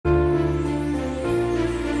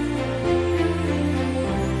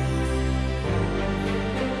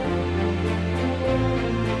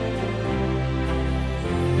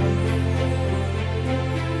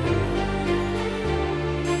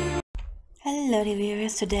Hello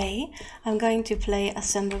viewers, today I'm going to play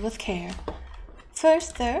Assemble with Care.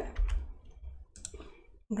 First though,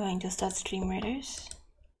 I'm going to start Stream Raiders.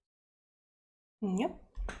 Yep.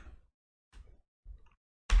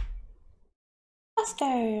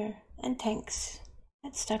 Buster and tanks.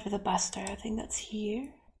 Let's start with a Buster, I think that's here.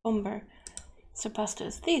 Bomber. So Buster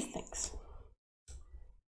is these things.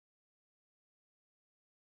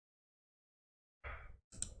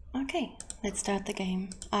 Okay, let's start the game.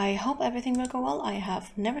 I hope everything will go well. I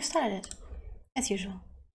have never started it, as usual.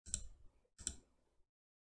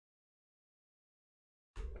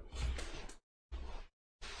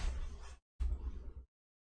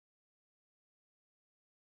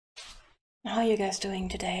 How are you guys doing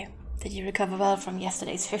today? Did you recover well from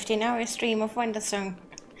yesterday's 15-hour stream of Wondersong?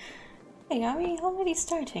 Hey, are we already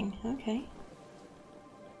starting? Okay.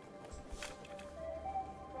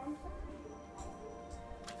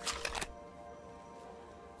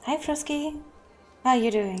 Hi Frosky, how are you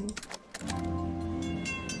doing?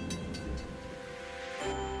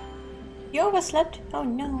 You overslept? Oh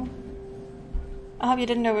no. I hope you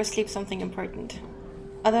didn't oversleep something important.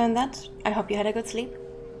 Other than that, I hope you had a good sleep.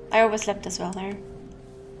 I overslept as well there.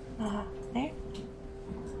 There.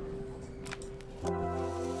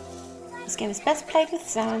 This game is best played with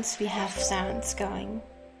sounds. We have sounds going.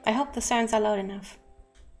 I hope the sounds are loud enough.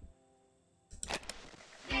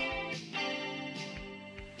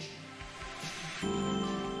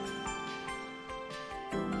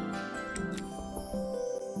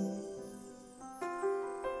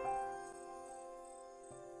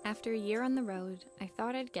 After a year on the road, I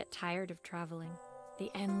thought I'd get tired of traveling.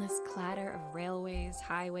 The endless clatter of railways,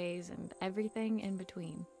 highways, and everything in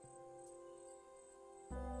between.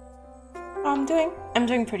 I'm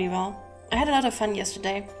doing pretty well. I had a lot of fun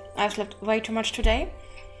yesterday. I slept way too much today.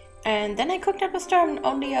 And then I cooked up a storm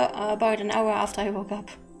only about an hour after I woke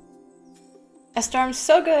up. A storm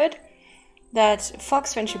so good that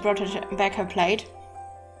Fox, when she brought back her plate,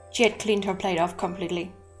 she had cleaned her plate off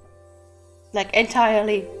completely. Like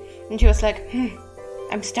entirely. And she was like,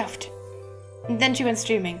 I'm stuffed. And then she went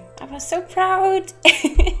streaming. I was so proud.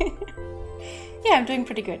 Yeah, I'm doing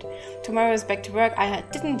pretty good. Tomorrow is back to work. I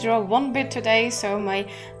didn't draw one bit today, so my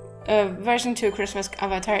version 2 Christmas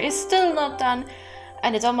avatar is still not done.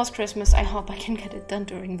 And it's almost Christmas. I hope I can get it done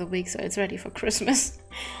during the week so it's ready for Christmas.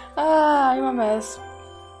 I'm a mess.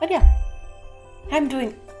 But yeah, I'm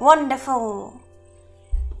doing wonderful.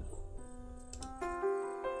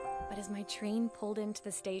 But as my train pulled into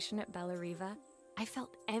the station at Bellariva, I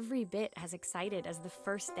felt every bit as excited as the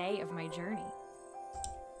first day of my journey.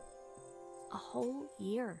 A whole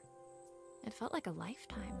year. It felt like a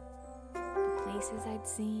lifetime. The places I'd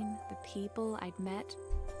seen, the people I'd met,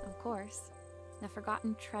 of course, the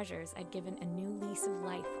forgotten treasures I'd given a new lease of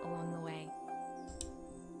life along the way.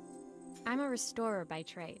 I'm a restorer by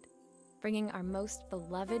trade. Bringing our most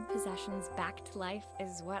beloved possessions back to life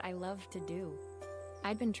is what I love to do.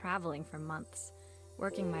 I'd been traveling for months,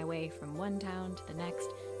 working my way from one town to the next,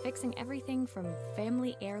 fixing everything from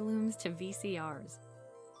family heirlooms to VCRs.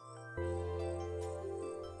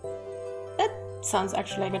 That sounds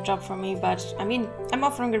actually like a job for me, but I mean, I'm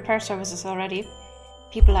offering repair services already.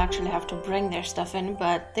 People actually have to bring their stuff in,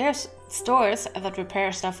 but there's stores that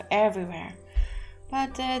repair stuff everywhere.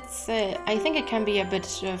 But it's, I think it can be a bit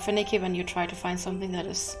finicky when you try to find something that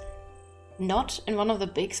is not in one of the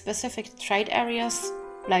big specific trade areas,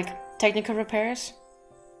 like technical repairs.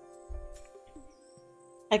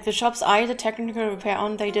 Like the shops I did technical repair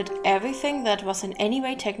on, they did everything that was in any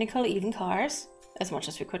way technical, even cars, as much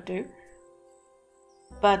as we could do.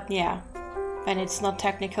 But yeah, when it's not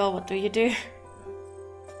technical, what do you do?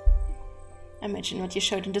 Imagine what you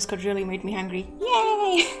showed in Discord really made me hungry.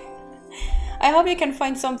 Yay! I hope you can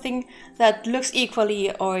find something that looks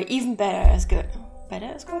equally or even better as good. Better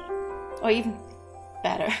as good? Or even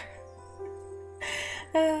better.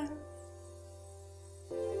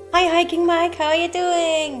 Hi Hiking Mike, how are you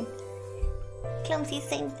doing? Clumsy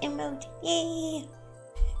Saint emote, yay!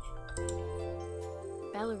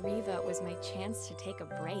 Bellariva was my chance to take a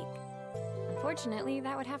break. Unfortunately,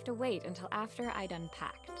 that would have to wait until after I'd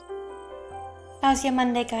unpacked. How's your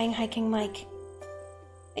Monday going, Hiking Mike?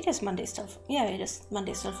 It is Monday still. Yeah, it is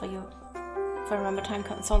Monday still for you. If I remember time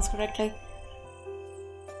sounds correctly.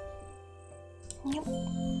 Yep.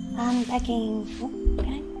 Unpacking. Oh,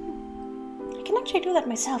 I can actually do that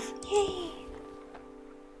myself. Yay!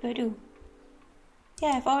 Voodoo.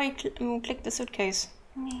 Yeah, I've already clicked the suitcase.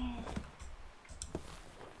 Yeah.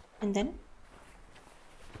 And then?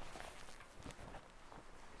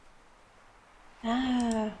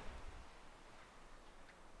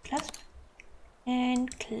 Clasp. And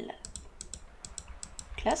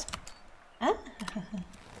clasp. Ah.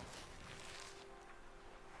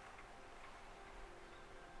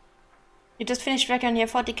 You just finished working on your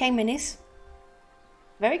 40k minis?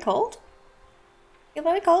 Very cold? You're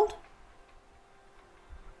very cold?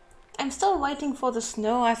 I'm still waiting for the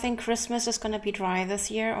snow. I think Christmas is gonna be dry this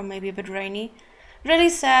year, or maybe a bit rainy. Really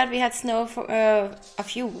sad, we had snow for a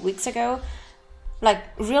few weeks ago. Like,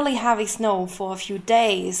 really heavy snow for a few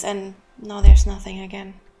days, and now there's nothing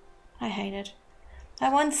again. I hate it. I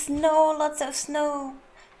want snow, lots of snow.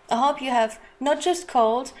 I hope you have not just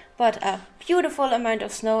cold, but a beautiful amount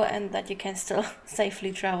of snow, and that you can still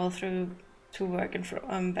safely travel through to work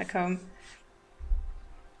and back home.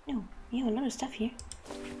 Oh, you have a lot of stuff here.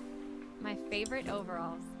 My favorite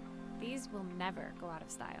overalls. These will never go out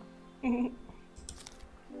of style. Who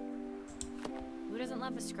doesn't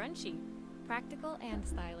love a scrunchie? Practical and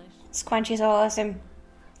stylish. Scrunchies are awesome.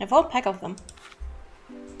 I have a whole pack of them.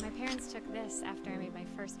 My parents took this after I made my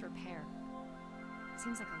first repair.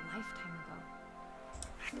 Seems like a lifetime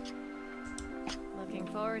ago. Looking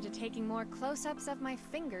forward to taking more close-ups of my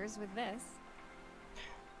fingers with this.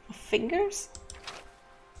 Fingers?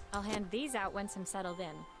 I'll hand these out once I'm settled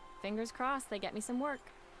in. Fingers crossed they get me some work.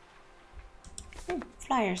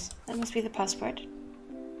 Flyers. That must be the passport.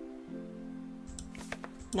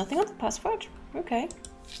 Nothing on the passport? Okay.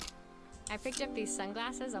 I picked up these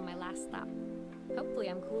sunglasses on my last stop. Hopefully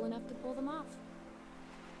I'm cool enough to pull them off.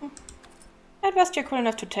 At best you're cool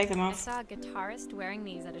enough to take them I off. saw a guitarist wearing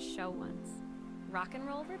these at a show once. Rock and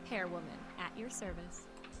roll repair woman, at your service.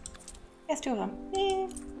 Yes, 2 of them. Yeah.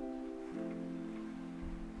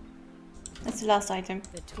 That's the last item.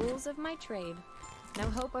 The tools of my trade. No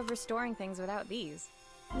hope of restoring things without these.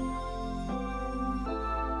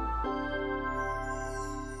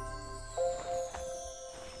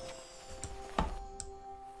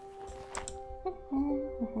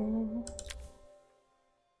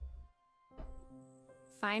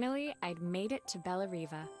 Finally, I'd made it to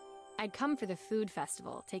Bellariva. I'd come for the food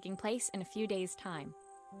festival, taking place in a few days' time.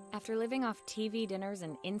 After living off TV dinners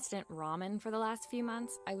and instant ramen for the last few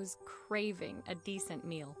months, I was craving a decent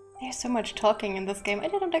meal. There's so much talking in this game. I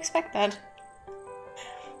didn't expect that.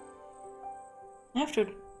 I have to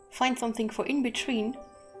find something for in between.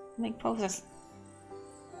 Make poses.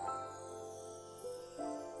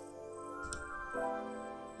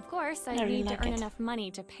 Of course, I really need like to earn it. enough money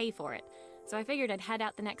to pay for it, so I figured I'd head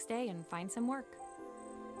out the next day and find some work.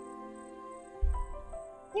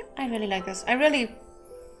 Yeah, I really like this. I really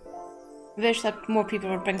wish that more people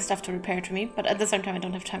would bring stuff to repair to me, but at the same time I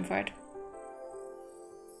don't have time for it.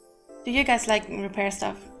 Do you guys like repair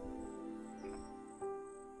stuff?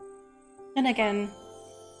 And again,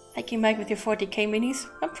 like you might with your 40k minis,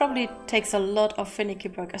 that probably takes a lot of finicky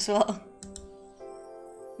work as well.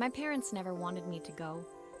 My parents never wanted me to go.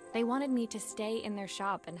 They wanted me to stay in their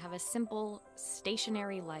shop and have a simple,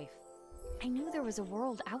 stationary life. I knew there was a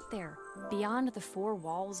world out there, beyond the 4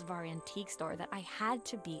 walls of our antique store, that I had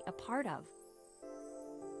to be a part of.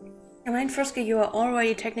 I mean, Frosky, you are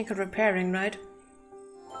already technical repairing, right?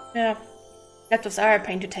 Yeah, laptops are a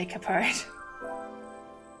pain to take apart.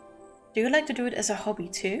 Do you like to do it as a hobby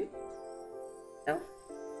too? No?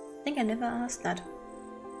 I think I never asked that.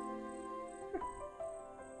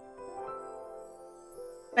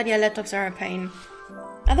 But yeah, laptops are a pain.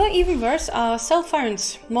 Although even worse are cell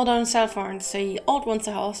phones, modern cell phones. The old ones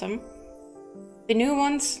are awesome. The new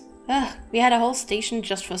ones, we had a whole station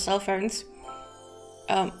just for cell phones.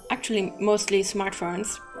 Actually, mostly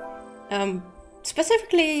smartphones.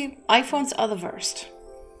 Specifically, iPhones are the worst.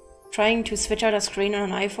 Trying to switch out a screen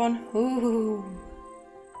on an iPhone, ooh.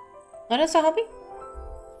 Not as a hobby?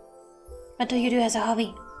 What do you do as a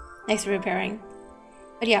hobby? Next to repairing.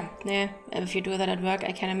 But yeah, if you do that at work,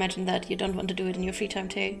 I can imagine that you don't want to do it in your free time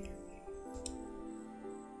too.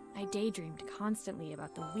 I daydreamed constantly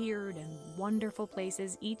about the weird and wonderful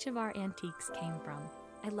places each of our antiques came from.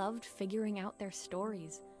 I loved figuring out their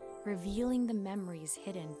stories, revealing the memories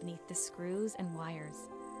hidden beneath the screws and wires.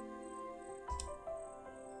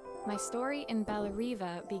 My story in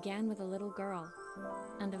Bellariva began with a little girl,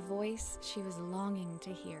 and a voice she was longing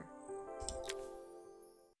to hear.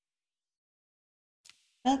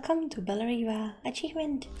 Welcome to Bellariva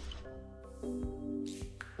Achievement.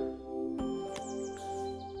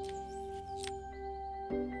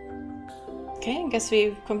 Okay, I guess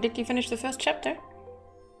we've completely finished the first chapter.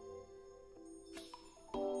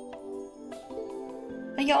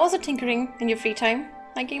 Are you also tinkering in your free time?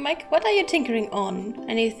 Mike, what are you tinkering on?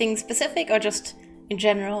 Anything specific or just in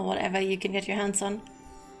general, whatever you can get your hands on?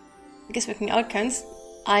 I guess working out counts.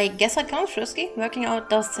 I guess that counts, Frisky. Working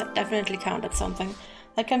out does definitely count as something.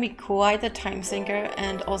 That can be quite the time sinker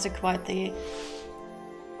and also quite the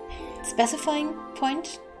specifying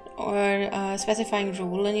point or a specifying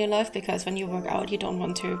rule in your life, because when you work out you don't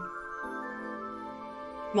want to,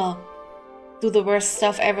 well, do the worst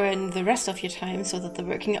stuff ever in the rest of your time so that the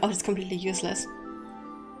working out is completely useless.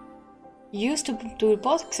 You used to do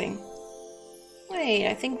boxing. Wait,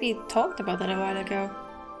 I think we talked about that a while ago.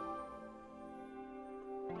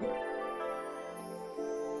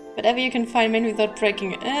 Whatever you can find men without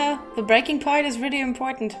breaking. The breaking part is really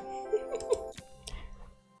important.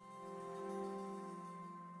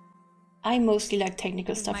 I mostly like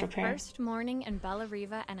technical stuff repair. It was my first morning in Bella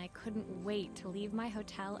Riva, and I couldn't wait to leave my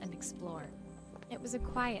hotel and explore. It was a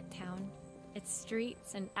quiet town, its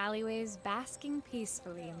streets and alleyways basking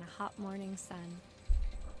peacefully in the hot morning sun.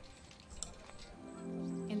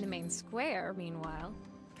 In the main square, meanwhile,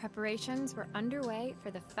 preparations were underway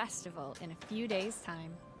for the festival in a few days'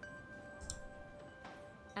 time.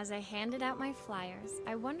 As I handed out my flyers,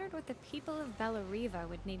 I wondered what the people of Bella Riva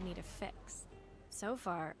would need me to fix. So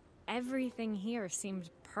far, everything here seemed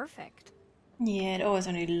perfect. Yeah, it always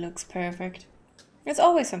only looks perfect. There's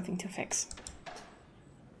always something to fix.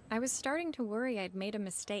 I was starting to worry I'd made a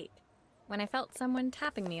mistake when I felt someone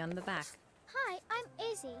tapping me on the back. Hi, I'm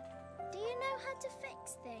Izzy. Do you know how to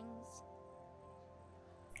fix things?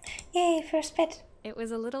 Yay, first pet. It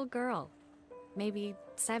was a little girl, maybe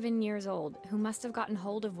 7 years old, who must have gotten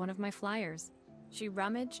hold of one of my flyers. She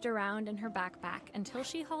rummaged around in her backpack until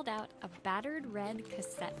she hauled out a battered red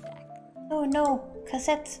cassette deck. Oh no,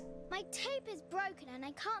 cassettes. My tape is broken and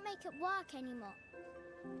I can't make it work anymore.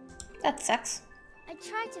 That sucks. I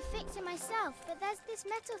tried to fix it myself, but there's this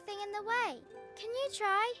metal thing in the way. Can you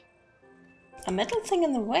try? A metal thing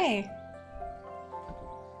in the way?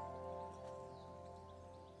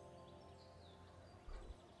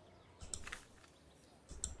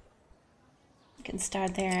 You can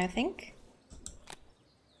start there, I think.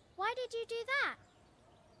 Why did you do that?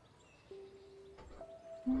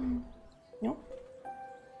 No.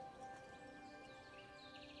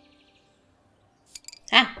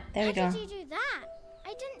 Ah, there we go. How did you do that?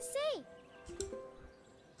 I didn't see.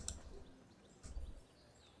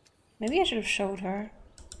 Maybe I should have showed her.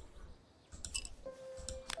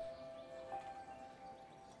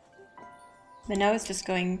 But now it's just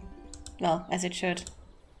going, well, as it should.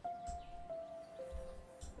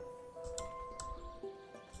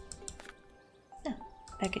 Ah,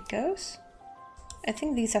 back it goes. I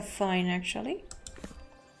think these are fine, actually.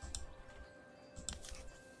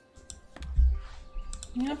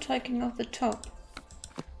 You're not taking off the top.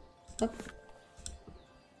 Oop.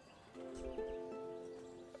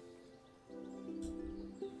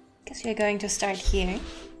 Guess we're going to start here.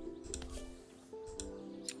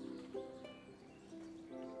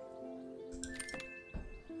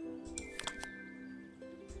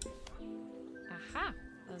 Aha!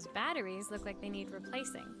 Those batteries look like they need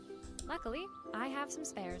replacing. Luckily, I have some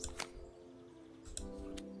spares.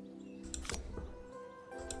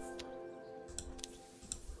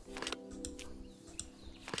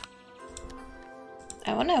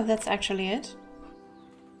 I wonder if that's actually it.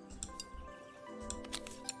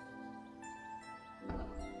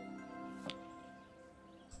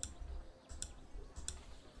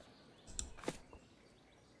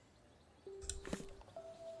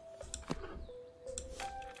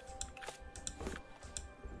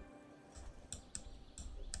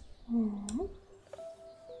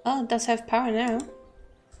 Oh, it does have power now.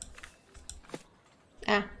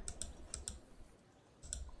 Ah.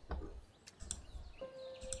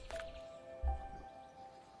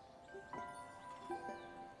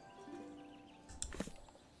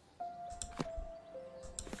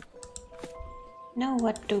 Now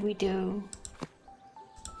what do we do?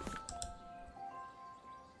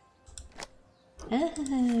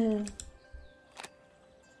 Oh.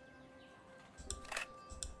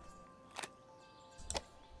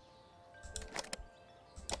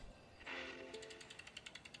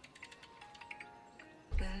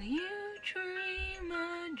 Will you dream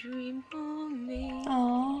a dream for me?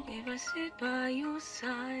 Aww. If I sit by your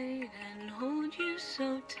side and hold you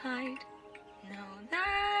so tight, know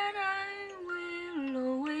that I will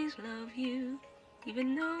always love you,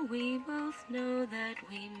 even though we both know that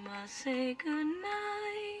we must say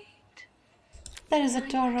goodnight. That is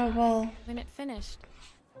adorable. When it finished,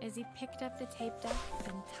 Izzy picked up the tape deck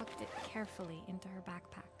and tucked it carefully into her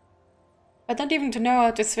backpack. I don't even know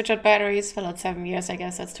how to switch out batteries. Well, at 7 years, I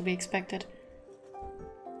guess that's to be expected.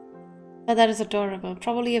 But that is adorable.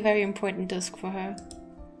 Probably a very important disc for her.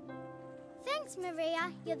 Thanks,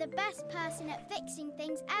 Maria. You're the best person at fixing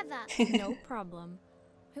things ever. No problem.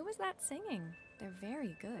 Who was that singing? They're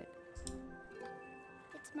very good.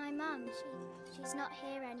 It's my mum. She's not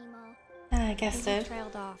here anymore. Ah, I guessed Izzy it.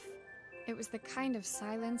 trailed off, It was the kind of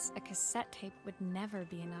silence a cassette tape would never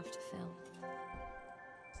be enough to fill.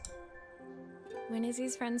 When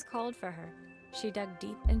Izzy's friends called for her, she dug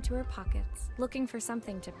deep into her pockets, looking for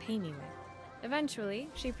something to pay me with. Eventually,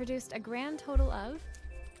 she produced a grand total of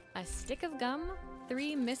a stick of gum,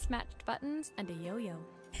 3 mismatched buttons, and a yo-yo.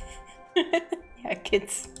 Yeah,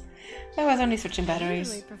 kids. I was only switching I batteries.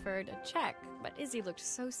 usually preferred a check, but Izzy looked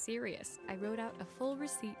so serious, I wrote out a full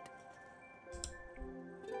receipt.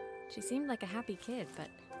 She seemed like a happy kid, but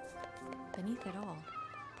beneath it all,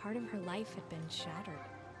 part of her life had been shattered.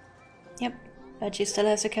 Yep, but she still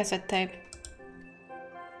has a cassette tape.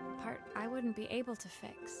 Part I wouldn't be able to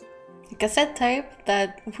fix. A cassette tape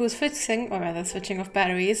that whose fixing, or rather switching of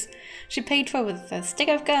batteries, she paid for with a stick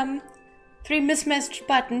of gum, 3 mismatched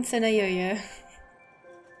buttons, and a yo-yo.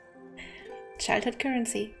 Childhood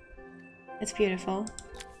currency. It's beautiful.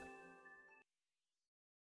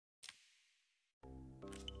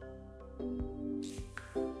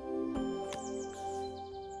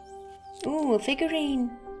 Ooh, a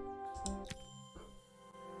figurine.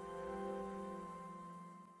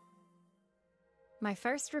 My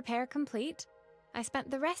first repair complete, I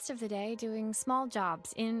spent the rest of the day doing small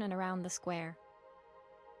jobs in and around the square.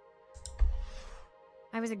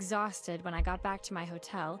 I was exhausted when I got back to my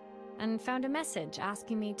hotel and found a message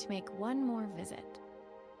asking me to make one more visit.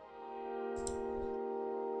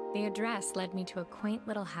 The address led me to a quaint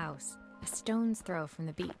little house, a stone's throw from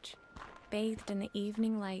the beach. Bathed in the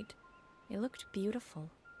evening light, it looked beautiful,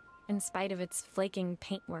 in spite of its flaking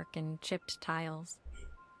paintwork and chipped tiles.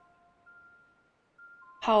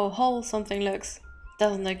 How whole something looks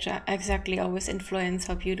doesn't exactly always influence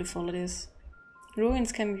how beautiful it is.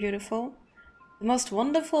 Ruins can be beautiful. The most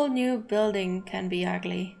wonderful new building can be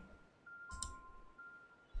ugly.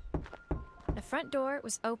 The front door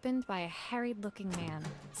was opened by a harried-looking man,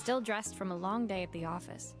 still dressed from a long day at the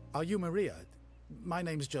office. Are you Maria? My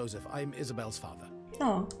name's Joseph. I'm Isabel's father.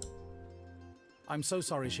 Oh. I'm so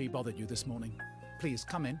sorry she bothered you this morning. Please,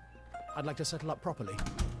 come in. I'd like to settle up properly.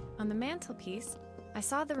 On the mantelpiece, I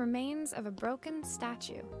saw the remains of a broken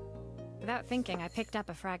statue. Without thinking, I picked up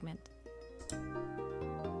a fragment.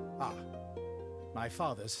 Ah, my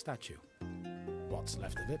father's statue. What's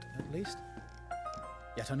left of it, at least.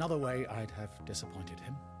 Yet another way I'd have disappointed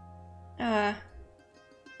him.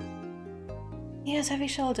 He has heavy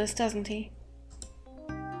shoulders, doesn't he?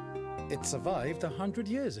 It survived 100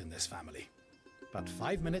 years in this family. But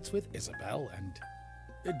 5 minutes with Isabel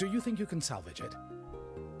and... Do you think you can salvage it?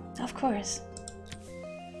 Of course.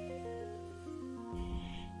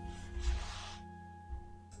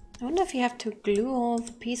 I wonder if you have to glue all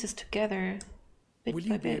the pieces together bit Will by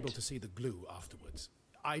you be bit. able to see the glue afterwards?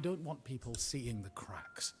 I don't want people seeing the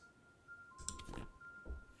cracks.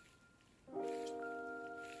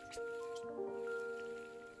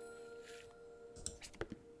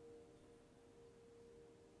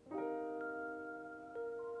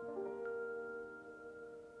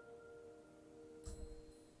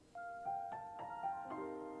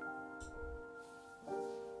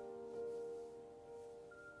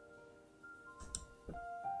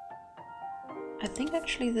 I think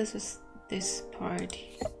actually this is this part.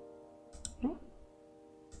 No?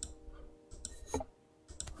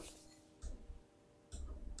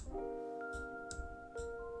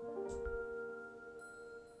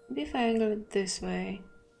 Maybe if I angle it this way.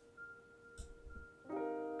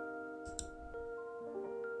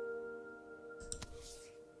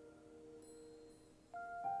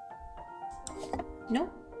 No,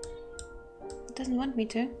 it doesn't want me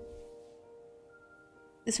to.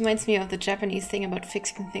 This reminds me of the Japanese thing about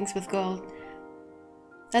fixing things with gold.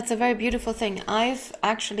 That's a very beautiful thing. I've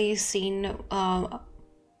actually seen a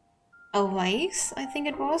vase, I think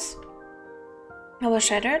it was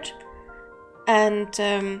shattered. And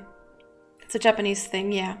it's a Japanese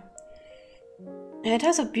thing, yeah. And it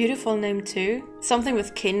has a beautiful name too. Something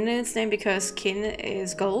with kin in its name, because kin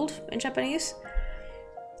is gold in Japanese.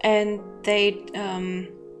 And they...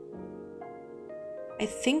 I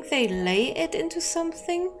think they lay it into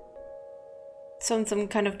something, some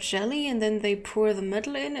kind of jelly, and then they pour the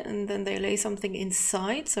metal in, and then they lay something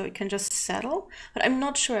inside so it can just settle. But I'm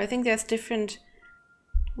not sure. I think there's different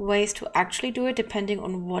ways to actually do it depending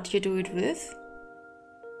on what you do it with.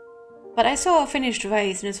 But I saw a finished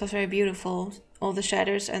vase and it was very beautiful, all the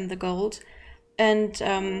shadows and the gold. And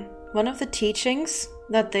one of the teachings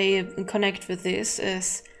that they connect with this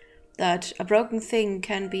is that a broken thing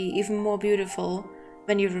can be even more beautiful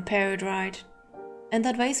when you repair it right. And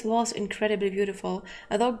that vase was incredibly beautiful.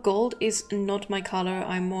 Although gold is not my color,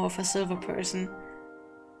 I'm more of a silver person.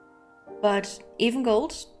 But even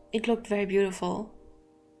gold, it looked very beautiful.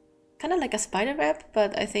 kind of like a spider web,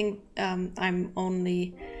 but I think I'm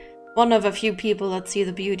only one of a few people that see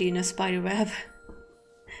the beauty in a spider web.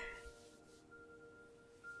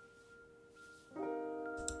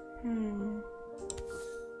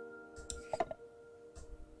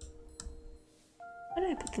 How do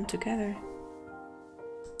I put them together?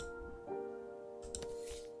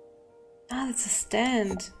 Ah, that's a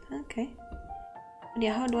stand. Okay. But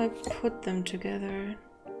yeah, how do I put them together?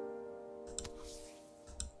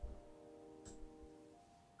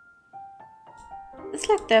 This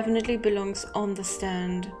like definitely belongs on the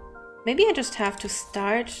stand. Maybe I just have to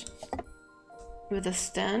start with the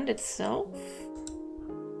stand itself.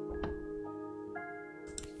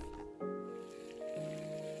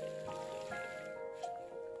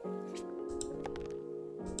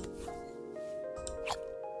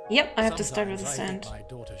 Yep, I have to start with the stand. My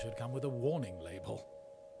daughter should come with a warning label.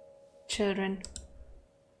 Children.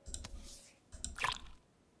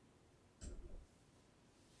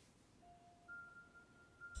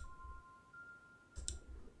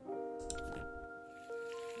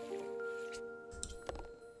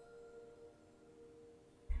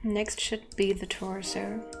 Next should be the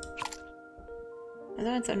torso.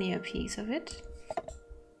 Although it's only a piece of it.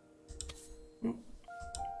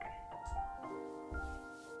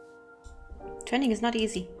 Turning is not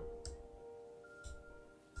easy.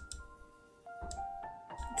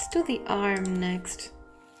 Let's do the arm next.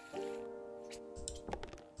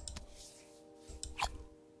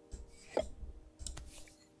 I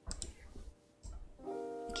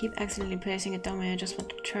keep accidentally placing it down when I just want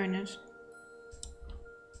to turn it.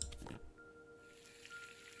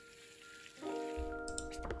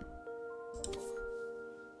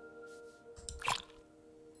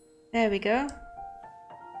 There we go.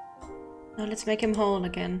 Now let's make him whole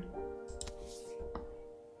again.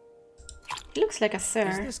 He looks like a sir.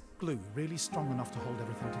 Is this glue really strong enough to hold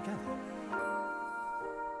everything together?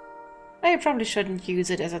 I probably shouldn't use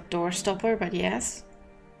it as a door stopper, but yes.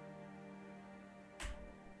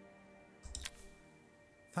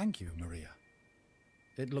 Thank you, Maria.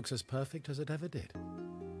 It looks as perfect as it ever did.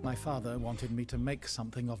 My father wanted me to make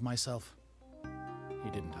something of myself. He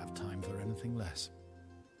didn't have time for anything less.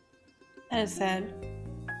 That is sad.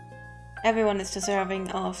 Everyone is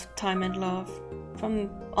deserving of time and love from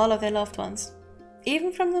all of their loved ones,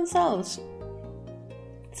 even from themselves.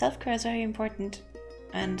 Self-care is very important,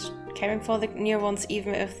 and caring for the near ones,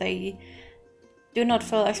 even if they do not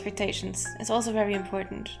fulfill expectations, is also very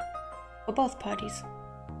important for both parties.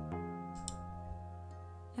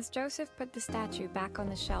 As Joseph put the statue back on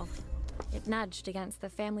the shelf, it nudged against the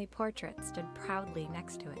family portrait stood proudly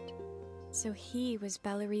next to it. So he was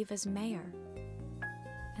Bellariva's mayor.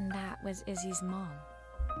 And that was Izzy's mom.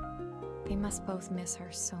 They must both miss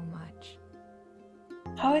her so much.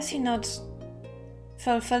 How is he not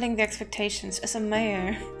fulfilling the expectations as a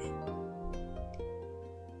mayor?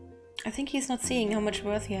 I think he's not seeing how much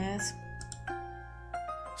worth he has.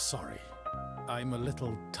 Sorry, I'm a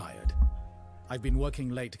little tired. I've been working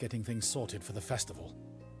late getting things sorted for the festival.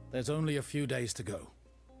 There's only a few days to go.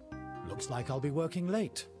 Looks like I'll be working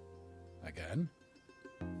late. Again?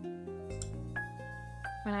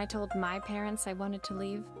 When I told my parents I wanted to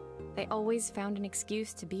leave, they always found an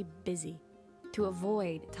excuse to be busy, to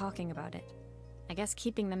avoid talking about it. I guess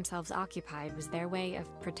keeping themselves occupied was their way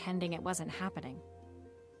of pretending it wasn't happening.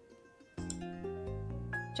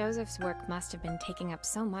 Joseph's work must have been taking up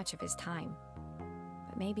so much of his time.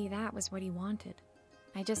 But maybe that was what he wanted.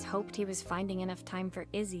 I just hoped he was finding enough time for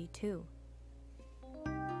Izzy, too.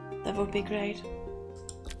 That would be great.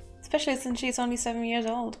 Especially since she's only 7 years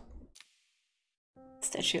old.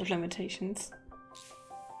 Statute of limitations.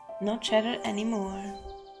 Not shattered anymore.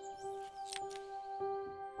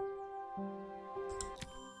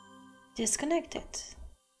 Disconnected.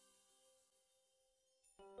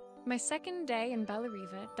 My second day in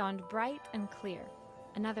Bellariva dawned bright and clear.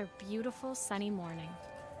 Another beautiful sunny morning.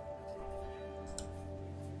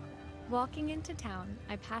 Walking into town,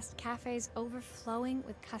 I passed cafes overflowing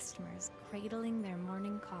with customers cradling their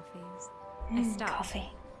morning coffees. I stopped, Coffee.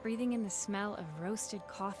 breathing in the smell of roasted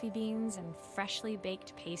coffee beans and freshly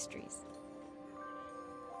baked pastries.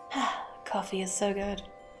 Coffee is so good.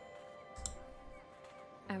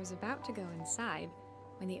 I was about to go inside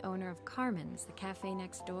when the owner of Carmen's, the cafe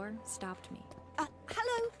next door, stopped me.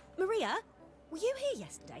 Hello, Maria? Were you here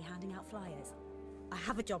yesterday handing out flyers? I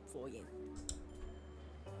have a job for you.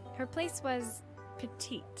 Her place was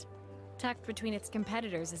petite, tucked between its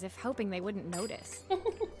competitors as if hoping they wouldn't notice.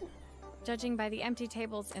 Judging by the empty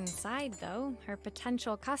tables inside, though, her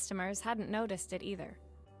potential customers hadn't noticed it either.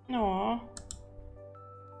 Aww.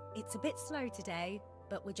 It's a bit slow today,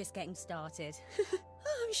 but we're just getting started.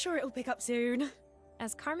 I'm sure it'll pick up soon.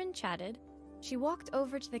 As Carmen chatted, she walked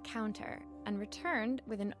over to the counter and returned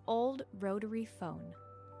with an old rotary phone.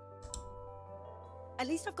 At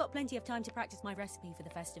least I've got plenty of time to practice my recipe for the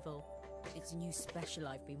festival. It's a new special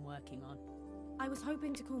I've been working on. I was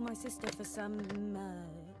hoping to call my sister for some,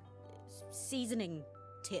 seasoning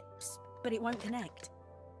tips, but it won't connect.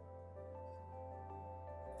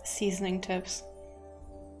 Seasoning tips.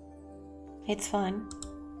 It's fine.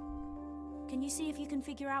 Can you see if you can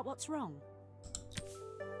figure out what's wrong?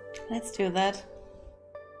 Let's do that.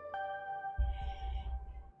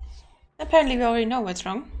 Apparently we already know what's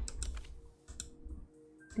wrong.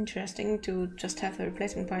 Interesting to just have the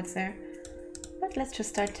replacement parts there. But let's just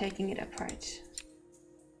start taking it apart.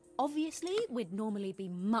 Obviously, we'd normally be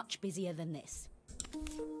much busier than this.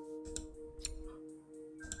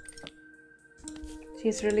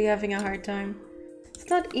 She's really having a hard time. It's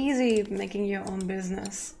not easy making your own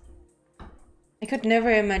business. I could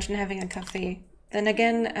never imagine having a cafe. Then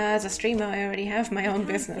again, as a streamer, I already have my own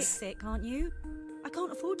business. Fix it, can't you? I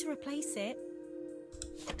can't afford to replace it.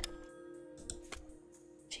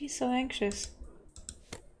 She's so anxious.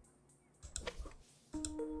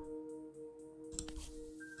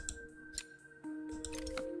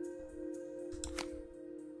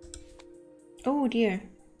 Oh dear.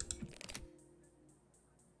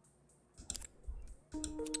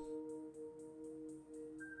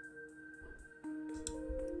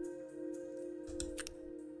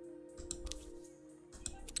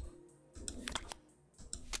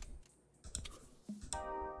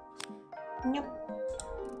 Yep.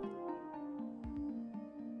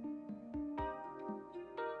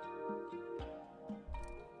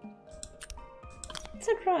 Is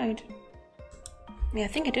that right? Yeah, I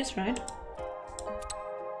think it is right.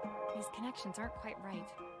 These connections aren't quite right.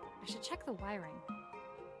 I should check the wiring.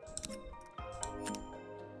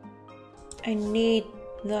 I need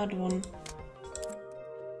that one.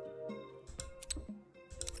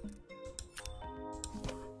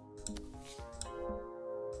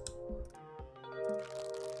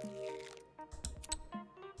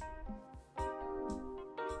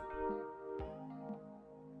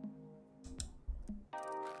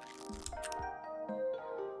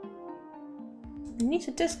 I need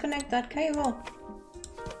to disconnect that cable.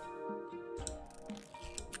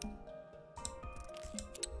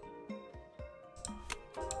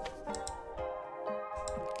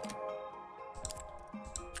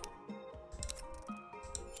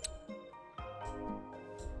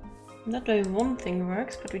 That way one thing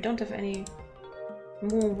works, but we don't have any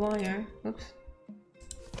more wire. Oops.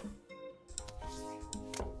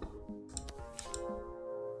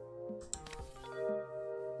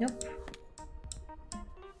 Nope.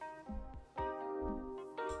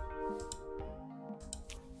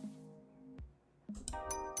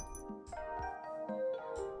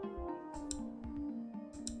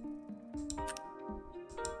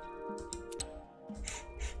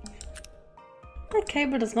 That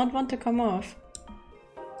cable does not want to come off.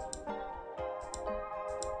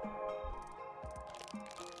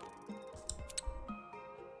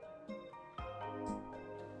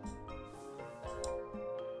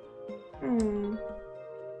 Hmm.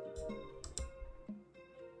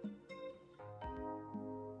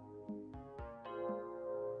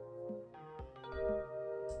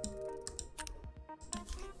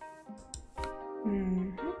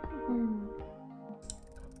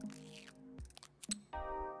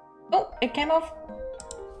 Oh, it came off.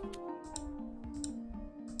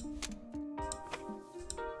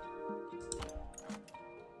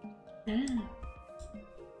 Ah.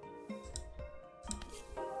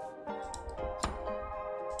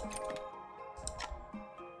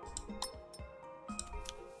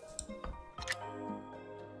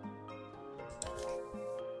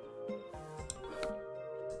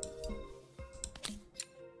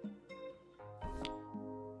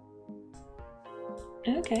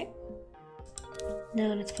 Okay.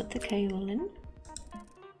 Now let's put the cable in.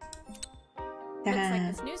 Looks like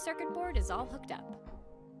this new circuit board is all hooked up.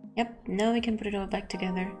 Yep, now we can put it all back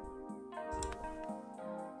together.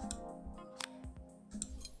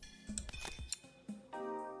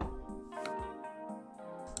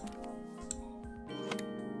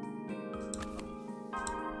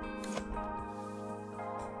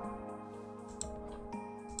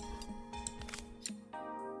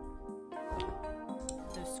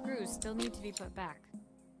 Those screws still need to be put back.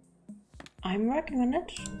 I'm working on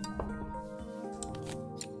it.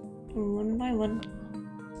 One by one.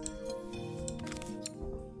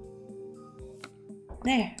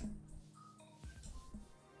 There.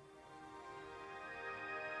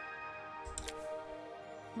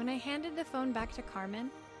 When I handed the phone back to Carmen,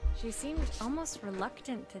 She seemed almost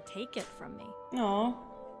reluctant to take it from me. No.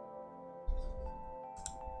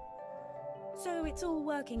 So it's all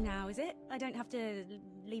working now, is it? I don't have to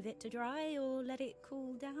leave it to dry or let it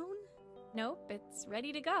cool down? Nope, it's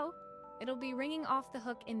ready to go. It'll be ringing off the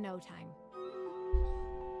hook in no time.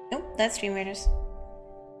 Nope, that's Dream Raiders.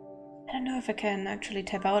 I don't know if I can actually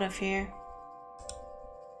tap out of here.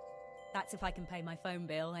 That's if I can pay my phone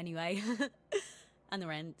bill, anyway. And the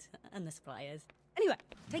rent, and the suppliers. Anyway,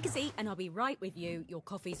 take a seat and I'll be right with you. Your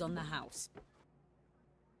coffee's on the house.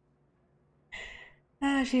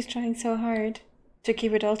 Ah, she's trying so hard to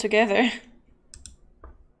keep it all together.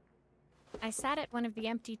 I sat at one of the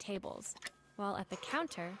empty tables, while at the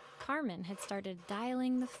counter, Carmen had started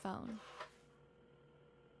dialing the phone.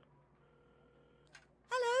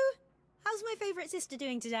 Hello? How's my favourite sister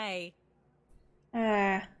doing today?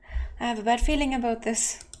 I have a bad feeling about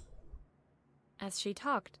this. As she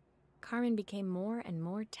talked, Carmen became more and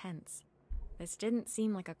more tense. This didn't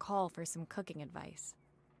seem like a call for some cooking advice.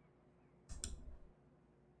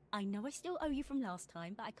 I know I still owe you from last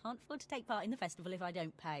time, but I can't afford to take part in the festival if I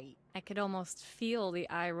don't pay. I could almost feel the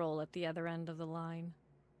eye roll at the other end of the line.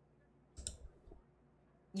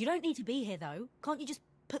 You don't need to be here, though. Can't you just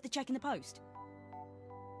put the check in the post?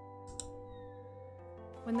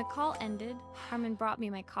 When the call ended, Carmen brought me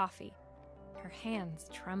my coffee, her hands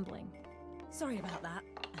trembling. Sorry about that.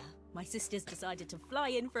 My sister's decided to fly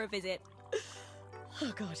in for a visit.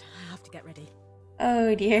 Oh god, I have to get ready.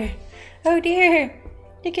 Oh dear. Oh dear.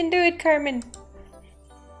 You can do it, Carmen.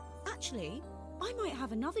 Actually, I might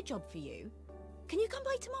have another job for you. Can you come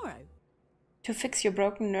by tomorrow? To fix your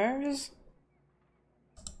broken nerves?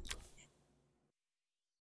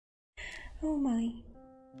 Oh my.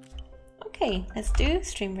 Okay, let's do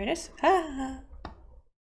Stream Raiders. Ah.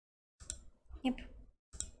 Yep.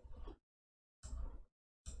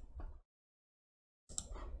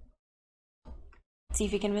 See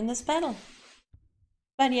if we can win this battle.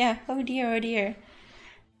 But yeah, oh dear, oh dear.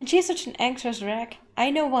 And she's such an anxious wreck. I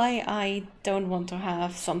know why I don't want to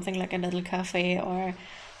have something like a little cafe or,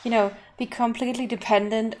 you know, be completely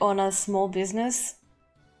dependent on a small business.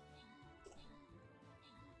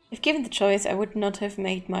 If given the choice, I would not have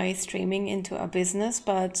made my streaming into a business,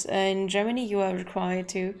 but in Germany you are required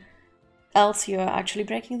to, else you are actually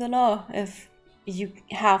breaking the law if you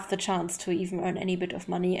have the chance to even earn any bit of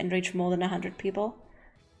money and reach more than 100 people.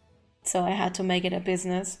 So I had to make it a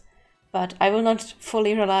business, but I will not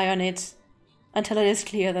fully rely on it until it is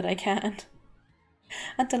clear that I can.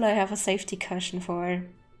 Until I have a safety cushion for,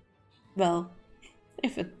 well,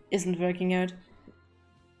 if it isn't working out.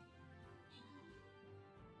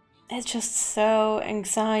 It's just so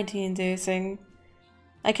anxiety-inducing.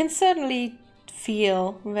 I can certainly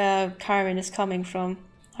feel where Carmen is coming from.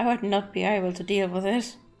 I would not be able to deal with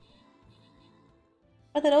it.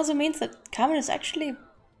 But that also means that Carmen is actually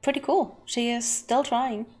pretty cool. She is still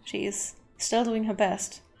trying. She is still doing her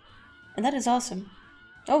best. And that is awesome.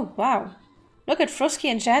 Oh, wow. Look at Frosky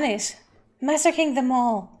and Janice. Massacring them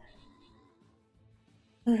all.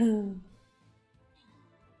 Woohoo.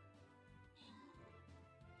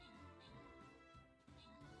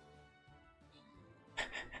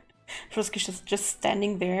 Frosky's just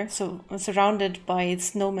standing there, so surrounded by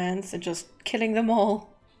snowmen and just killing them all.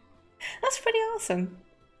 That's pretty awesome.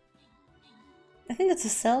 I think it's a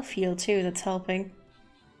self-heal too that's helping.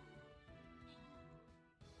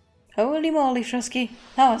 Holy moly, Frosky.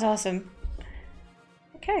 That was awesome.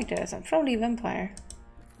 Characters, I'm probably a vampire.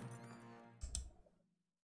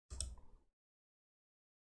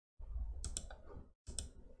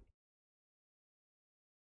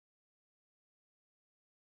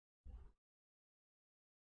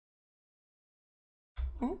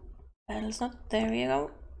 Oh, battle's not. There we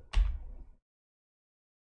go.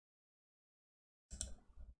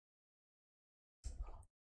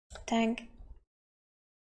 Tank.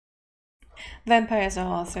 Vampires are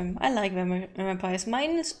awesome. I like vampires.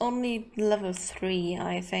 Mine is only level 3,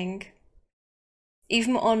 I think.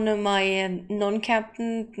 Even on my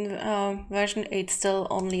non-captain version, it's still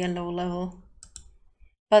only a low level.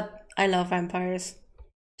 But I love vampires.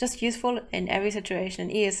 Just useful in every situation.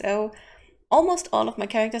 In ESO, almost all of my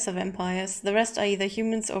characters are vampires. The rest are either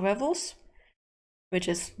humans or werewolves, which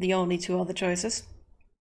is the only two other choices.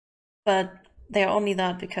 But they're only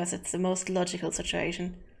that because it's the most logical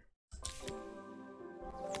situation.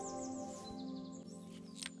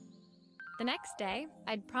 The next day,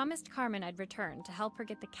 I'd promised Carmen I'd return to help her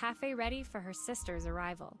get the cafe ready for her sister's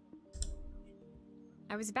arrival.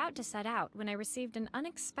 I was about to set out when I received an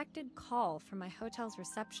unexpected call from my hotel's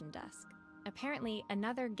reception desk. Apparently,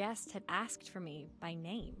 another guest had asked for me by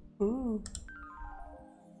name. Ooh.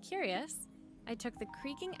 Curious, I took the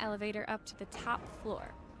creaking elevator up to the top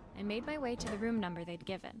floor and made my way to the room number they'd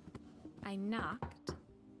given. I knocked.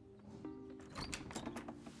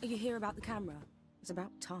 Are you here about the camera? It's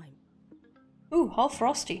about time. Ooh, how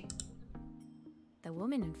frosty. The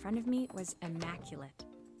woman in front of me was immaculate.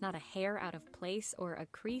 Not a hair out of place or a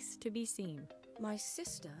crease to be seen. My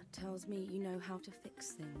sister tells me you know how to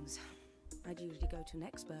fix things. I'd usually go to an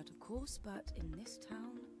expert, of course, but in this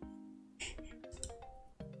town...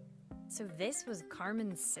 So this was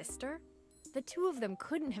Carmen's sister? The two of them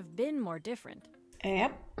couldn't have been more different.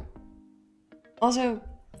 Yep. Also,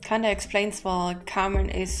 kinda explains why Carmen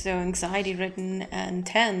is so anxiety-ridden and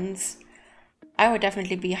tense. I would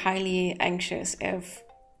definitely be highly anxious if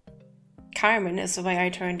Carmen is the way I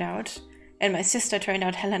turned out and my sister turned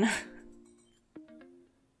out Helena.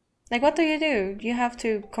 Like, what do? You have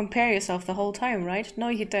to compare yourself the whole time, right? No,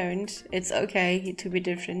 you don't. It's okay to be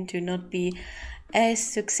different, to not be as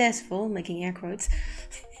successful, making air quotes,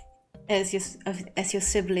 as your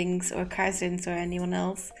siblings or cousins or anyone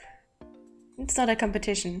else. It's not a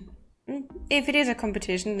competition. If it is a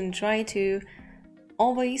competition, then try to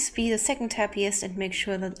always be the second happiest and make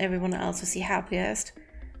sure that everyone else is the happiest.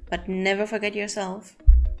 But never forget yourself.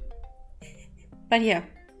 But yeah,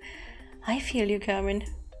 I feel you, Carmen.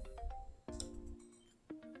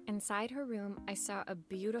 Inside her room, I saw a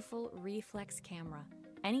beautiful reflex camera.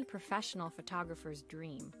 Any professional photographer's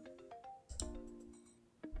dream.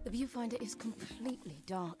 The viewfinder is completely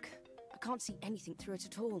dark. I can't see anything through it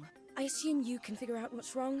at all. I assume you can figure out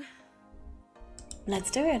what's wrong?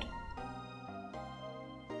 Let's do it.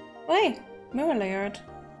 Wait, mirror layout.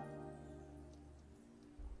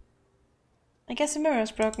 I guess the mirror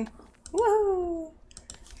is broken. Woohoo!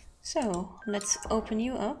 So, let's open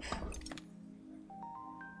you up.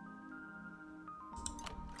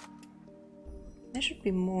 There should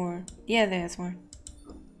be more. Yeah, there's more.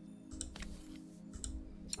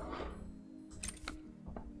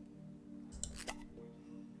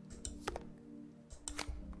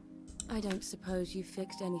 I don't suppose you've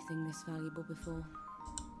fixed anything this valuable before.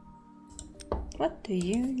 What do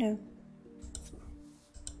you know?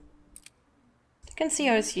 You can see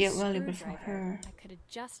how it's yet valuable for her. I could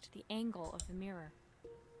adjust the angle of the mirror.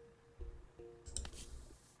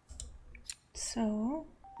 So,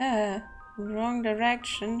 wrong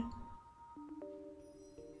direction.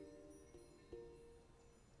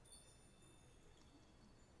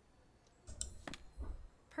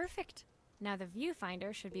 Perfect. Now the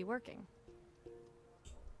viewfinder should be working.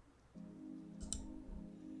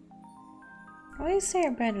 Why is there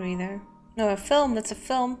a battery there? No, a film. That's a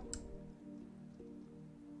film.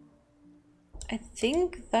 I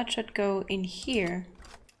think that should go in here.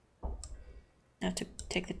 I have to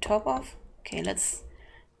take the top off. Okay, let's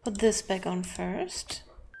put this back on first.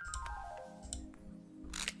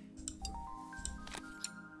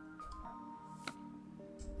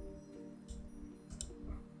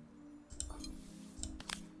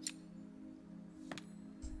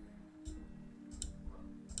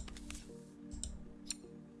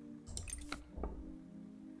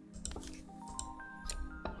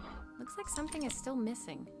 Looks like something is still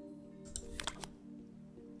missing.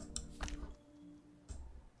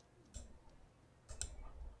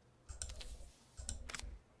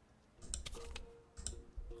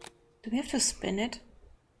 Do we have to spin it?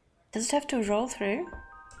 Does it have to roll through?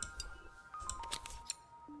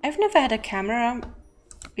 I've never had a camera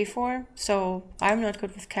before, so I'm not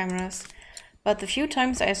good with cameras. But the few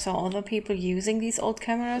times I saw other people using these old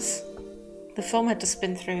cameras, the film had to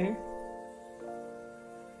spin through.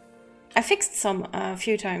 I fixed some a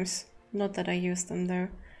few times, not that I used them though.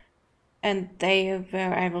 And they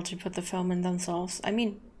were able to put the film in themselves. I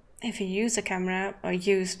mean, if you use a camera, or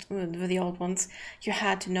used with the old ones, you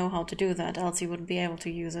had to know how to do that, else you wouldn't be able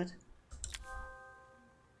to use it.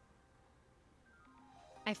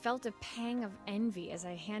 I felt a pang of envy as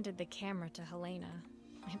I handed the camera to Helena.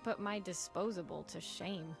 I put my disposable to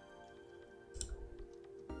shame.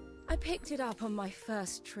 I picked it up on my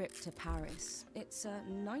first trip to Paris. It's a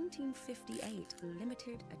 1958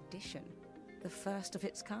 limited edition, the first of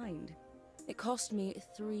its kind. It cost me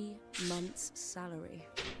 3 months' salary,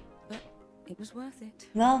 but it was worth it.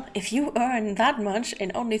 Well, if you earn that much in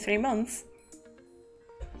only 3 months,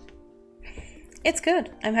 it's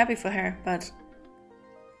good. I'm happy for her, but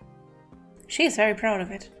she is very proud of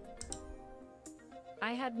it.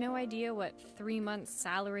 I had no idea what 3 months'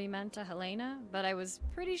 salary meant to Helena, but I was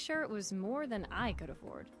pretty sure it was more than I could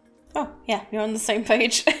afford. Oh, yeah, you're on the same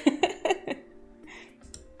page.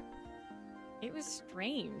 It was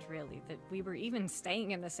strange, really, that we were even staying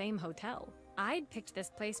in the same hotel. I'd picked this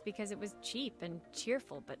place because it was cheap and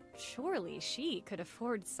cheerful, but surely she could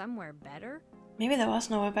afford somewhere better? Maybe there was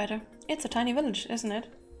nowhere better. It's a tiny village, isn't it?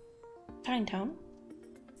 Tiny town?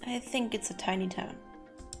 I think it's a tiny town.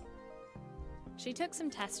 She took some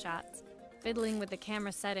test shots, fiddling with the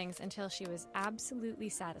camera settings until she was absolutely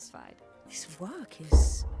satisfied. This work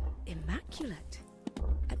is immaculate.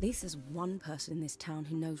 At least there's one person in this town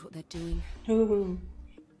who knows what they're doing. Ooh.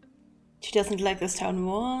 She doesn't like this town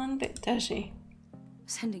one bit, does she?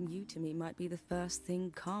 Sending you to me might be the first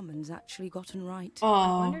thing Carmen's actually gotten right. I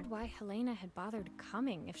Aww. wondered why Helena had bothered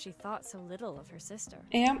coming if she thought so little of her sister.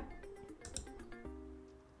 Yeah.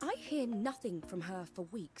 I hear nothing from her for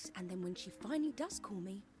weeks, and then when she finally does call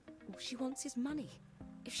me, all she wants is money.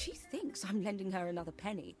 If she thinks I'm lending her another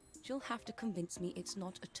penny, she'll have to convince me it's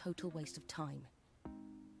not a total waste of time.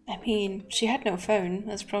 I mean, she had no phone.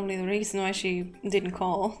 That's probably the reason why she didn't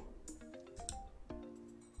call.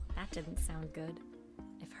 That didn't sound good.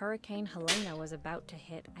 If Hurricane Helena was about to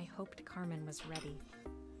hit, I hoped Carmen was ready.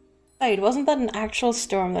 Wait, wasn't that an actual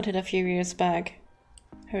storm that hit a few years back?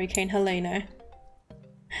 Hurricane Helena.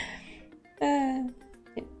 Yeah.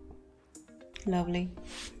 Lovely.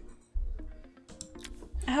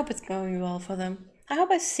 I hope it's going well for them. I hope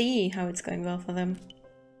I see how it's going well for them.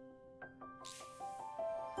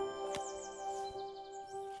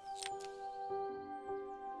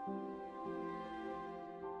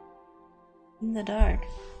 In the dark.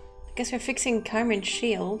 I guess we're fixing Carmen's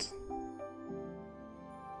shield.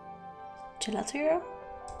 Gelatio?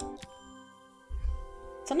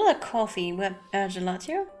 It's another coffee with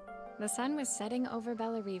gelatio? The sun was setting over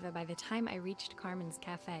Bellariva by the time I reached Carmen's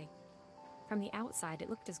cafe. From the outside, it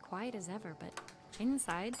looked as quiet as ever, but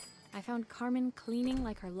inside, I found Carmen cleaning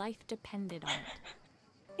like her life depended on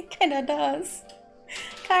it. It kinda does.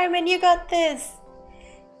 Carmen, you got this!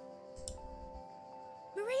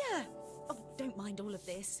 Maria! Oh, don't mind all of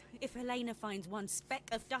this. If Helena finds one speck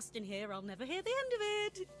of dust in here, I'll never hear the end of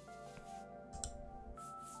it.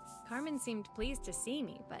 Carmen seemed pleased to see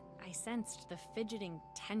me, but I sensed the fidgeting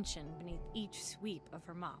tension beneath each sweep of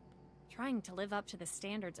her mop. Trying to live up to the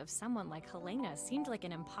standards of someone like Helena seemed like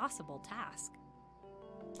an impossible task.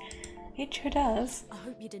 It sure does. I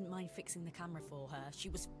hope you didn't mind fixing the camera for her. She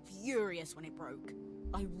was furious when it broke.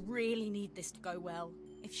 I really need this to go well.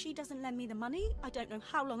 If she doesn't lend me the money, I don't know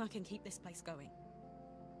how long I can keep this place going.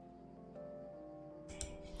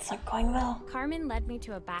 It's not going well. Carmen led me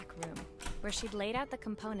to a back room, where she'd laid out the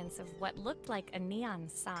components of what looked like a neon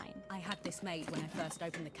sign. I had this made when I first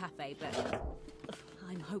opened the cafe, but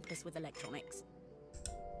I'm hopeless with electronics.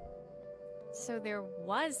 So there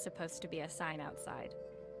was supposed to be a sign outside.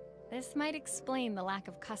 This might explain the lack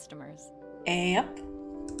of customers. Yep.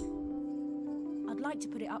 I'd like to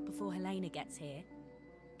put it up before Helena gets here.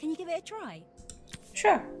 Can you give it a try?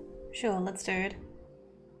 Sure. Sure, let's do it.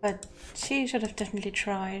 But she should have definitely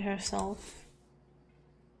tried herself.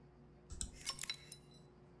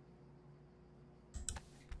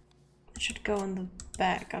 It should go on the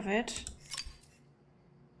back of it.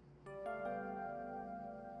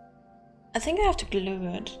 I think I have to glue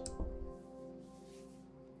it.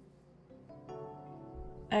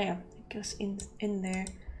 Oh yeah, it goes in there.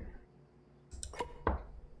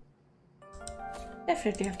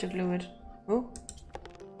 Definitely have to glue it. Oh.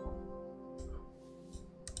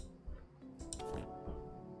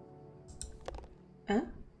 Huh?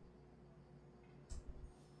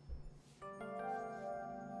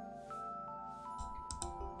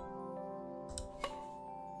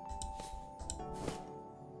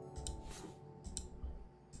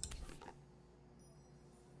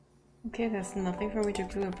 Okay, there's nothing for me to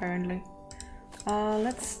glue apparently.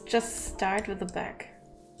 Let's just start with the back.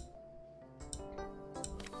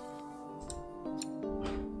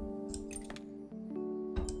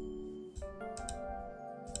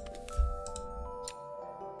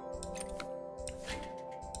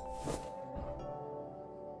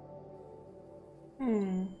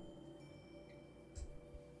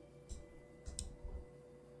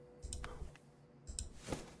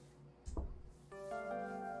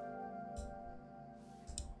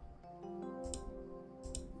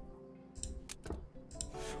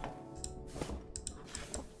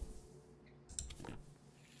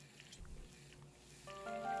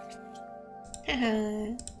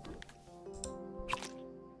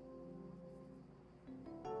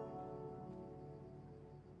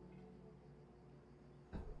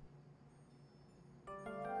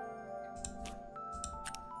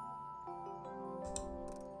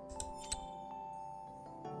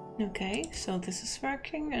 Okay, so this is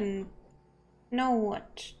working, and now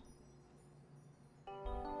what?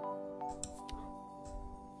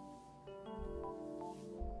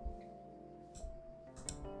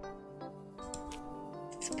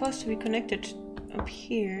 It's supposed to be connected up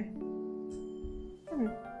here.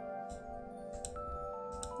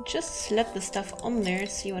 Just slap the stuff on there,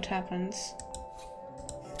 see what happens.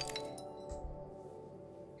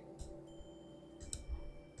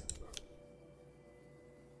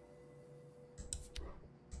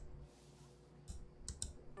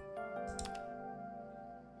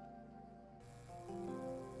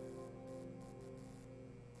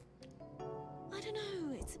 I don't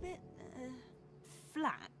know, it's a bit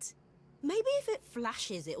flat. Maybe if it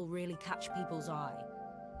flashes, it'll really catch people's eye.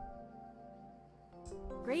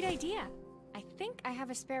 Great idea. I think I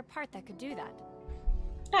have a spare part that could do that.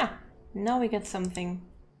 Ah, now we get something.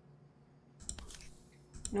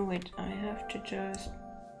 No, wait, I have to just...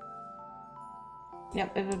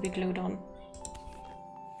 Yep, it will be glued on.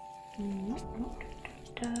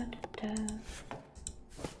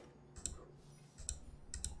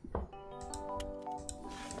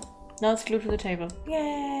 Now it's glued to the table.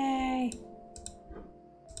 Yay!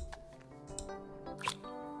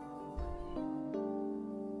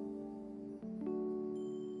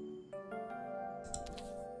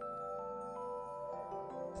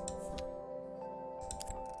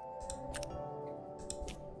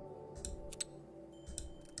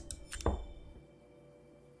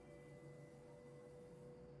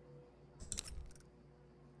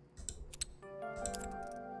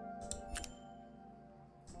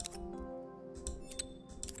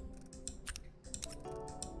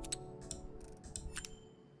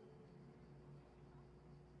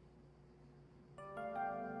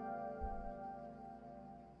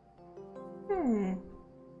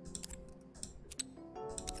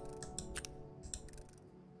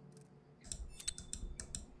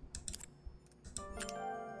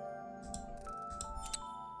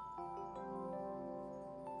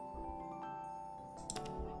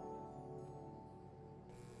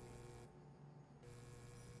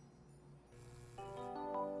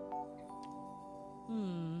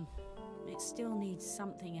 It still needs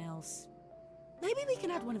something else. Maybe we can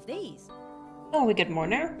add one of these. Oh, we get more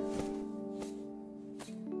now.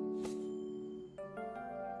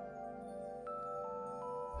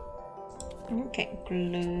 Okay,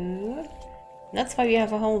 glue. That's why we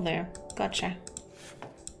have a hole there. Gotcha.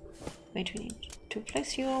 Wait, we need to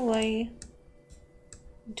place you away.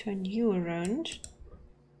 Turn you around.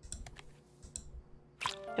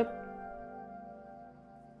 Yep.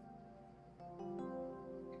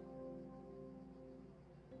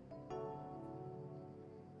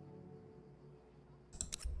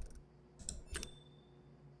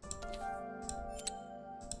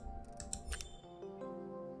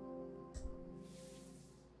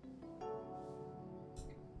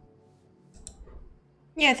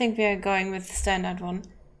 Yeah, I think we are going with the standard one.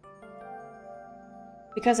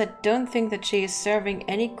 Because I don't think that she is serving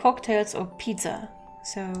any cocktails or pizza.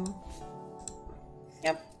 So,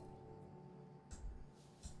 yep.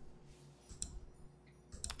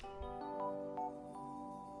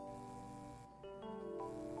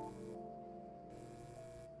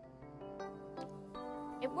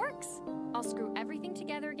 It works. I'll screw everything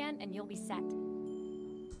together again and you'll be set.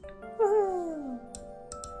 Woohoo!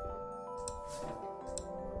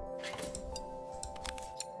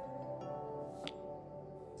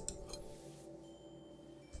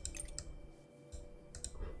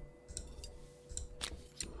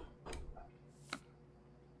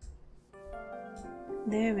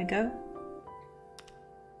 There we go.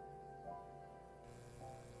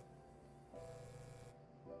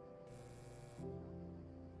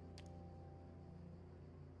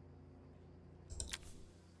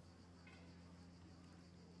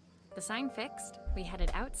 The sign fixed, we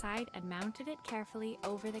headed outside and mounted it carefully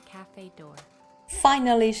over the cafe door.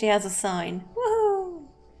 Finally, she has a sign. Woohoo!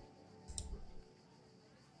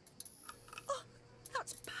 Oh,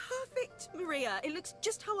 that's perfect, Maria. It looks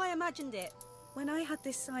just how I imagined it. When I had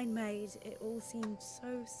this sign made, it all seemed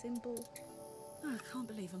so simple. Oh, I can't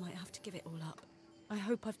believe I might have to give it all up. I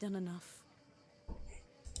hope I've done enough.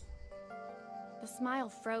 The smile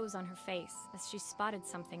froze on her face as she spotted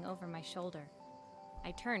something over my shoulder.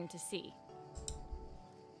 I turned to see.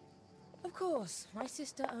 Of course, my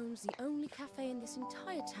sister owns the only cafe in this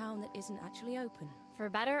entire town that isn't actually open. For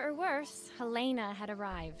better or worse, Helena had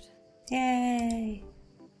arrived. Yay!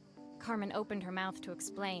 Carmen opened her mouth to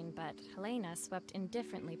explain, but Helena swept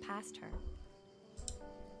indifferently past her.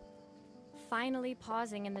 Finally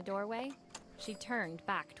pausing in the doorway, she turned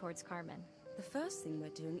back towards Carmen. The first thing we're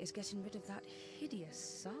doing is getting rid of that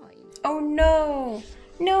hideous sign. Oh no!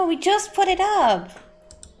 No, we just put it up!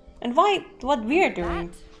 And why? What we're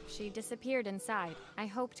doing? She disappeared inside. I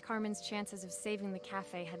hoped Carmen's chances of saving the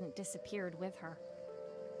cafe hadn't disappeared with her.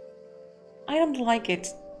 I don't like it.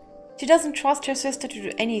 She doesn't trust her sister to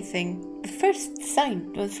do anything. The first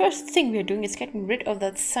thing we're doing is getting rid of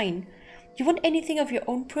that sign. You want anything of your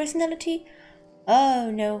own personality? Oh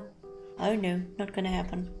no. Oh no, not gonna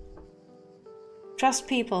happen. Trust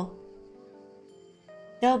people.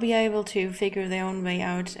 They'll be able to figure their own way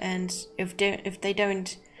out, and if they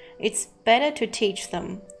don't, it's better to teach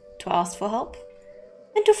them to ask for help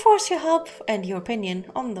than to force your help and your opinion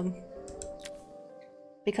on them.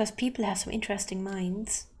 Because people have some interesting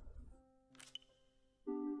minds.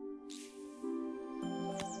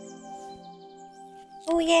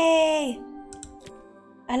 Oh yay!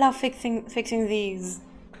 I love fixing these.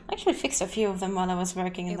 I actually fixed a few of them while I was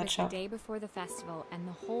working in that shop. It was the day before the festival, and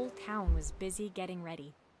the whole town was busy getting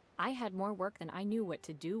ready. I had more work than I knew what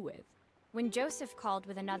to do with. When Joseph called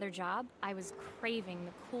with another job, I was craving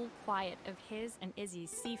the cool quiet of his and Izzy's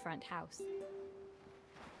seafront house.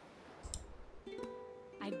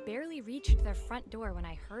 I barely reached their front door when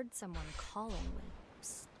I heard someone calling me.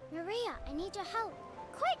 Psst, Maria, I need your help.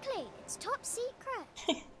 Quickly, it's top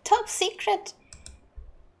secret. Top secret?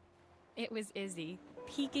 It was Izzy,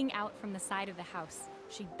 peeking out from the side of the house.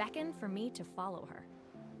 She beckoned for me to follow her.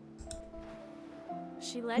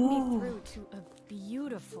 She led me through to a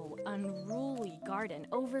beautiful, unruly garden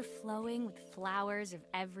overflowing with flowers of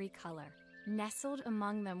every color. Nestled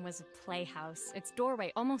among them was a playhouse, its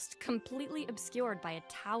doorway almost completely obscured by a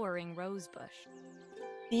towering rose bush.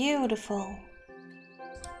 Beautiful.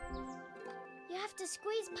 You have to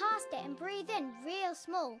squeeze past it and breathe in real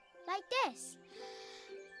small, like this.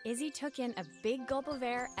 Izzy took in a big gulp of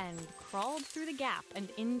air and crawled through the gap and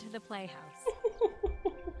into the playhouse.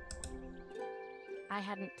 I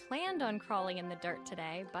hadn't planned on crawling in the dirt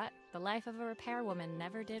today, but the life of a repairwoman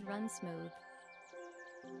never did run smooth.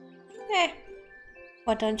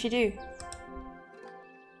 What don't you do?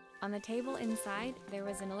 On the table inside, there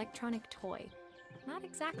was an electronic toy. Not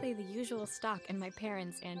exactly the usual stock in my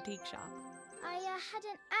parents' antique shop. I had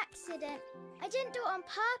an accident. I didn't do it on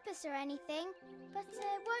purpose or anything, but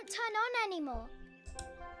it won't turn on anymore.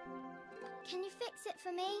 Can you fix it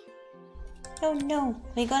for me? Oh no,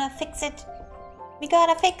 we gotta fix it. We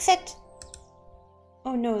gotta fix it.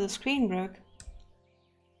 Oh no, the screen broke.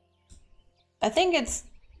 I think it's...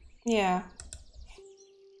 yeah.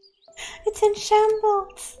 It's in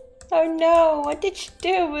shambles. Oh no, what did you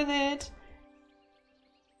do with it?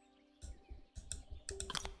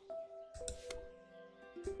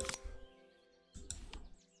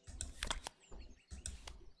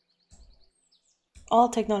 All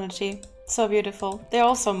technology. So beautiful. They're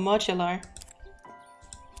also modular.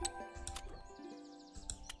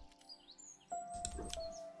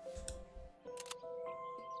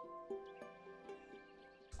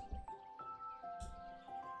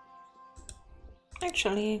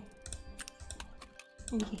 Actually,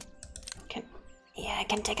 I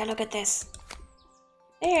can take a look at this.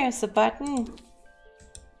 There's the button.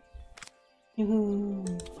 Ooh.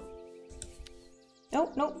 Oh,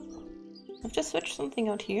 no. I've just switched something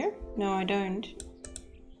out here. No, I don't.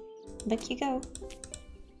 Back you go.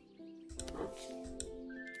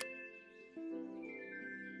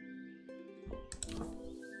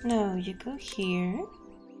 No, you go here.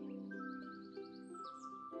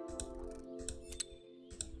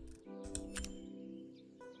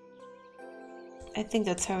 I think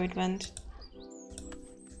that's how it went.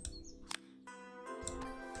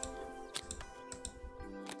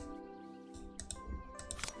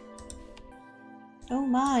 Oh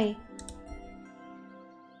my.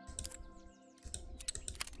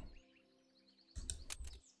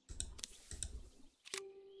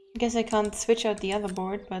 I guess I can't switch out the other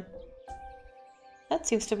board, but that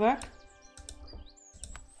seems to work.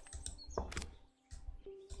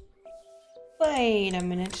 Wait a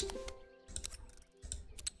minute.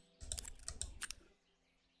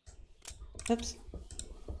 Oops.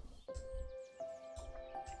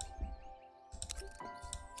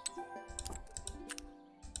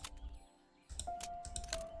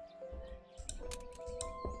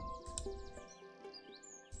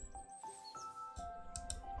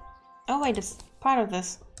 Oh wait, it's part of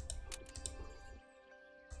this.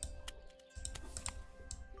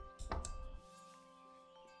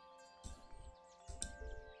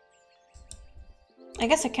 I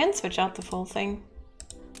guess I can switch out the full thing.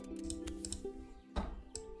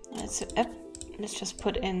 Let's just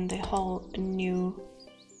put in the whole new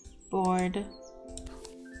board.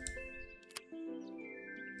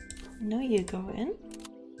 No, you go in.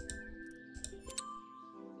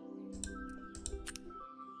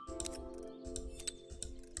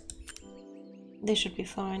 They should be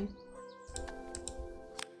fine.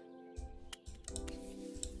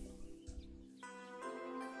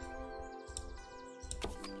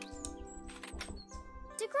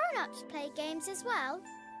 adults play games as well?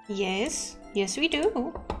 Yes, yes we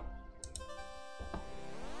do.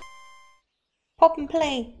 Pop and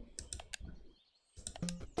play.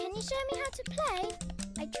 Can you show me how to play?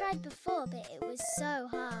 I tried before, but it was so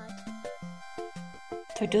hard.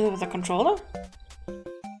 Do I do it with a controller?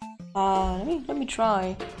 Let me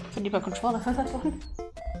try. I need my controller for that one.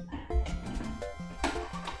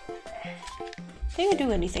 Can I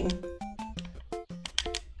do anything?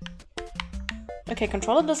 Okay,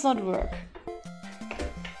 controller does not work.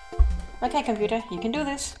 Okay, computer, you can do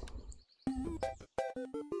this.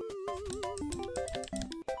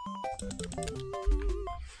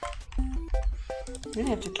 Really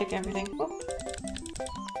have to click everything. Whoop.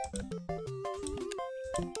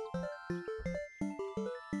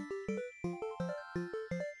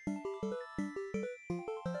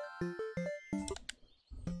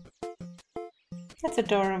 That's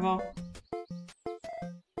adorable.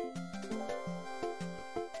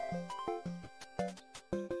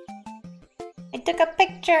 I took a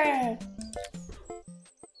picture!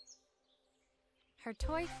 Her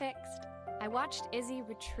toy fixed, I watched Izzy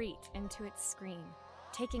retreat into its screen,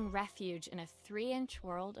 taking refuge in a 3-inch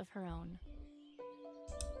world of her own.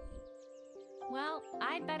 Well,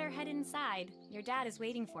 I'd better head inside. Your dad is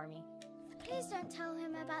waiting for me. Please don't tell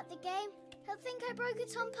him about the game. He'll think I broke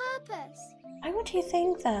it on purpose. Why would he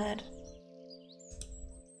think that?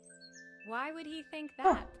 Why would he think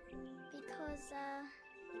that? Because,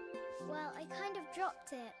 well, I kind of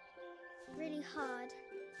dropped it really hard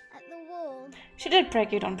at the wall. She did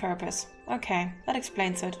break it on purpose. Okay, that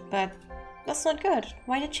explains it, but that's not good.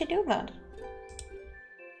 Why did she do that?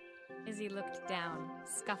 Izzy looked down,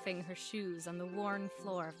 scuffing her shoes on the worn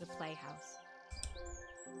floor of the playhouse.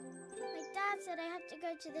 My dad said I have to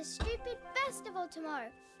go to this stupid festival tomorrow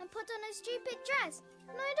and put on a stupid dress,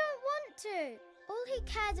 and I don't want to. All he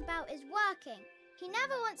cares about is working. He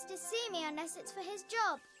never wants to see me unless it's for his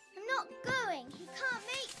job. I'm not going. He can't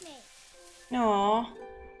make me. Aww.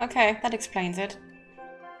 Okay, that explains it.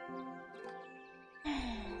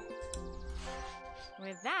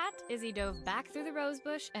 With that, Izzy dove back through the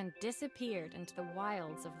rosebush and disappeared into the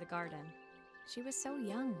wilds of the garden. She was so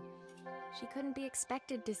young. She couldn't be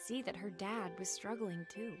expected to see that her dad was struggling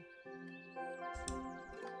too.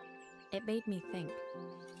 It made me think,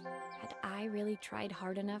 had I really tried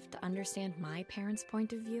hard enough to understand my parents'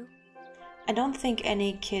 point of view? I don't think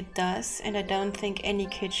any kid does, and I don't think any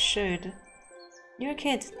kid should. You're a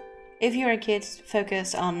kid. If you're a kid,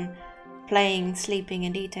 focus on playing, sleeping,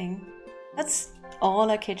 and eating. That's all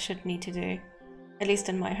a kid should need to do, at least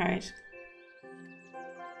in my heart.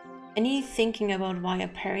 Any thinking about why a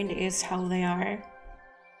parent is how they are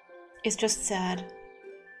is just sad.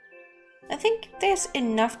 I think there's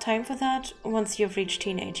enough time for that once you've reached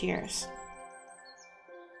teenage years.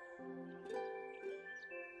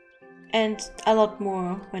 And a lot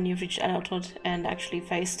more when you've reached adulthood and actually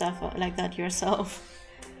face stuff like that yourself.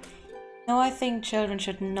 No, I think children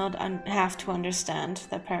should not have to understand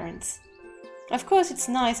their parents. Of course, it's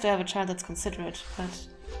nice to have a child that's considerate, but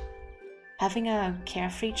having a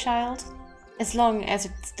carefree child, as long as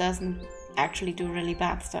it doesn't actually do really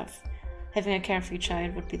bad stuff, having a carefree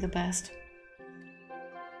child would be the best.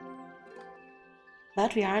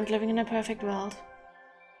 But we aren't living in a perfect world.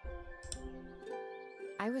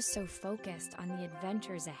 I was so focused on the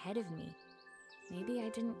adventures ahead of me. Maybe I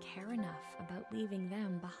didn't care enough about leaving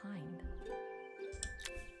them behind.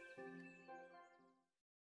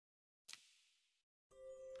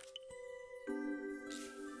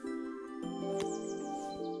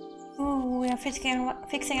 Ooh, we are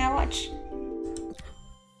fixing our watch.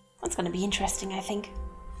 That's gonna be interesting, I think.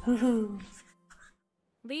 Hoo-hoo.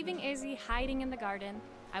 Leaving Izzy hiding in the garden,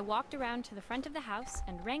 I walked around to the front of the house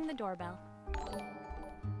and rang the doorbell.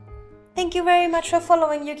 Thank you very much for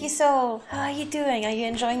following, Yuki Soul. How are you doing? Are you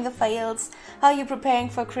enjoying the files? How are you preparing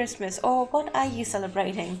for Christmas? Or what are you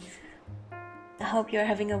celebrating? I hope you're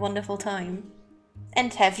having a wonderful time.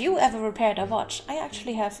 And have you ever repaired a watch? I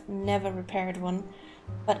actually have never repaired one.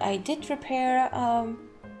 But I did repair, a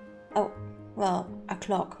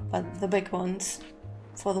clock, but the big ones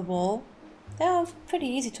for the wall. They are pretty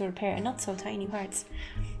easy to repair and not so tiny parts.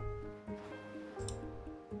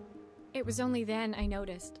 It was only then I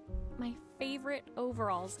noticed my favorite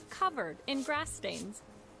overalls covered in grass stains.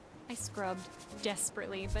 I scrubbed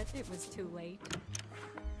desperately, but it was too late.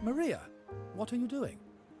 Maria, what are you doing?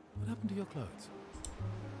 What happened to your clothes?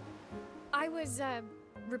 I was,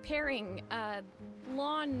 repairing a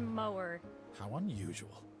lawnmower. How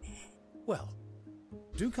unusual. Well,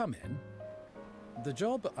 do come in. The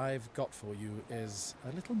job I've got for you is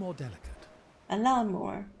a little more delicate. A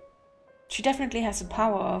lawnmower. She definitely has the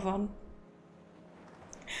power of one.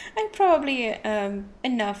 I'm probably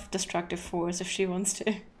enough destructive force if she wants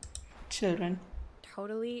to. Children.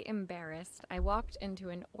 Totally embarrassed, I walked into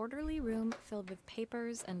an orderly room filled with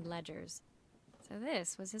papers and ledgers. So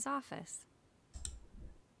this was his office.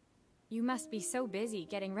 You must be so busy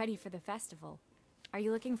getting ready for the festival. Are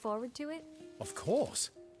you looking forward to it? Of course.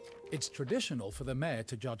 It's traditional for the mayor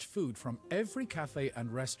to judge food from every cafe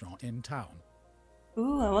and restaurant in town.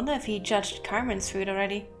 Ooh, I wonder if he judged Carmen's food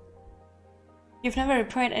already. You've never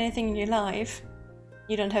prepared anything in your life.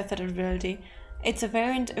 You don't have that ability. It's a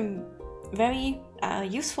very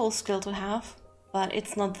useful skill to have, but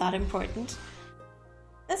it's not that important.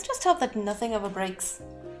 Let's just hope that nothing ever breaks.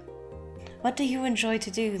 What do you enjoy to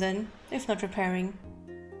do then, if not preparing?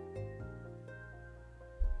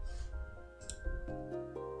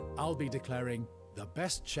 I'll be declaring the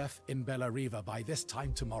best chef in Bella Riva by this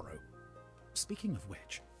time tomorrow. Speaking of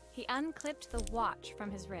which... He unclipped the watch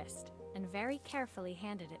from his wrist and very carefully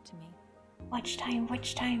handed it to me. Watch time,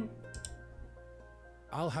 watch time.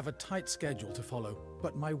 I'll have a tight schedule to follow,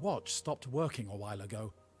 but my watch stopped working a while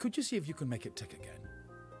ago. Could you see if you can make it tick again?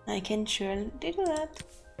 I can surely do that.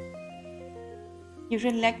 You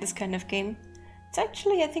really like this kind of game. It's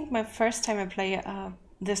actually, I think, my first time I play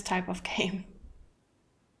this type of game.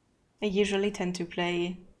 I usually tend to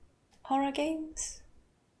play horror games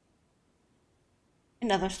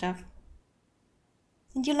and other stuff.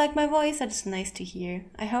 And you like my voice? That is nice to hear.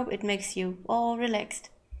 I hope it makes you all relaxed.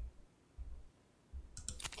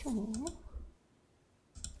 Cool.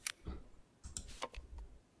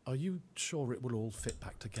 Are you sure it will all fit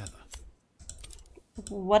back together?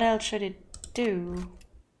 What else should it do?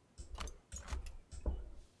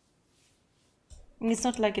 It's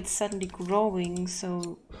not like it's suddenly growing,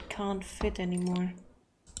 so it can't fit anymore.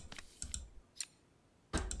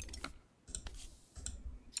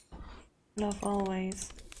 Love always.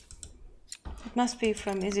 It must be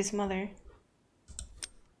from Izzy's mother.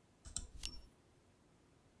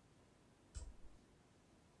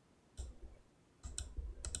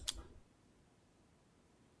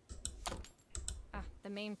 The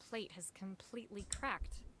main plate has completely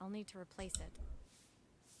cracked. I'll need to replace it.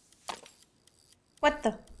 What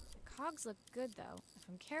the? The cogs look good though. If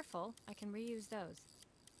I'm careful, I can reuse those.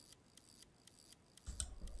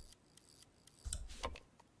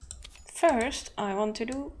 First, I want to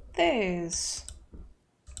do this.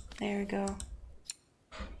 There we go.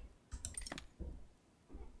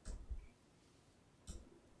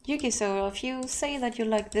 Yuki, so if you say that you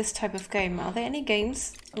like this type of game, are there any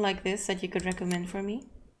games like this that you could recommend for me?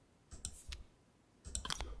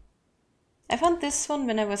 I found this one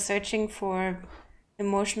when I was searching for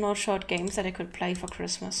emotional short games that I could play for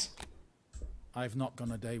Christmas. I've not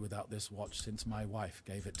gone a day without this watch since my wife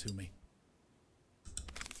gave it to me.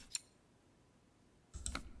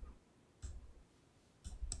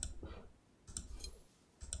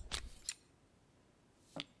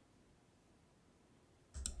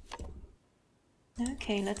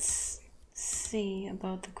 Okay, let's see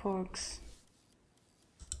about the corks.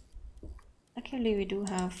 Luckily we do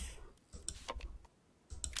have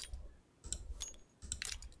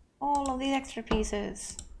all of these extra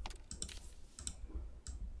pieces.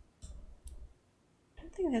 I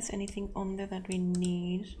don't think there's anything on there that we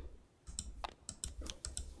need.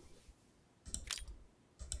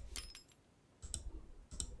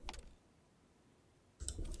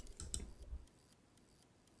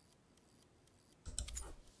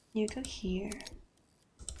 You go here.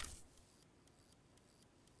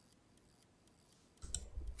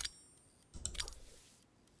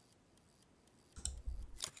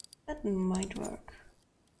 That might work.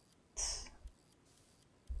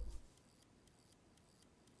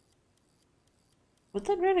 Would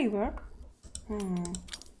that really work?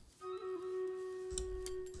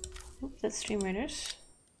 Oop, that's Stream Raiders.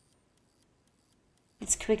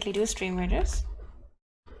 Let's quickly do Stream Raiders.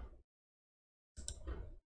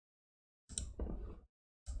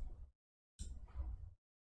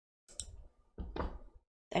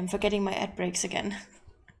 I'm forgetting my ad breaks again.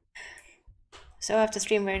 So after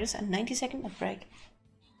Stream Raiders, a 90-second ad break.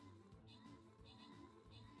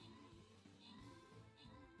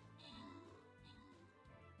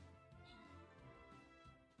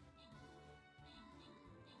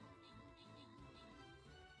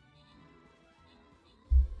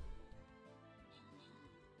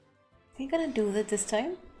 Are you gonna do that this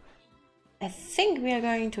time? I think we are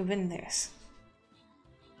going to win this.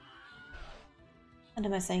 What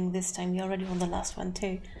am I saying this time? We already won the last one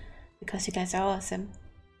too, because you guys are awesome.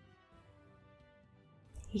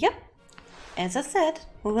 Yep, as I said,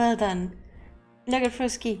 well done. Look at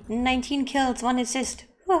Fruski, 19 kills, 1 assist.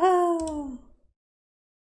 Woohoo!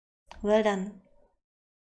 Well done.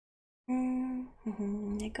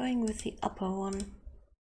 They're going with the upper one.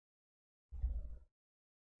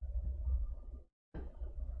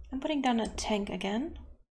 I'm putting down a tank again,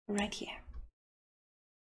 right here.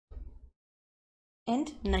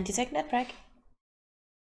 And 90-second ad break.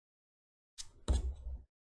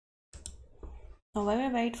 Now while we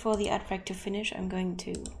wait for the ad break to finish, I'm going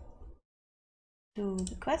to do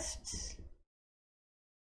the quests.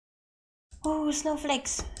 Oh,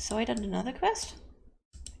 snowflakes! So I did another quest?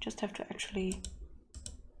 I just have to actually...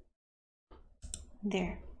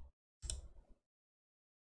 There.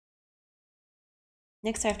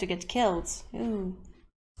 Next I have to get kills. Ooh.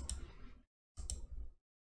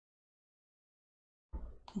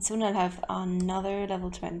 And soon I'll have another level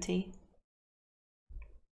 20.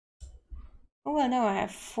 Oh well, now I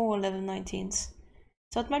have 4 level 19s.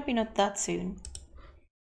 So it might be not that soon.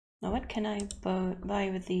 Now what can I buy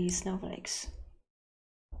with these snowflakes?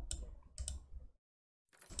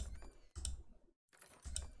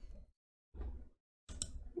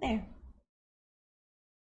 There.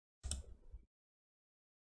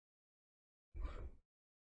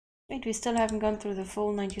 Wait, we still haven't gone through the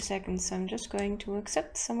full 90 seconds, so I'm just going to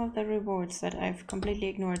accept some of the rewards that I've completely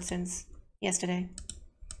ignored since yesterday.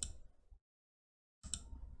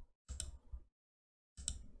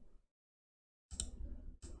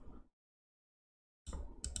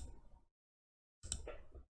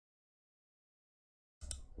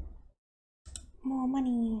 More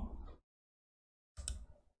money.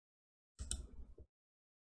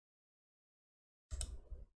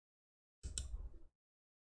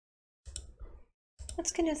 What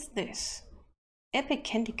skin is this? Epic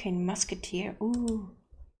Candy Cane Musketeer. Ooh.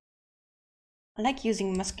 I like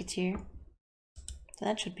using Musketeer. So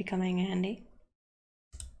that should be coming in handy.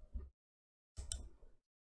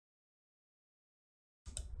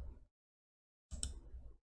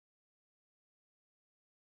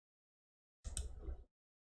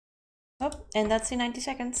 Oh, and that's the 90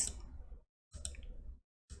 seconds.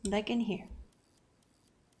 Back in here.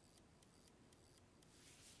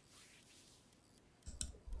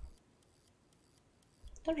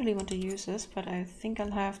 Don't really want to use this, but I think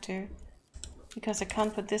I'll have to, because I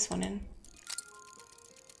can't put this one in.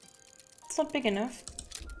 It's not big enough.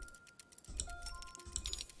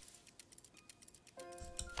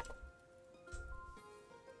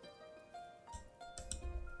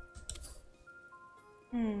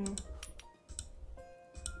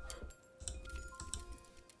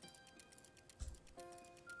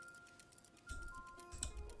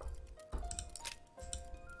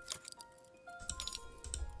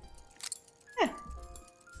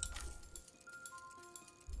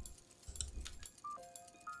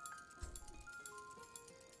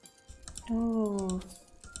 Oh,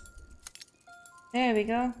 there we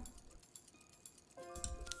go.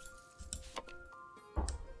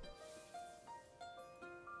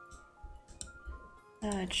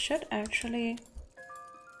 It should actually...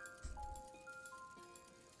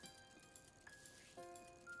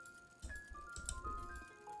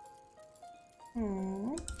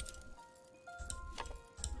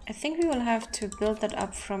 I think we will have to build that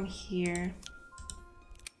up from here.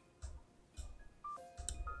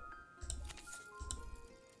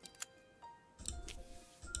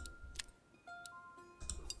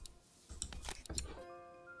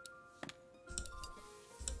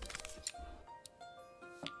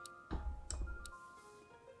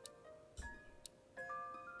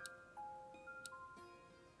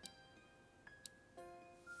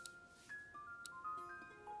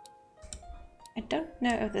 I don't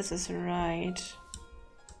know if this is right.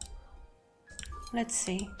 Let's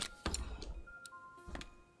see.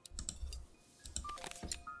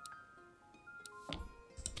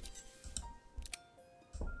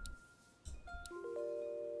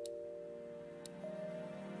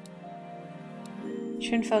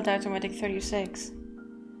 Schoenfeld automatic 36.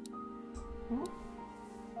 Hmm?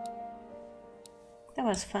 That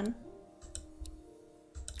was fun.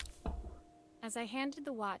 As I handed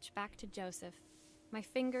the watch back to Joseph, my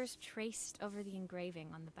fingers traced over the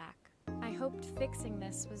engraving on the back. I hoped fixing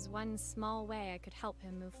this was one small way I could help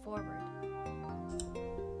him move forward.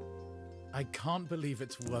 I can't believe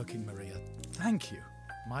it's working, Maria. Thank you.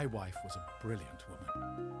 My wife was a brilliant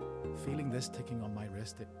woman. Feeling this ticking on my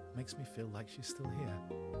wrist, it makes me feel like she's still here.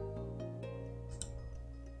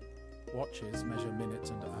 Watches measure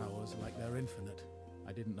minutes and hours like they're infinite.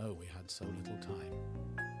 I didn't know we had so little time.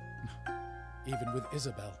 Even with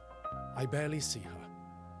Isabel, I barely see her.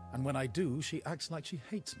 And when I do, she acts like she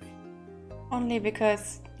hates me. Only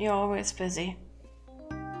because you're always busy.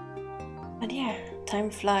 But yeah,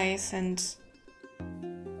 time flies and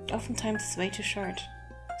oftentimes it's way too short.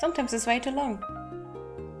 Sometimes it's way too long.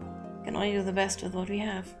 can only do the best with what we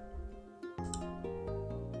have.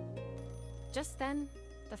 Just then,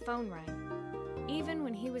 the phone rang. Even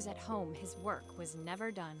when he was at home, his work was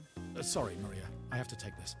never done. Sorry, Maria. I have to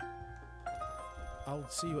take this. I'll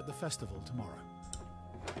see you at the festival tomorrow.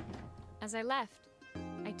 As I left,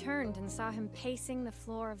 I turned and saw him pacing the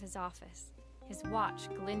floor of his office, his watch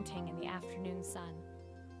glinting in the afternoon sun.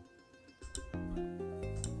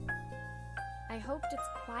 I hoped its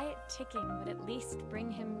quiet ticking would at least bring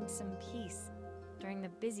him some peace during the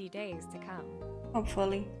busy days to come.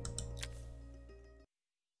 Hopefully.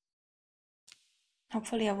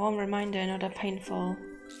 Hopefully a warm reminder, not a painful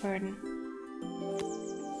burden.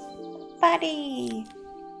 Buddy!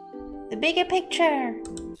 The bigger picture!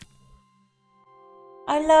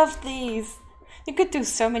 I love these! You could do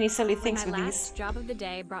so many silly things with My these. last job of the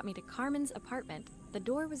day brought me to Carmen's apartment. The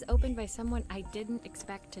door was opened by someone I didn't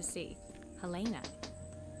expect to see. Helena.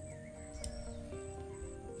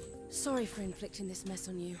 Sorry for inflicting this mess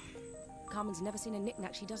on you. Carmen's never seen a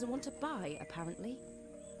knick-knack she doesn't want to buy, apparently.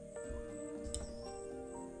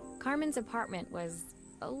 Carmen's apartment was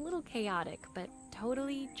a little chaotic, but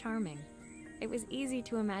totally charming. It was easy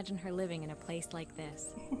to imagine her living in a place like this.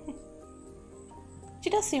 She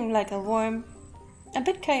does seem like a warm, a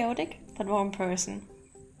bit chaotic, but warm person.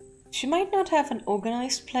 She might not have an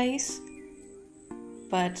organized place,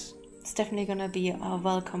 but it's definitely gonna be a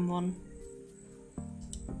welcome one.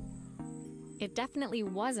 It definitely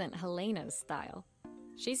wasn't Helena's style.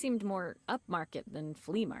 She seemed more upmarket than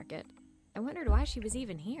flea market. I wondered why she was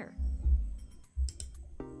even here.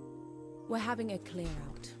 We're having a clear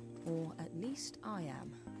out, or at least I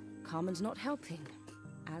am. Carmen's not helping,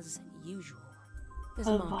 as usual. There's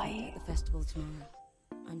a market at the festival tomorrow.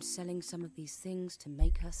 I'm selling some of these things to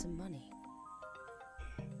make her some money.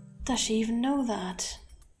 Does she even know that?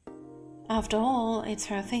 After all, it's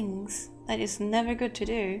her things. That is never good to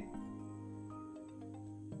do.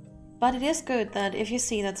 But it is good that if you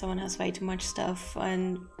see that someone has way too much stuff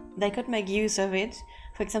and they could make use of it,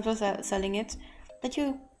 for example selling it, that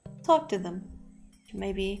you talk to them. You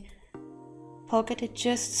maybe poke at it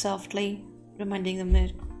just softly, reminding them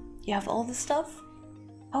that you have all the stuff.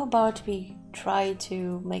 How about we try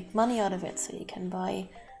to make money out of it so you can buy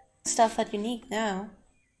stuff that you need now?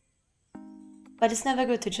 But it's never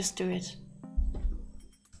good to just do it.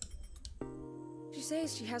 She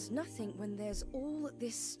says she has nothing when there's all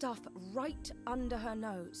this stuff right under her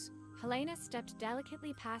nose. Helena stepped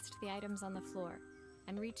delicately past the items on the floor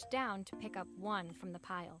and reached down to pick up one from the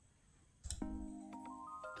pile.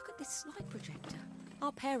 Look at this slide projector.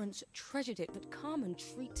 Our parents treasured it, but Carmen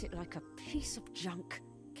treats it like a piece of junk.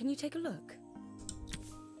 Can you take a look?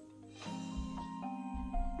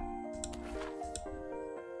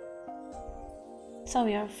 So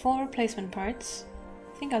we have 4 replacement parts.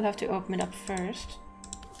 I think I'll have to open it up first.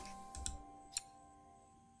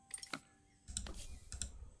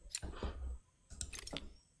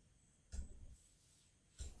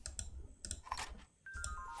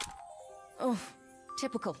 Oh,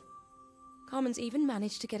 typical. Carmen's even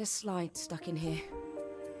managed to get a slide stuck in here.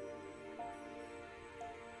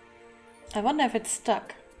 I wonder if it's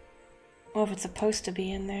stuck. Or if it's supposed to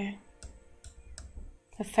be in there.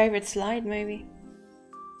 Her favorite slide, maybe.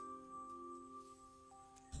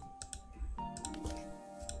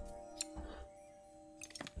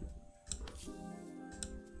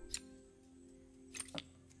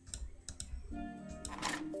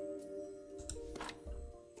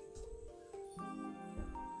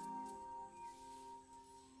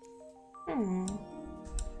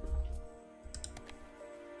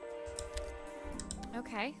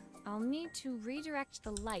 Okay, I'll need to redirect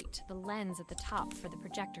the light to the lens at the top for the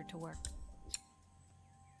projector to work.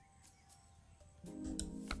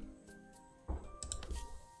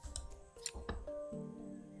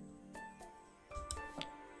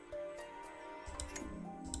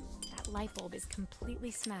 That light bulb is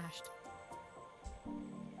completely smashed.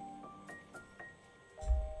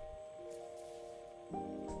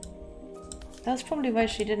 That's probably why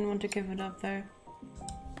she didn't want to give it up though.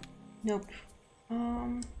 Nope.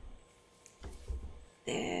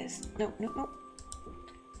 There's... Nope, nope, nope.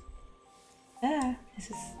 Ah, this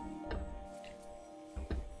is...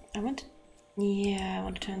 I want... Yeah, I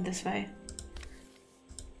want to turn this way.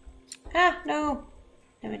 Ah, no!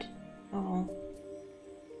 Damn it. Oh.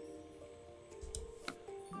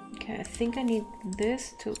 Okay, I think I need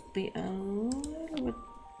this to be a little bit...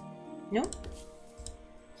 No?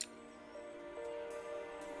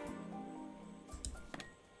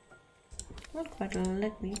 Not quite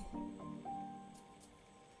let me.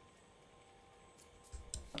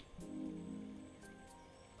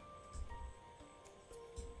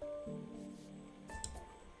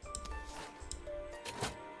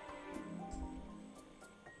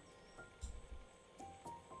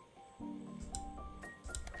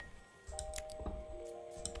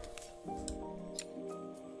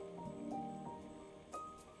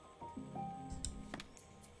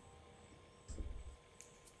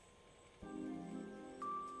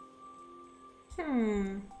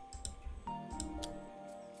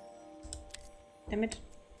 Damn it.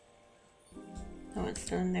 Oh, it's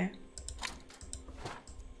still in there.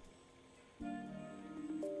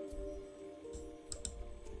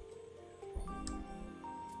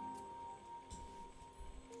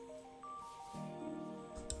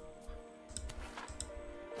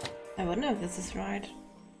 I wonder if this is right.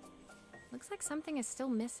 Looks like something is still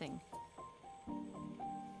missing.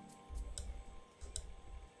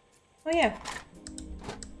 Oh yeah.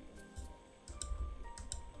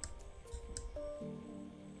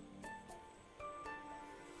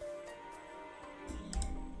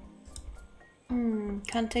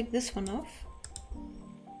 Can't take this one off.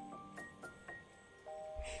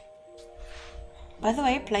 By the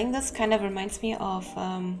way, playing this kind of reminds me of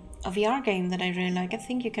a VR game that I really like. I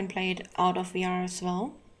think you can play it out of VR as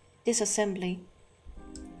well. Disassembly.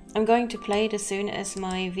 I'm going to play it as soon as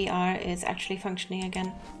my VR is actually functioning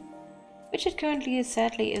again. Which it currently,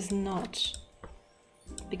 sadly, is not.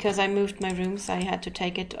 Because I moved my rooms, I had to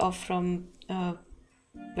take it off from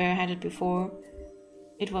where I had it before.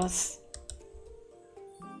 It was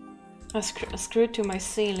screwed to my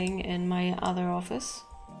ceiling in my other office.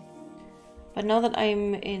 But now that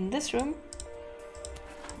I'm in this room,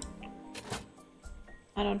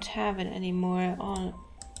 I don't have it anymore on.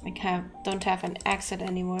 Don't have an exit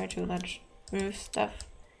anymore to that roof stuff.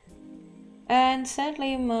 And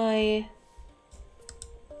sadly my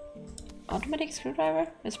automatic screwdriver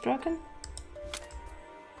is broken.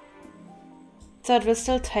 So it will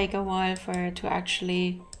still take a while for it to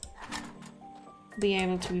actually be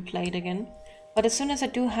able to be played again. But as soon as I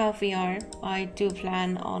do have VR, I do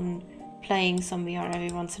plan on playing some VR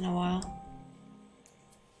every once in a while.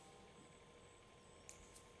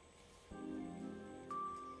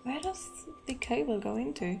 Where does the cable go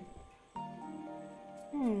into?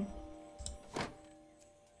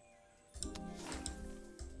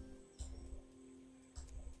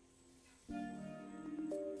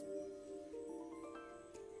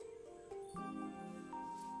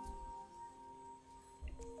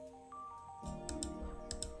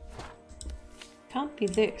 Can't be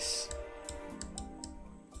this.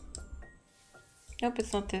 Nope,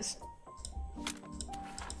 it's not this.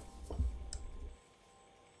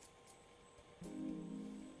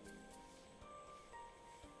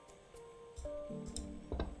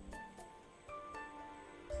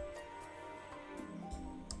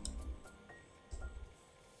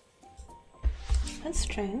 That's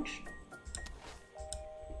strange.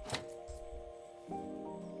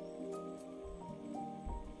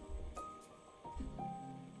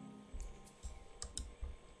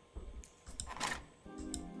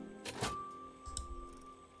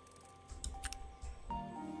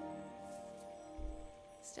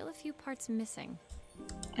 Still a few parts missing.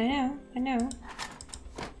 I know.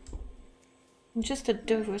 Just a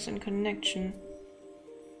doors and connection.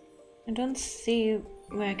 I don't see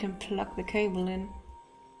where I can plug the cable in.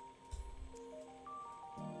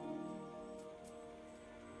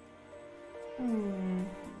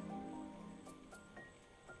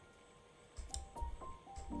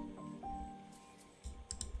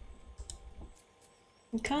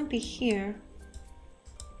 It can't be here.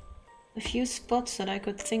 The few spots that I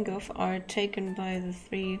could think of are taken by the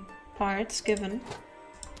 3 parts given.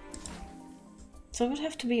 So it would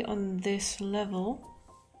have to be on this level.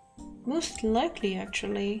 Most likely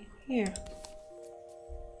actually here.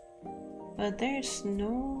 But there's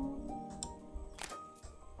no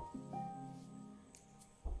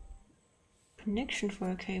connection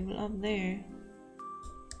for a cable up there.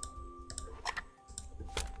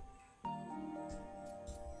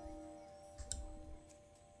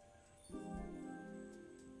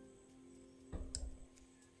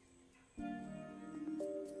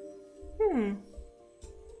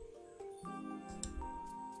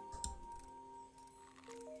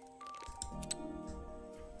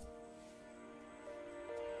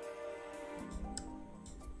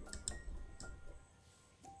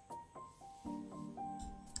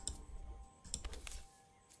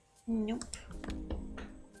 Nope.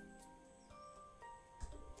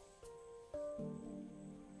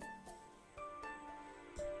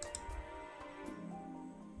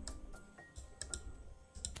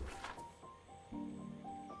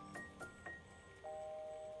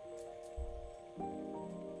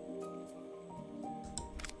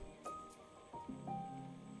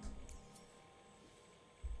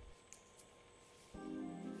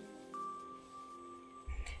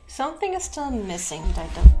 Something is still missing, but I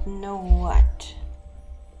don't know what.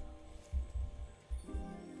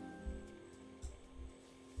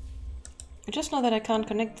 I just know that I can't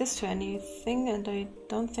connect this to anything, and I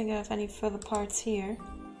don't think I have any further parts here.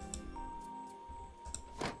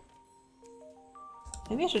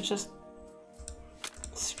 Maybe I should just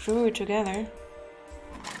screw it together.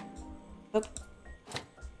 Oop.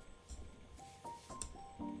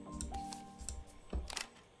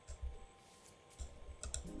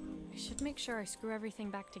 I should make sure I screw everything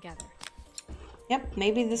back together. Yep,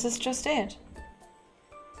 maybe this is just it.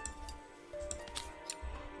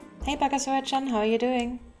 Hey Bakasura-chan, how are you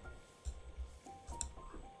doing?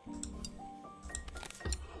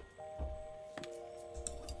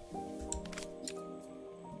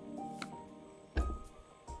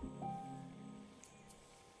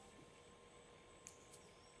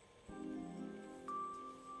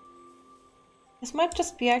 This might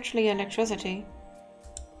just be actually electricity.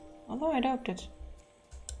 Although I doubt it.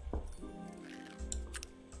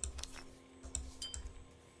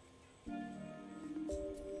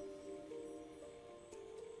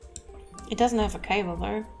 It doesn't have a cable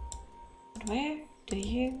though. But where do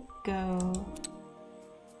you go?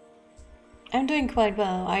 I'm doing quite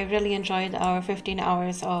well. I really enjoyed our 15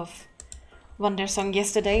 hours of Wonder Song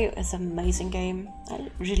yesterday. It's an amazing game. I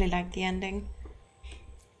really like the ending.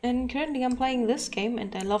 And currently I'm playing this game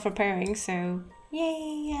and I love repairing, so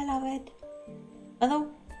yay, I love it. Although,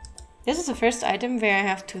 this is the first item where I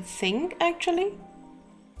have to think actually.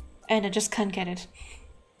 And I just can't get it.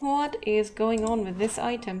 What is going on with this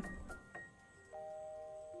item?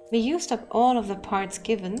 We used up all of the parts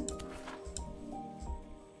given.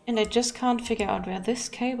 And I just can't figure out where this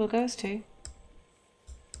cable goes to.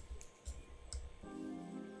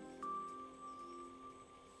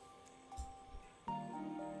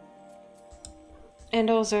 And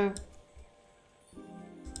also,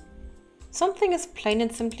 something is plain and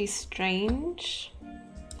simply strange.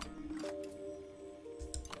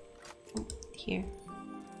 Here.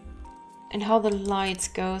 And how the lights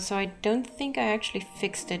go, so I don't think I actually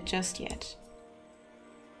fixed it just yet.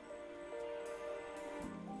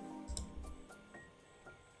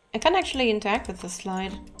 I can't actually interact with the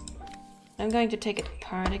slide. I'm going to take it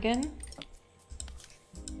apart again.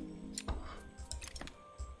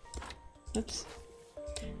 Oops.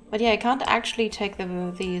 But yeah, I can't actually take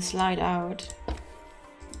the slide out.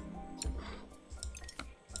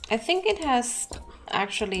 I think it has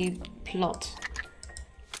actually plot.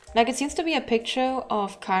 Like, it seems to be a picture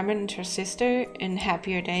of Carmen and her sister in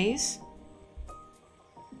happier days.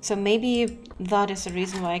 So maybe that is the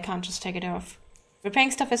reason why I can't just take it off.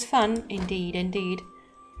 Repairing stuff is fun, indeed, indeed.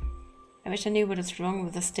 I wish I knew what is wrong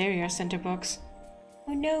with the stereo center box.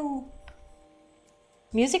 Oh no!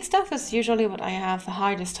 Music stuff is usually what I have the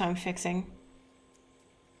hardest time fixing.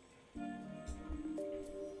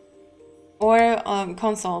 Or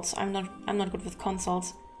consoles. I'm not good with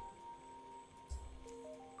consoles.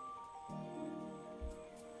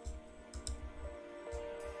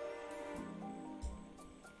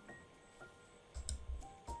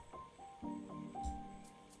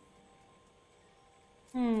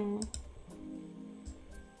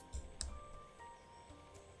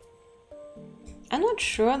 I'm not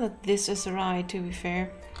sure that this is right, to be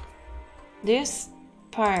fair. This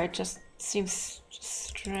part just seems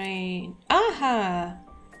strange. Aha!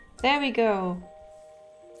 There we go.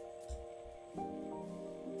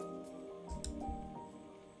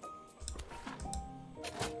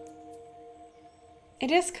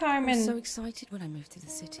 It is Carmen. I was so excited when I moved to the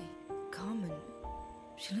city. Carmen,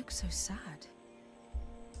 she looks so sad.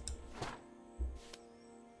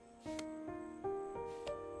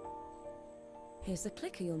 Here's the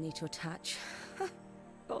clicker you'll need to attach.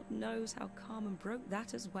 God knows how Carmen broke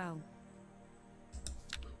that as well.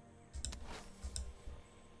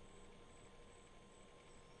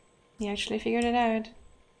 You actually figured it out.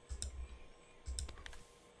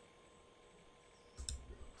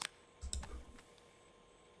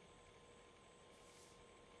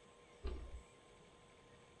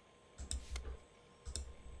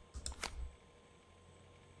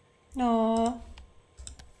 Aww.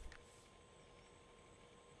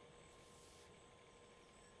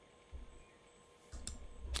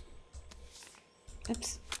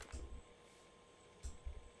 Oops.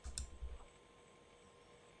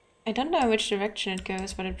 I don't know which direction it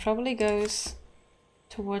goes, but it probably goes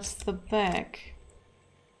towards the back.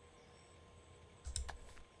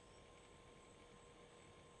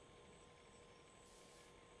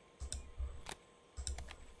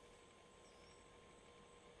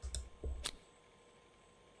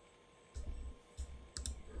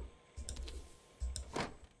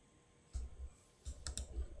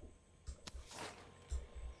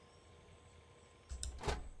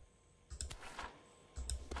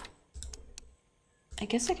 I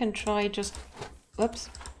guess I can try just, whoops,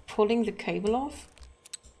 pulling the cable off.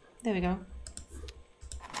 There we go.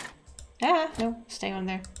 Ah, no, stay on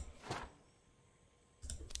there.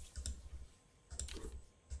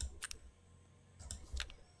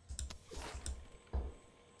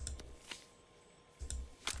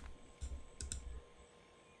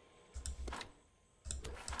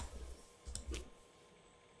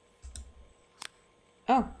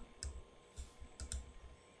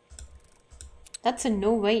 That's in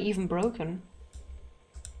no way even broken.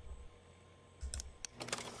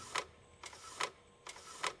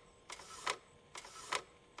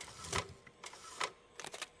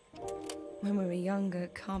 When we were younger,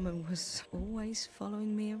 Carmen was always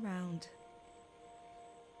following me around.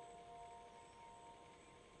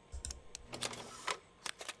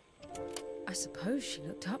 I suppose she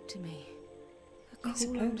looked up to me. A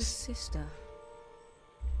cool older sister.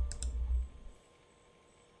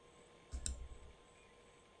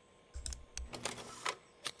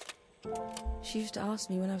 She used to ask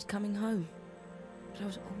me when I was coming home, but I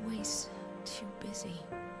was always too busy.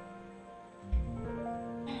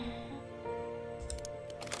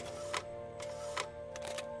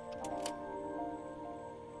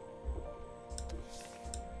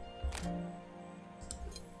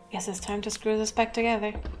 Guess it's time to screw this back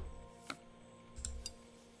together.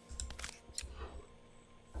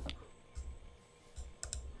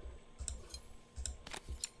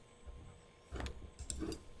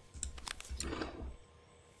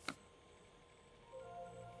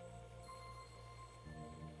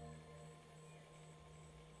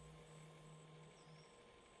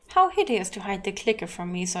 How hideous to hide the clicker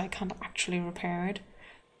from me so I can't actually repair it.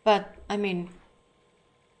 But, I mean,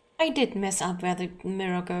 I did mess up where the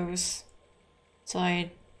mirror goes. So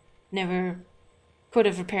I never could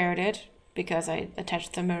have repaired it because I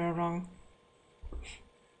attached the mirror wrong.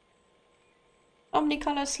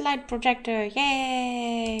 Omnicolor slide projector,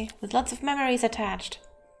 yay! With lots of memories attached.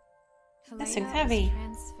 That seems heavy.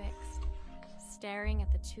 Transfixed. Staring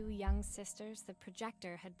at the two young sisters the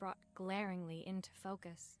projector had brought glaringly into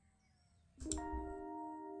focus.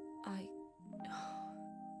 I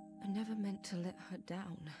never meant to let her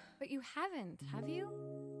down. But you haven't, have you?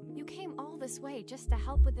 You came all this way just to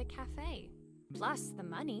help with the cafe. Plus the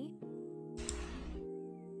money.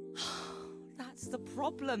 That's the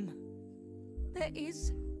problem. There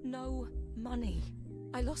is no money.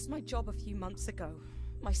 I lost my job a few months ago.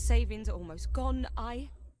 My savings are almost gone. I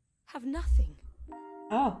have nothing.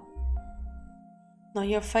 Oh. Now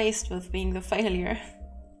you're faced with being the failure.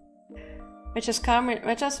 Which has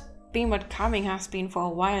been what Carming has been for a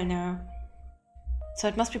while now. So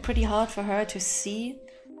it must be pretty hard for her to see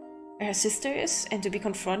her sister is and to be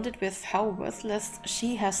confronted with how worthless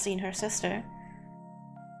she has seen her sister.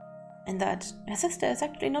 And that her sister is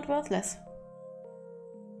actually not worthless.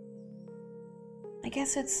 I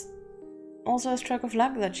guess it's also a stroke of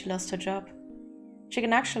luck that she lost her job. She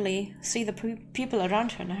can actually see the people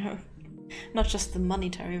around her now, not just the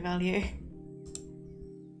monetary value.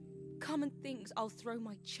 Carmen thinks I'll throw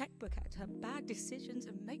my checkbook at her bad decisions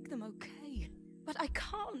and make them okay. But I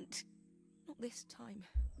can't. Not this time.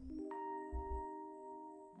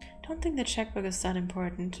 Don't think the checkbook is that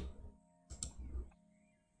important.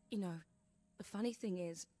 You know, the funny thing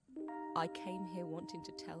is, I came here wanting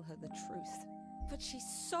to tell her the truth. But she's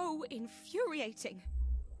so infuriating.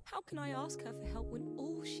 How can I ask her for help when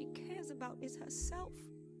all she cares about is herself?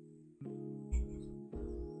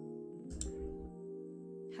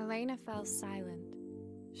 Helena fell silent,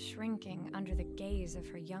 shrinking under the gaze of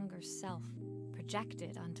her younger self,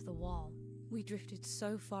 projected onto the wall. We drifted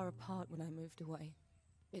so far apart when I moved away.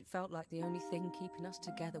 It felt like the only thing keeping us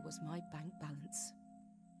together was my bank balance.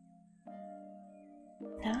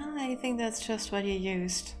 I think that's just what you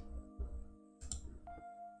used.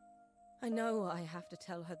 I know I have to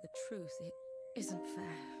tell her the truth. It isn't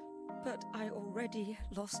fair. But I already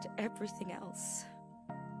lost everything else.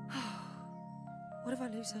 What if I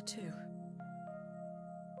lose her too?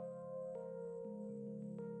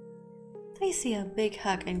 I see a big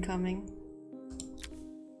hug incoming.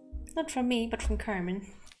 Not from me, but from Carmen.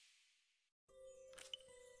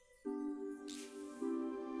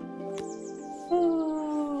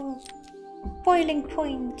 Ooh, boiling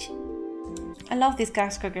point. I love these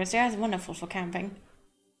gas cookers, they're wonderful for camping.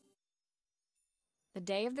 The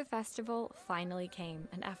day of the festival finally came,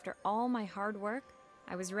 and after all my hard work,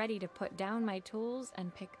 I was ready to put down my tools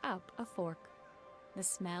and pick up a fork. The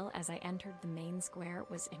smell as I entered the main square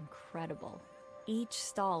was incredible. Each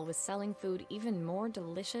stall was selling food even more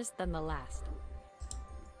delicious than the last.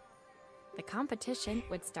 The competition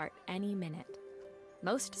would start any minute.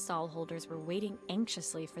 Most stall holders were waiting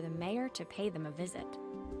anxiously for the mayor to pay them a visit.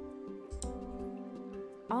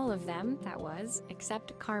 All of them, that was,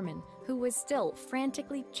 except Carmen, who was still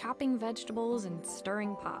frantically chopping vegetables and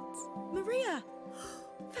stirring pots. Maria!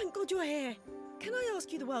 Thank God you're here. Can I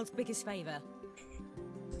ask you the world's biggest favour?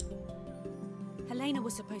 Helena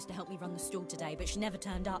was supposed to help me run the stall today, but she never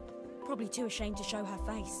turned up. Probably too ashamed to show her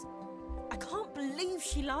face. I can't believe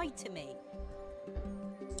she lied to me.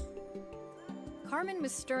 Carmen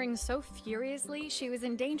was stirring so furiously, she was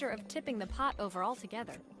in danger of tipping the pot over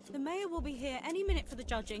altogether. The mayor will be here any minute for the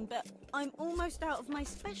judging, but I'm almost out of my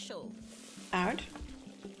special. Out?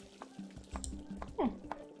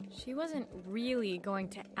 She wasn't really going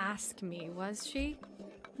to ask me, was she?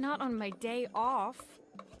 Not on my day off.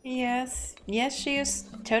 Yes. Yes, she is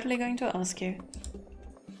totally going to ask you.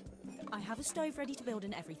 I have a stove ready to build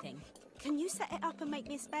and everything. Can you set it up and make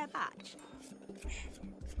me a spare batch?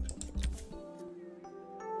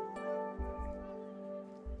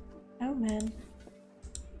 Oh man.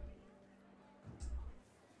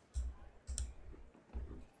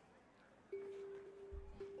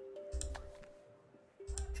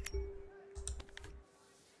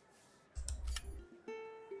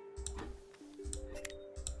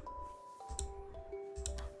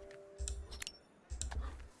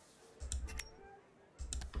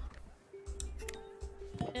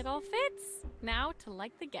 It all fits. Now to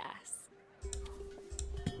light the gas.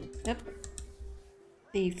 Yep.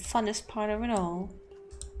 The funnest part of it all.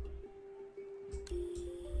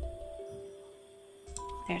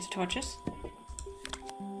 There's the torches.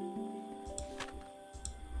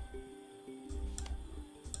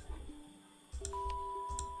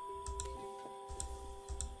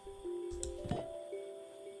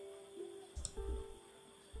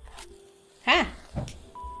 Ha!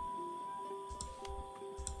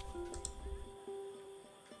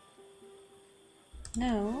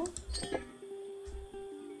 No.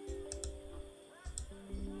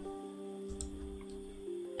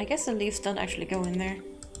 I guess the leaves don't actually go in there.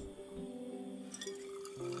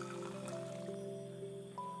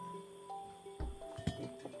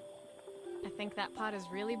 I think that pot is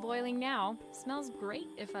really boiling now. Smells great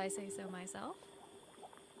if I say so myself.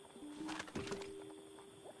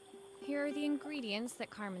 Here are the ingredients that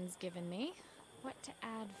Carmen's given me. What to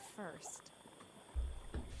add first?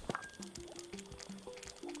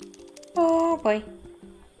 Oh boy.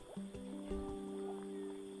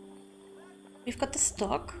 We've got the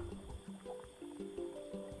stock.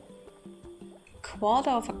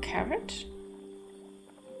 Quarter of a carrot.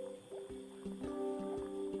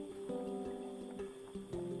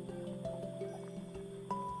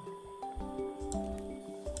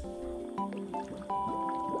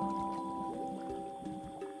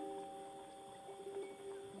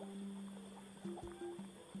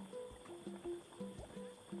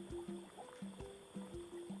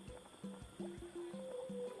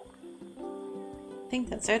 I think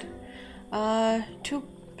that's it. 2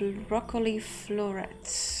 broccoli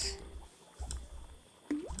florets.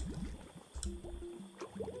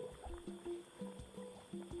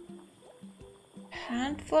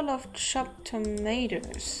 Handful of chopped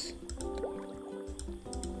tomatoes.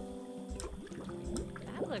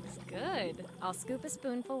 That looks good. I'll scoop a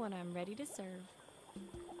spoonful when I'm ready to serve.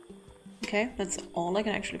 Okay, that's all I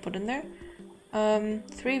can actually put in there.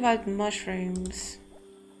 3 wild mushrooms.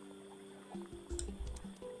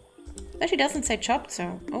 Actually doesn't say chopped,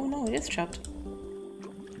 so... Oh no, it is chopped.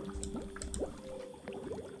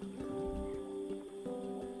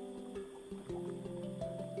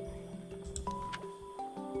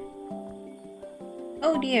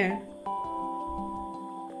 Oh dear.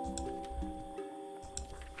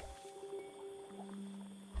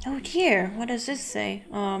 Oh dear, what does this say?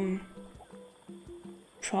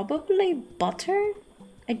 Probably butter?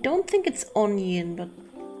 I don't think it's onion, but...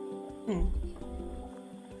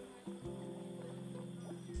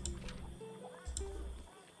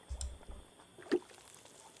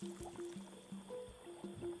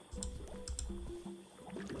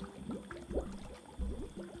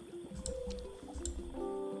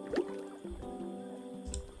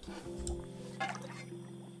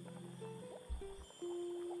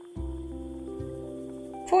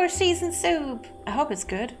 Four-season soup! I hope it's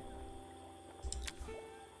good.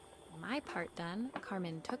 My part done,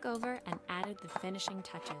 Carmen took over and added the finishing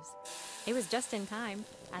touches. It was just in time,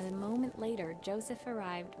 and a moment later, Joseph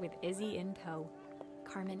arrived with Izzy in tow.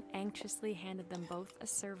 Carmen anxiously handed them both a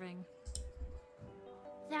serving.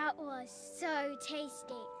 That was so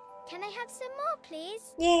tasty. Can I have some more, please?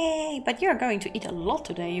 Yay! But you're going to eat a lot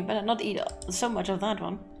today. You better not eat so much of that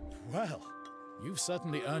one. Well, you've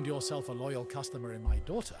certainly earned yourself a loyal customer in my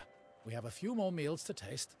daughter. We have a few more meals to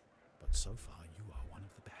taste, but so far you are one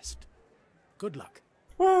of the best. Good luck.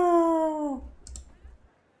 Whoa!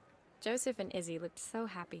 Joseph and Izzy looked so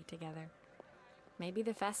happy together. Maybe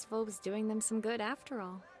the festival was doing them some good after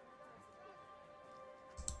all.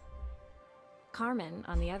 Carmen,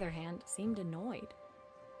 on the other hand, seemed annoyed.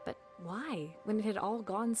 But why, when it had all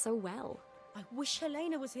gone so well? I wish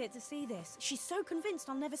Helena was here to see this. She's so convinced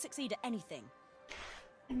I'll never succeed at anything.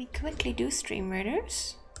 Let me quickly do stream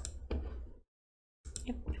murders.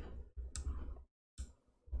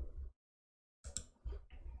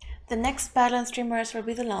 The next battle in Streamers will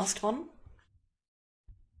be the last one.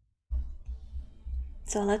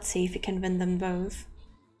 So let's see if we can win them both.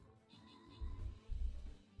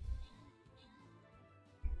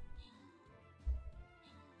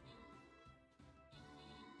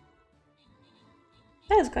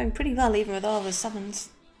 That is going pretty well even with all the summons.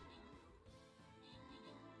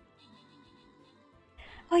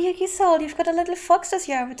 Oh, Yuki Soul, you've got a little fox as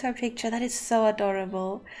your avatar picture. That is so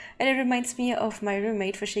adorable. And it reminds me of my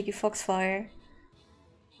roommate for Shaky Foxfire.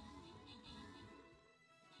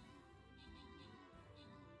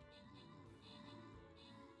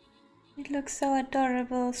 It looks so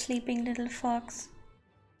adorable, sleeping little fox.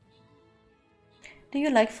 Do you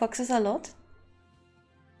like foxes a lot?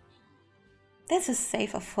 There's a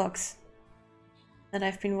save of fox that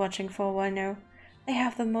I've been watching for a while now. They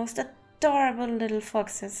have the most adorable little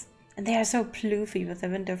foxes, and they are so ploofy with the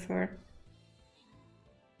winter fur.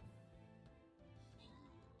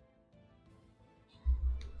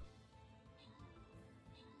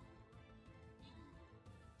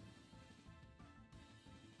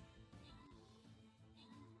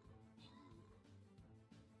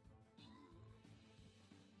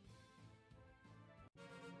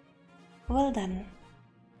 Well done.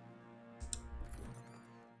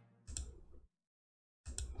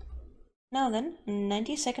 Now then,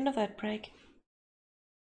 90-second of ad break.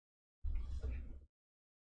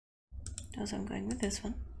 So I'm going with this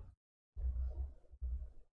one.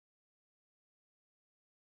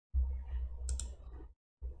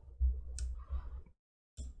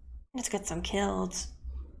 Let's get some kills.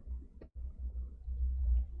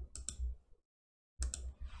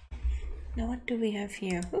 Now what do we have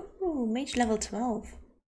here? Ooh, mage level 12.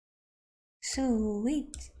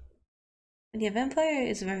 Sweet. And yeah, vampire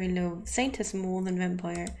is very low. Saint is more than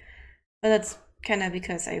vampire. But that's kinda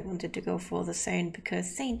because I wanted to go for the saint,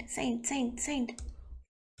 because saint.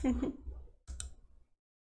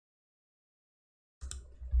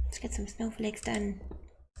 Let's get some snowflakes done.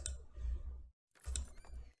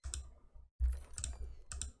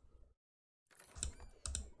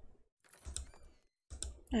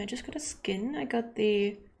 I just got a skin. I got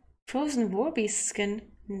the Frozen Warbeast skin.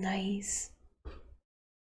 Nice.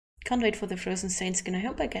 Can't wait for the Frozen Saint skin. I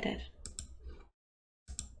hope I get it.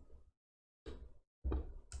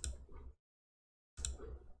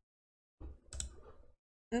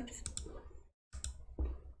 Oops.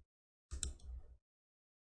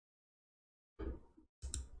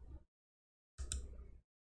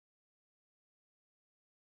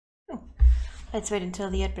 Oh, let's wait until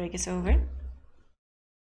the ad break is over.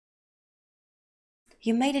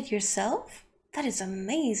 You made it yourself? That is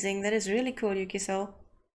amazing. That is really cool, Yukiso.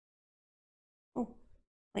 Oh,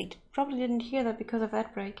 wait. Probably didn't hear that because of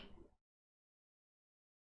ad break.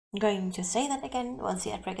 I'm going to say that again once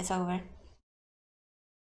the ad break is over.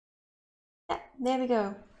 Yeah, there we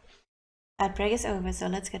go. Ad break is over, so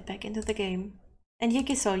let's get back into the game. And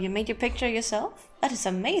Yukiso, you made your picture yourself? That is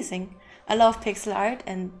amazing. I love pixel art,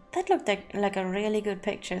 and that looked like a really good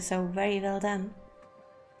picture, so very well done.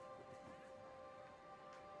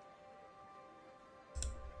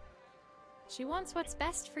 She wants what's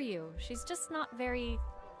best for you. She's just not very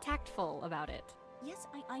tactful about it. Yes,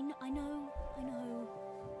 I know.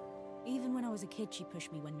 Even when I was a kid, she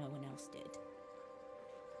pushed me when no one else did.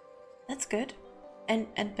 That's good.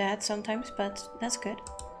 And bad sometimes, but that's good.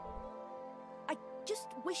 I just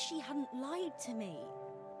wish she hadn't lied to me.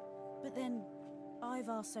 But then, I've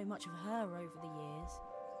asked so much of her over the years.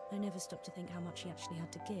 I never stopped to think how much she actually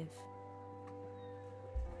had to give.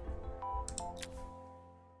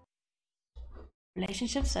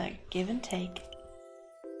 Relationships are give and take.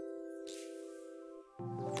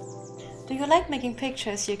 Do you like making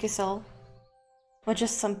pictures, Yukiso? Or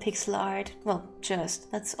just some pixel art? Well,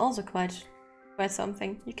 just. That's also quite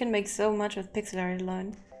something. You can make so much with pixel art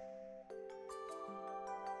alone.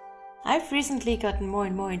 I've recently gotten more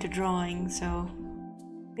and more into drawing, so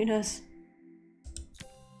who knows?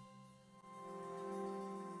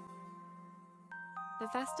 The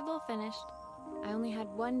festival finished. I only had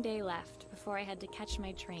one day left before I had to catch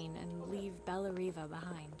my train and leave Bella Riva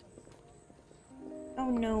behind. Oh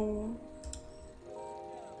no.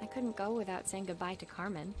 I couldn't go without saying goodbye to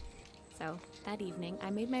Carmen. So, that evening, I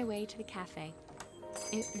made my way to the cafe.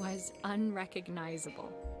 It was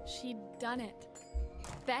unrecognizable. She'd done it.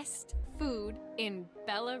 Best food in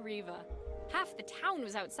Bella Riva. Half the town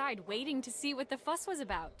was outside waiting to see what the fuss was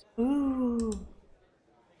about. Ooh.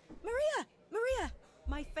 Maria!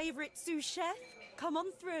 My favorite sous chef. Come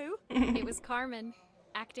on through. It was Carmen,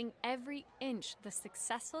 acting every inch the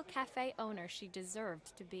successful cafe owner she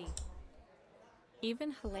deserved to be.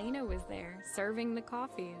 Even Helena was there, serving the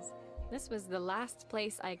coffees. This was the last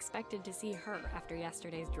place I expected to see her after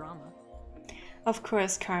yesterday's drama. Of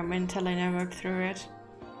course, Carmen. Helena worked through it.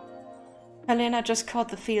 Helena just caught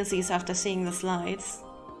the feelsies after seeing the slides.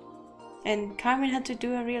 And Carmen had to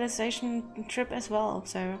do a realization trip as well,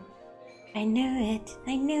 so... I knew it!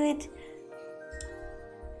 I knew it!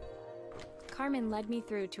 Carmen led me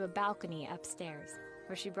through to a balcony upstairs,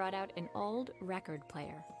 where she brought out an old record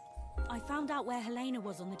player. I found out where Helena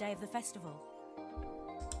was on the day of the festival.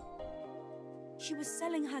 She was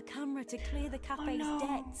selling her camera to clear the cafe's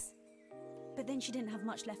debts. But then she didn't have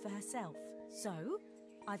much left for herself. So,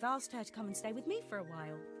 I've asked her to come and stay with me for a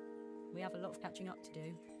while. We have a lot of catching up to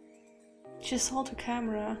do. She sold her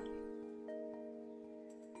camera.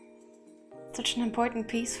 Such an important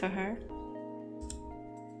piece for her.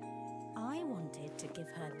 I wanted to give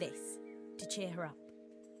her this, to cheer her up.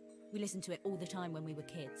 We listened to it all the time when we were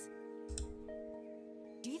kids.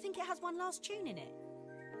 Do you think it has one last tune in it?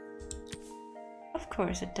 Of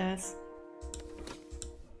course it does.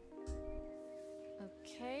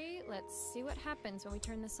 Okay, let's see what happens when we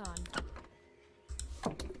turn this on.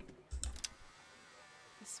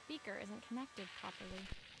 The speaker isn't connected properly.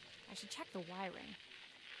 I should check the wiring.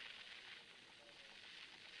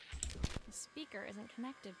 The speaker isn't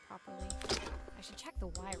connected properly. I should check the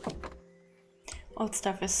wiring. Old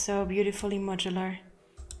stuff is so beautifully modular.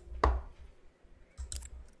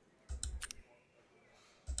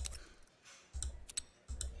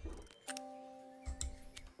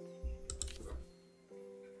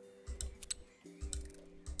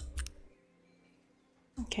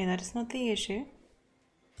 Okay, that is not the issue.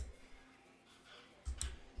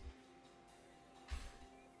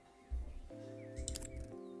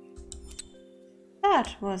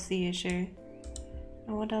 That was the issue.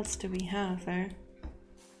 Now what else do we have there?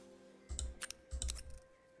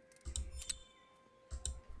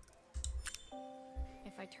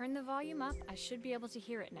 If I turn the volume up, I should be able to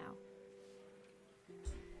hear it now.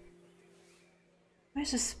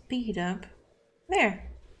 Where's the speed up? There.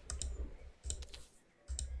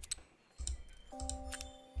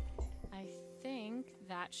 I think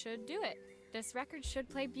that should do it. This record should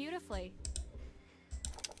play beautifully.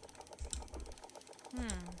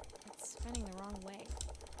 It's spinning the wrong way.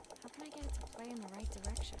 How can I get it to play in the right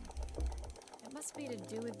direction? It must be to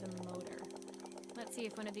do with the motor. Let's see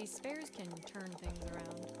if one of these spares can turn things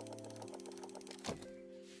around.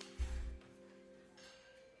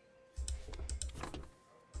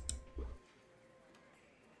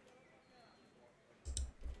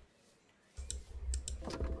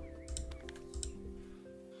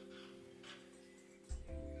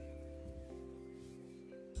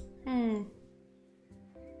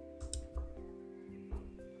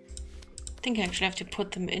 I think I actually have to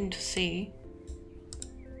put them in to see.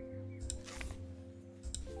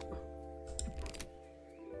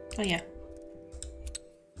 Oh yeah.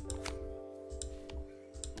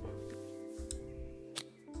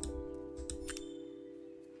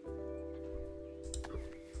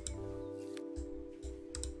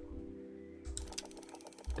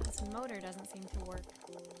 This motor doesn't seem to work.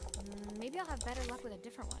 Maybe I'll have better luck with a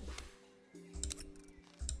different one.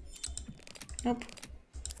 Nope.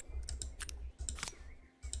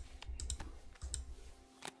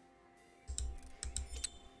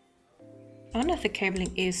 I don't know if the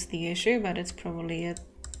cabling is the issue, but it's probably it.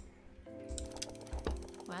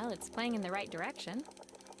 Well, it's playing in the right direction.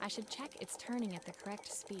 I should check it's turning at the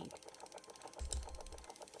correct speed.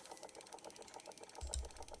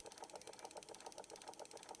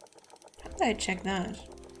 How do I check that?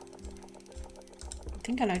 I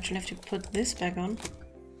think I'll actually have to put this back on.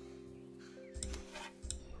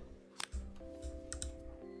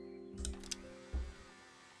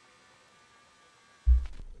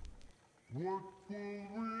 What will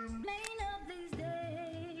remain of these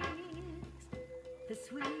days? The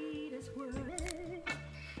sweetest word.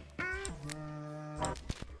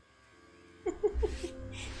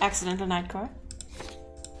 Accidental nightcore.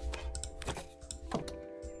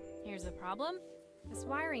 Here's the problem. This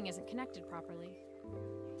wiring isn't connected properly.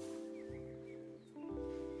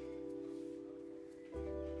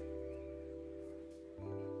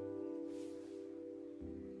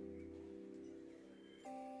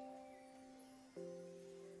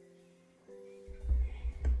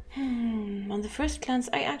 On the first glance,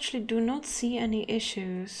 I actually do not see any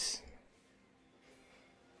issues.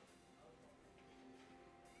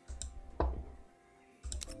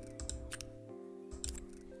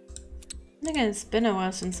 Again, it's been a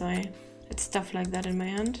while since I had stuff like that in my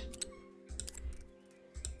hand.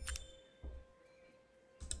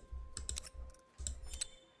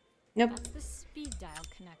 Nope. That's the speed dial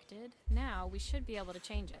connected. Now we should be able to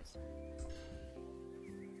change it.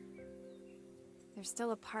 There's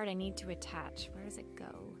still a part I need to attach. Where does it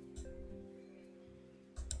go?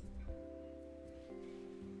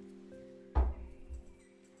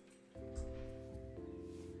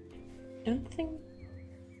 Don't think...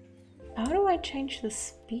 How do I change the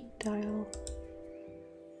speed dial?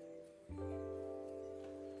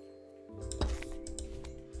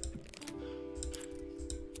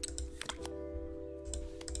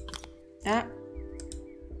 Ah.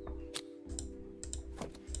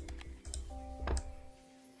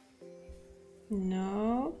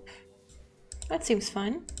 Nope. That seems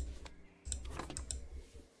fine.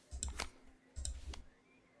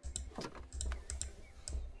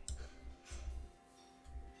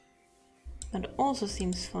 That also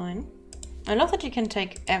seems fine. I love that you can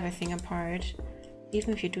take everything apart,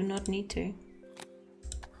 even if you do not need to.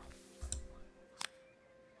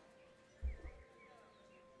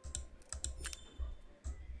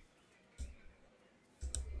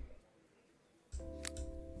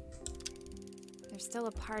 There's still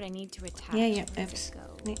a part I need to attach. Yeah, Where does oops. it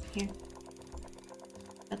go? Here.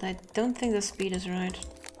 But I don't think the speed is right.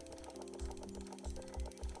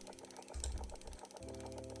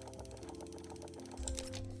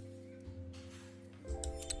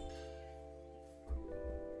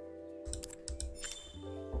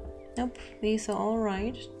 Nope, these are all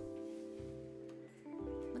right.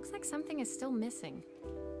 Looks like something is still missing.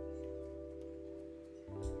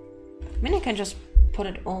 I mean, I can just put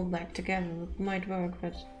it all back together. It might work,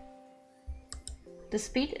 but... The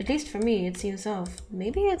speed, at least for me, it seems off.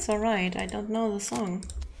 Maybe it's alright, I don't know the song.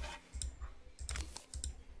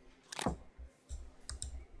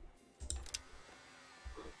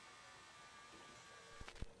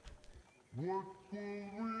 What will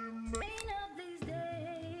remain of these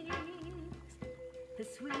days? The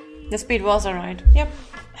sweet The speed was alright, yep.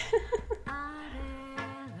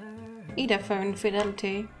 Earphone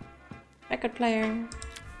fidelity. Record player.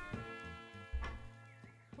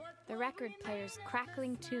 The record player's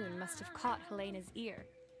crackling tune must have caught Helena's ear,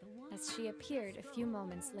 as she appeared a few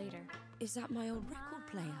moments later. Is that my old record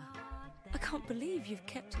player? I can't believe you've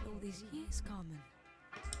kept it all these years, Carmen.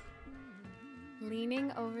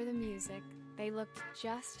 Leaning over the music, they looked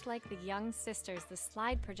just like the young sisters the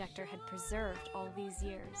slide projector had preserved all these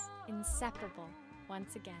years, inseparable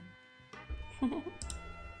once again.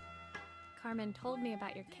 Carmen told me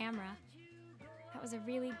about your camera. That was a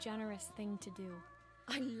really generous thing to do.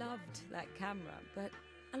 I loved that camera, but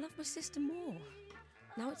I love my sister more.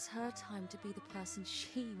 Now it's her time to be the person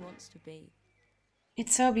she wants to be.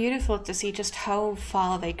 It's so beautiful to see just how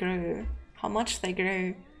far they grew, how much they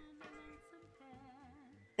grew.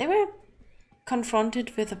 They were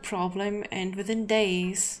confronted with a problem and within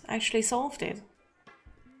days actually solved it.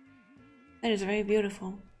 That is very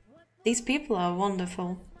beautiful. These people are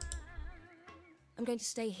wonderful. I'm going to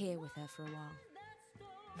stay here with her for a while.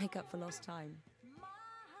 Make up for lost time.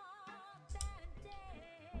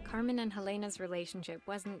 Carmen and Helena's relationship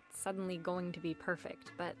wasn't suddenly going to be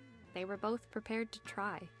perfect, but they were both prepared to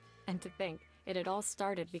try. And to think, it had all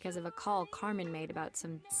started because of a call Carmen made about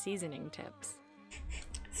some seasoning tips.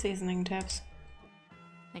 Seasoning tips.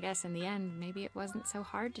 I guess in the end, maybe it wasn't so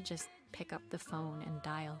hard to just pick up the phone and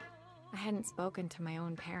dial. I hadn't spoken to my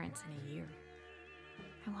own parents in a year.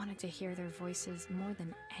 I wanted to hear their voices more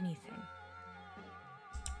than anything.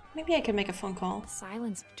 Maybe I can make a phone call. The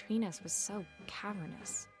silence between us was so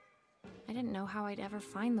cavernous. I didn't know how I'd ever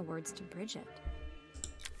find the words to bridge it.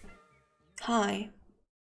 Hi.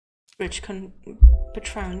 Bridge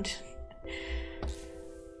Patroned.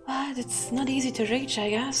 But it's not easy to reach, I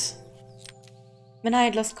guess. When I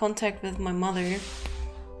had lost contact with my mother,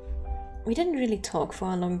 we didn't really talk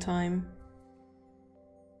for a long time.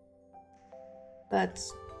 But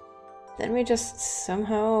then we just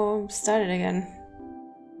somehow started again.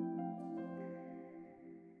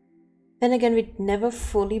 Then again, we never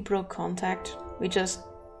fully broke contact. We just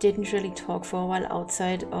didn't really talk for a while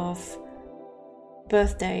outside of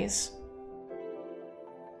birthdays.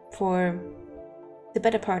 For the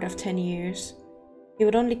better part of 10 years. We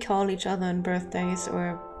would only call each other on birthdays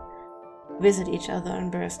or visit each other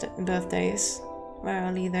on birthdays.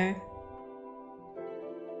 Rarely though.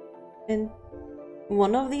 And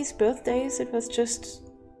one of these birthdays, it was just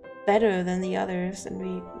better than the others and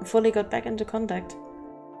we fully got back into contact.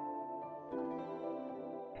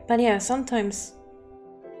 But yeah, sometimes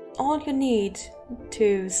all you need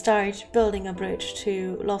to start building a bridge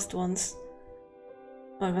to lost ones,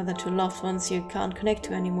 or rather to loved ones you can't connect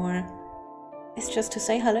to anymore, is just to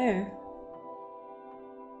say hello.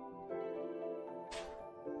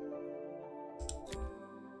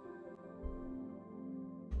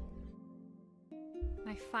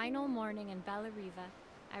 My final morning in Bella Riva,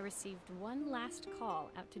 I received one last call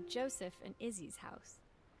out to Joseph and Izzy's house.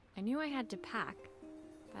 I knew I had to pack,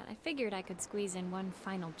 but I figured I could squeeze in one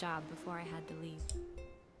final job before I had to leave.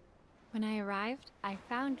 When I arrived, I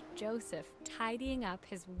found Joseph tidying up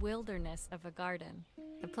his wilderness of a garden.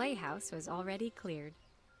 The playhouse was already cleared.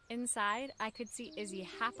 Inside, I could see Izzy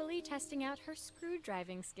happily testing out her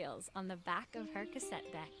screw-driving skills on the back of her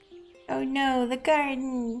cassette deck. Oh no, the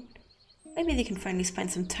garden! Maybe they can finally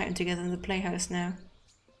spend some time together in the playhouse now.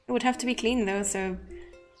 It would have to be clean though, so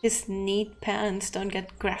his neat pants don't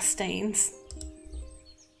get grass stains.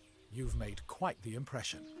 You've made quite the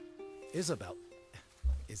impression. Izzy,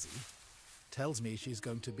 tells me she's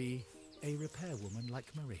going to be a repairwoman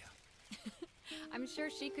like Maria. I'm sure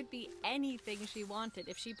she could be anything she wanted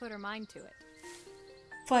if she put her mind to it.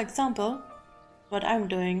 For example, what I'm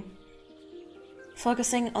doing.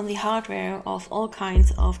 Focusing on the hardware of all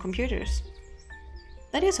kinds of computers.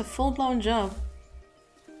 That is a full-blown job.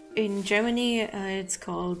 In Germany, it's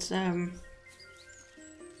called,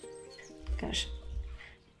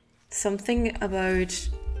 something about,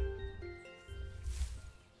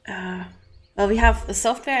 well, we have the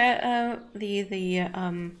software,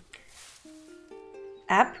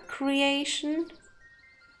 app creation,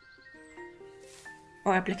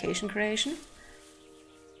 or application creation.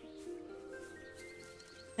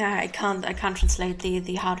 I can't translate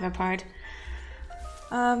the hardware part.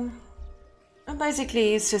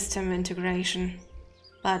 Basically system integration,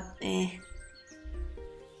 but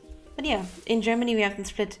yeah, in Germany we have them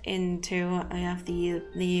split into, I have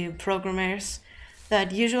the programmers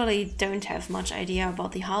that usually don't have much idea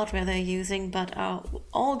about the hardware they're using, but are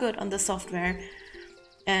all good on the software.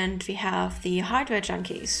 And we have the hardware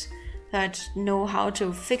junkies that know how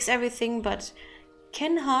to fix everything, but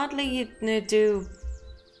can hardly do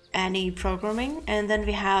any programming. And then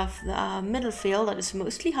we have the middle field that is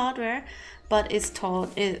mostly hardware, but is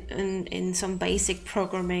taught in some basic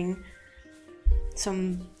programming,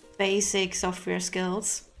 some basic software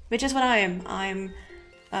skills, which is what I am. I'm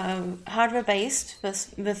hardware based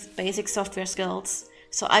with basic software skills.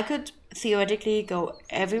 So I could theoretically go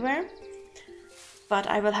everywhere, but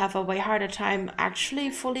I will have a way harder time actually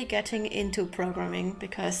fully getting into programming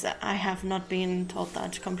because I have not been taught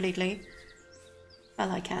that completely.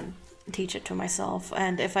 Well, I can teach it to myself,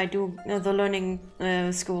 and if I do the learning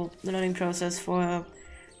the learning process for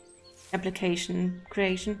application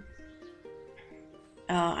creation,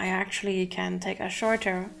 I actually can take a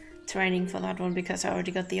shorter training for that one because I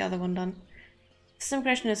already got the other one done. System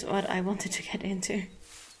creation is what I wanted to get into.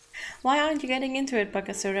 Why aren't you getting into it,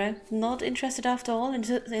 Bakasura? Not interested after all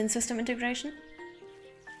in system integration?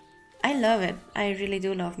 I love it. I really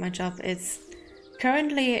do love my job.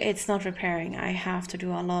 Currently it's not repairing. I have to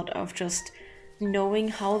do a lot of just knowing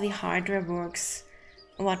how the hardware works,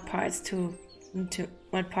 what parts to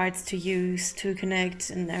use to connect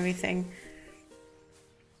and everything.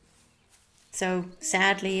 So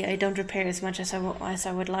sadly, I don't repair as much as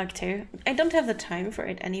I would like to. I don't have the time for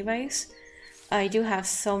it anyways. I do have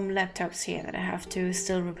some laptops here that I have to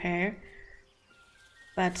still repair,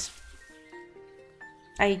 but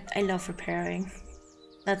I love repairing.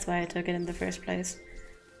 That's why I took it in the first place.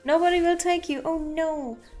 Nobody will take you. Oh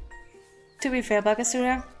no! To be fair,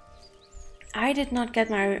 Bakasura, I did not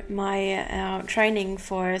get my training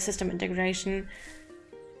for system integration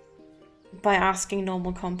by asking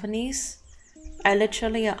normal companies. I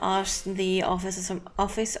literally asked the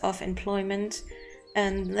Office of Employment,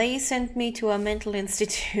 and they sent me to a mental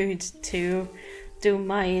institute to do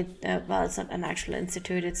my, well, it's not an actual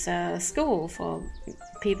institute, it's a school for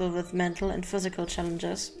people with mental and physical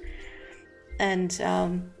challenges. And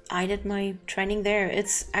I did my training there.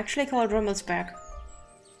 It's actually called Rummelsberg.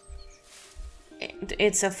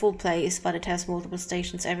 It's a full place, but it has multiple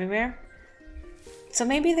stations everywhere. So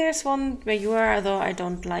maybe there's one where you are, although I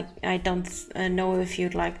don't know if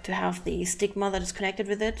you'd like to have the stigma that is connected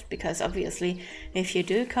with it, because obviously if you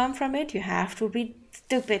do come from it, you have to be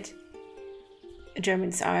stupid.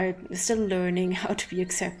 Germans are still learning how to be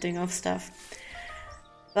accepting of stuff.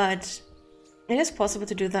 But it is possible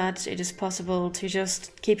to do that. It is possible to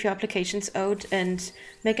just keep your applications out and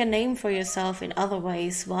make a name for yourself in other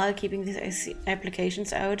ways while keeping these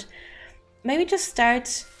applications out. Maybe just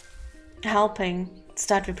start helping,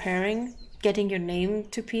 start repairing, getting your name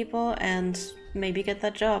to people, and maybe get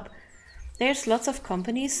that job. There's lots of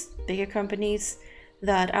companies, bigger companies,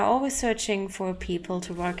 that are always searching for people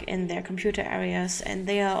to work in their computer areas, and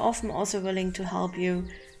they are often also willing to help you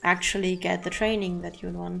actually get the training that you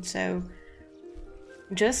want. So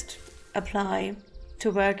just apply to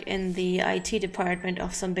work in the IT department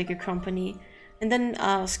of some bigger company and then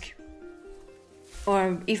ask,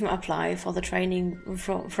 or even apply for the training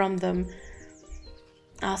from them.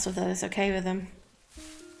 Ask if that is okay with them.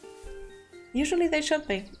 Usually they should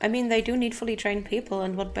be. I mean, they do need fully trained people,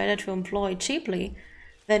 and what better to employ cheaply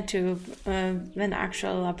than to an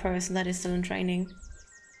actual person that is still in training.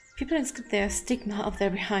 People get their stigma up there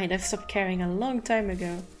behind. I've stopped caring a long time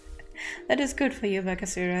ago. That is good for you,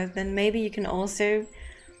 Bakasura. Then maybe you can also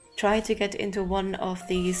try to get into one of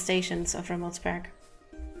the stations of Remotsberg.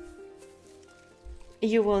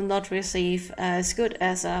 You will not receive as good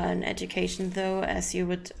as an education though as you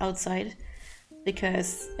would outside,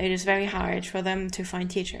 because it is very hard for them to find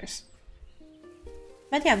teachers.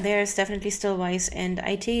 But yeah, there's definitely still ways, and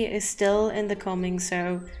IT is still in the coming,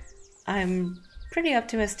 so I'm pretty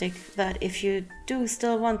optimistic that if you do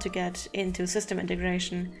still want to get into system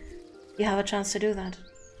integration, you have a chance to do that.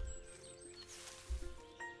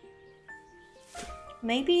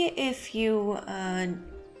 Maybe if you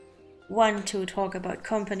want to talk about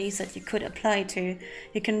companies that you could apply to,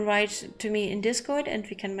 you can write to me in Discord and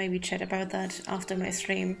we can maybe chat about that after my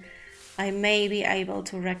stream. I may be able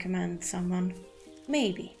to recommend someone.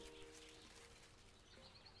 Maybe.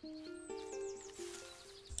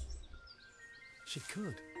 She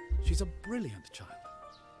could. She's a brilliant child.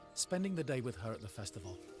 Spending the day with her at the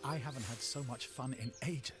festival, I haven't had so much fun in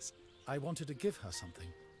ages. I wanted to give her something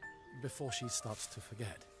before she starts to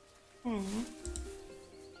forget.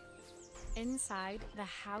 Inside, the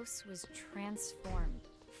house was transformed,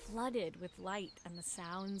 flooded with light and the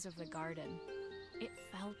sounds of the garden. It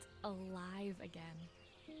felt alive again.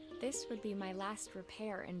 This would be my last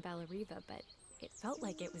repair in Bellariva, but it felt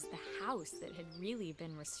like it was the house that had really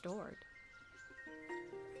been restored.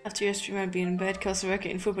 After your stream I'd be in bed because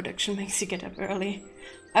working in food production makes you get up early.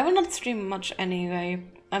 I will not stream much anyway.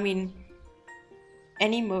 I mean,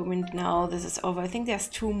 any moment now this is over. I think there's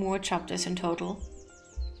 2 more chapters in total.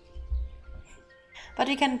 But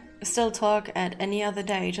we can still talk at any other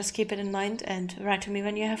day. Just keep it in mind and write to me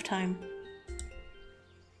when you have time.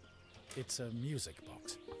 It's a music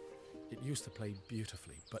box. It used to play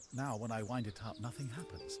beautifully, but now when I wind it up, nothing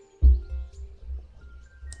happens.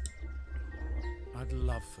 I'd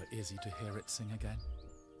love for Izzy to hear it sing again.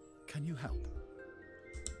 Can you help?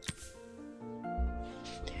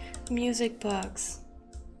 Music box.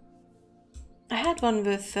 I had one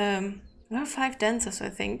with 5 dancers, I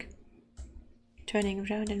think. Turning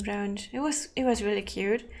round and round. It was really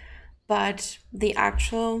cute, but the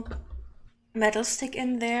actual metal stick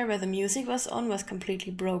in there where the music was on was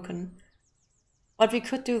completely broken. What we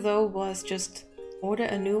could do though was just order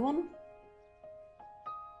a new one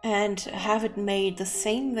and have it made the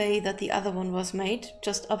same way that the other one was made,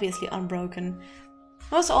 just obviously unbroken.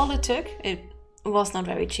 That was all it took. It was not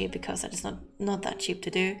very cheap because that is not that cheap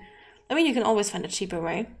to do. I mean, you can always find a cheaper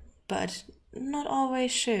way, but not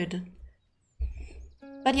always should.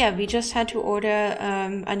 But yeah, we just had to order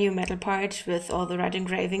a new metal part with all the right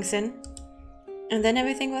engravings in. And then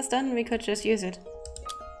everything was done and we could just use it.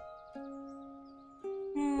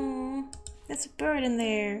 There's a bird in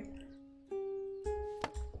there.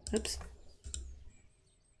 Oops.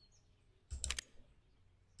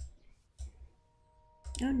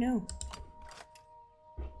 Oh no.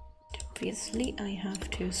 Obviously, I have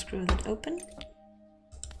to screw that open.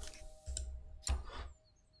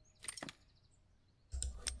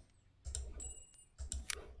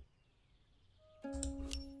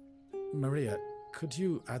 Maria, could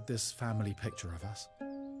you add this family picture of us?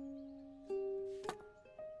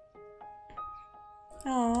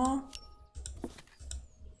 Aww.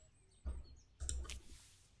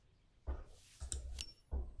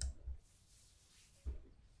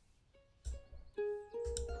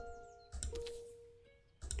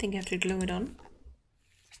 I think I have to glue it on.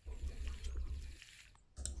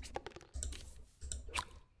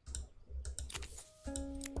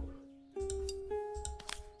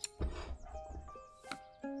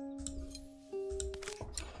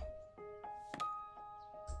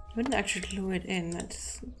 I wouldn't actually glue it in,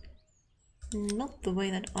 that's not the way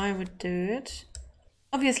that I would do it.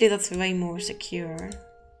 Obviously that's way more secure.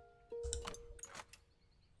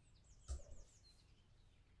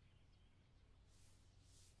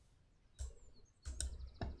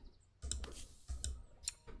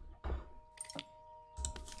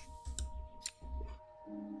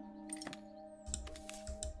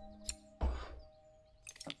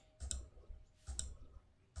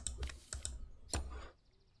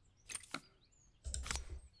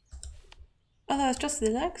 Oh, that's just the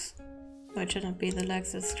legs? No, it should not be the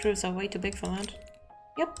legs, the screws are way too big for that.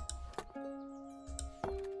 Yep.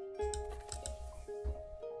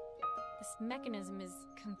 This mechanism is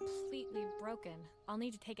completely broken. I'll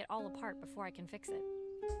need to take it all apart before I can fix it.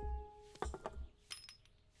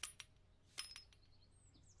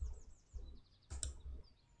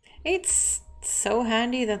 It's so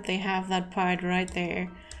handy that they have that part right there.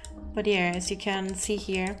 But yeah, as you can see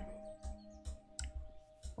here,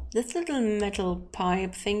 this little metal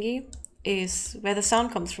pipe thingy is where the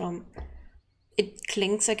sound comes from. It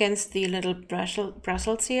clinks against the little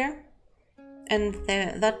bristles here, and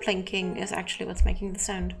that plinking is actually what's making the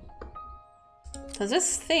sound. So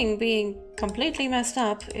this thing being completely messed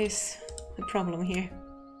up is the problem here.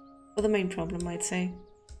 Or the main problem, I'd say.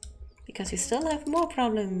 Because we still have more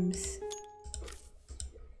problems.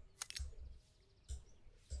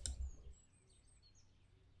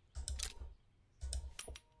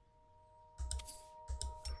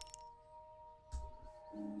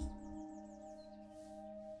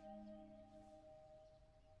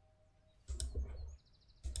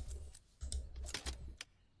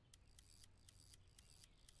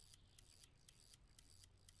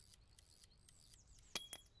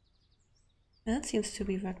 That seems to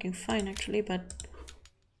be working fine actually, but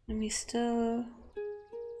let me still...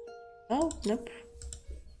 Oh, nope.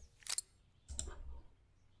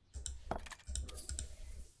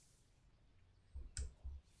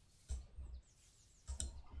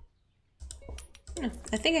 No,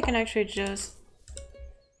 I think I can actually just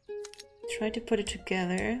try to put it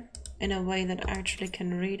together in a way that I actually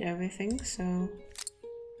can read everything, so...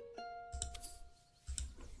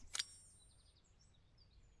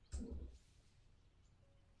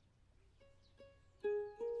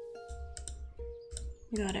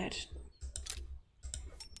 Got it.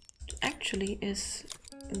 It actually is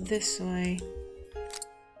this way.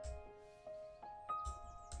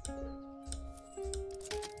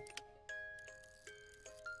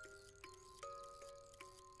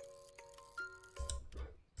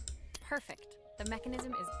 Perfect. The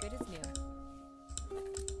mechanism is good as new.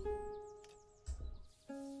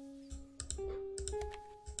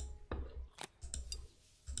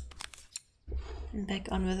 And back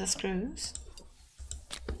on with the screws.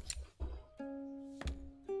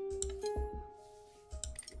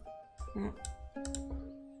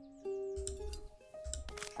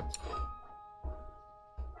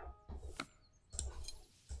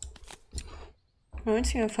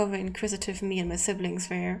 Reminds me of how inquisitive me and my siblings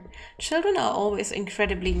were. Children are always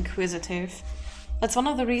incredibly inquisitive. That's one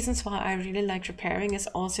of the reasons why I really like repairing, is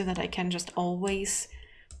also that I can just always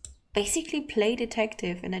basically play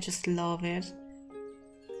detective, and I just love it.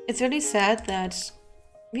 It's really sad that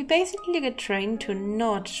we basically get trained to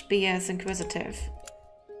not be as inquisitive.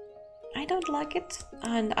 I don't like it,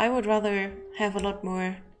 and I would rather have a lot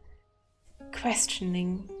more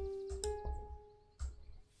questioning.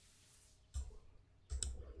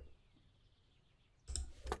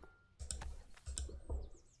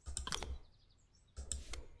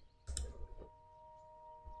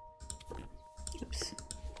 Oops.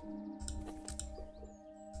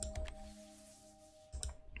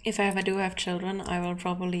 If I ever do have children, I will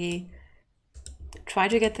probably try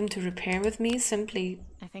to get them to repair with me, simply...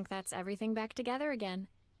 I think that's everything back together again.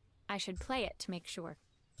 I should play it to make sure.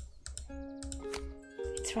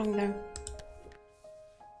 It's wrong though.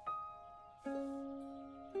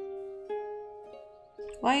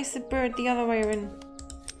 Why is the bird the other way around?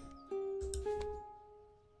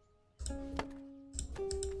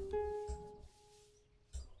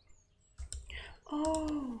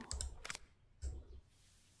 Oh!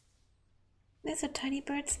 There's a tiny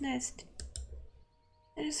bird's nest.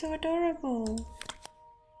 It is so adorable.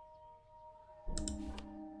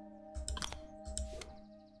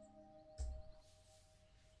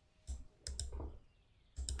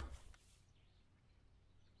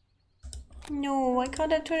 No, why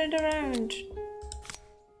can't I turn it around?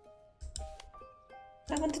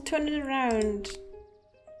 I want to turn it around.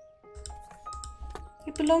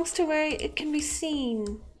 It belongs to where it can be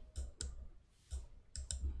seen.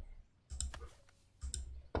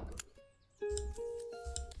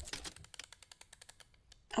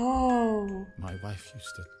 Oh. My wife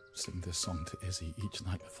used to sing this song to Izzy each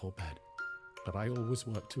night before bed, but I always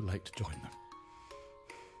worked too late to join them.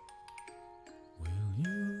 Will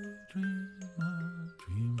you dream a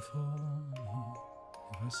dream for me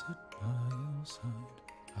if I sit by your side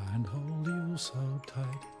and hold you so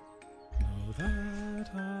tight? Know that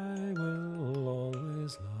I will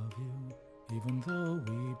always love you, even though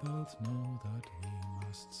we both know that we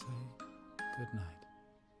must say goodnight.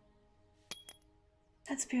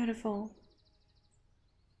 That's beautiful.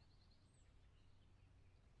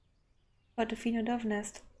 What a Fino Dove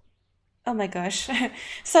nest. Oh my gosh.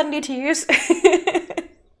 Suddenly tears.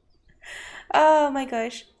 Oh my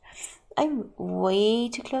gosh. I'm way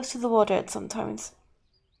too close to the water at sometimes.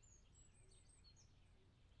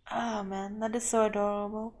 Oh man, that is so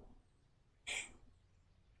adorable.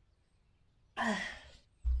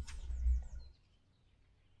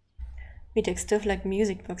 We took stuff like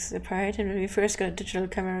music boxes apart, and when we first got a digital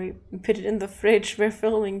camera, we put it in the fridge we're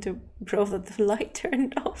filming to prove that the light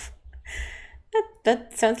turned off.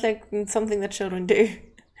 That sounds like something that children do.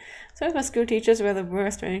 Some of my school teachers were the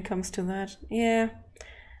worst when it comes to that. Yeah.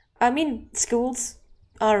 I mean, schools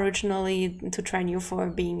are originally to train you for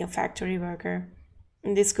being a factory worker.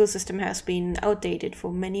 And the school system has been outdated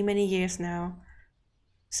for many, many years now.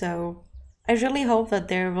 So I really hope that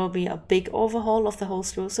there will be a big overhaul of the whole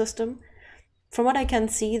school system. From what I can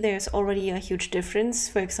see, there's already a huge difference.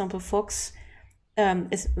 For example, Fox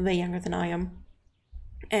is way younger than I am.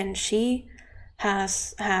 And she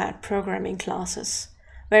has had programming classes.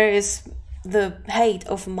 Whereas the height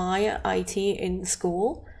of my IT in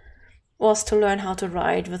school was to learn how to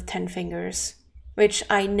write with 10 fingers, which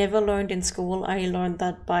I never learned in school. I learned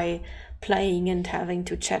that by playing and having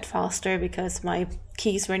to chat faster because my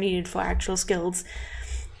keys were needed for actual skills.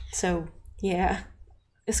 So, yeah.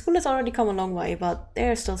 The school has already come a long way, but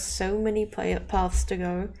there are still so many paths to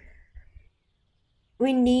go.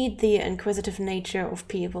 We need the inquisitive nature of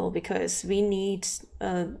people because we need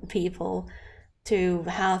people to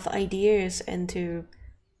have ideas and to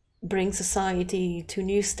bring society to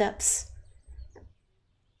new steps.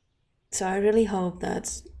 So I really hope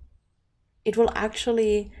that it will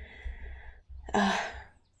actually... oh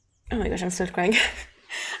my gosh, I'm still crying.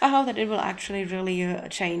 I hope that it will actually really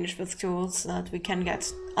change with schools, that we can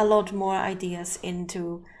get a lot more ideas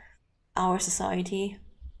into our society,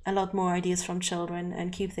 a lot more ideas from children,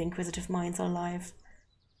 and keep the inquisitive minds alive.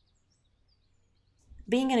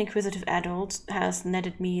 Being an inquisitive adult has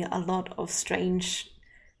netted me a lot of strange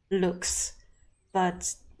looks,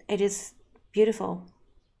 but it is beautiful.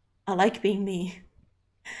 I like being me.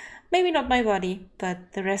 Maybe not my body,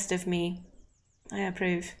 but the rest of me, I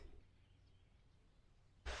approve.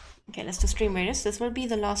 Okay, let's do stream raiders. This will be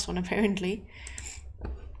the last one, apparently.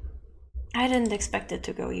 I didn't expect it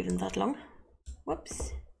to go even that long.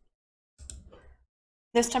 Whoops.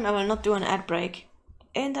 This time I will not do an ad break.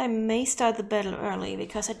 And I may start the battle early,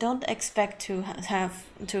 because I don't expect to have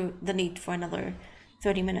the need for another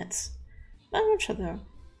 30 minutes. I'm not sure though.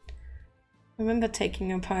 I remember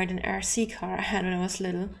taking apart an RC car I had when I was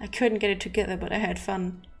little. I couldn't get it together, but I had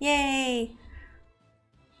fun. Yay!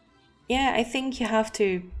 Yeah, I think you have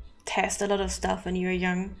to test a lot of stuff when you're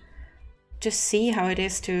young. Just see how it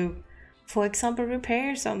is to, for example,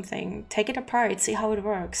 repair something. Take it apart, see how it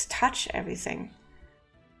works, touch everything.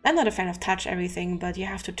 I'm not a fan of touch everything, but you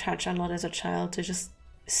have to touch a lot as a child to just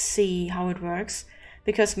see how it works.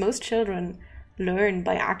 Because most children learn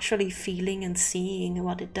by actually feeling and seeing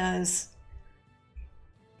what it does.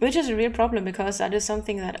 Which is a real problem, because that is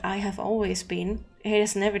something that I have always been. It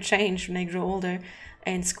has never changed when I grow older,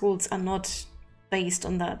 and schools are not based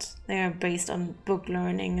on that. They are based on book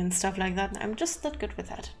learning and stuff like that. I'm just not good with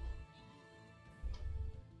that.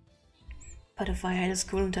 But if I had a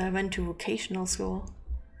school until I went to vocational school.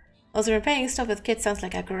 Also, repairing stuff with kids sounds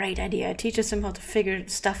like a great idea. It teaches them how to figure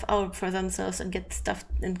stuff out for themselves and get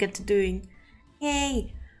to doing.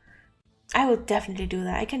 Yay! I would definitely do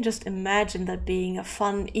that. I can just imagine that being a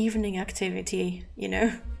fun evening activity, you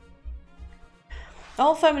know?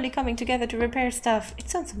 All family coming together to repair stuff. It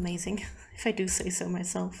sounds amazing, if I do say so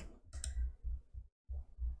myself.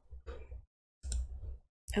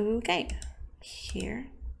 Okay, here.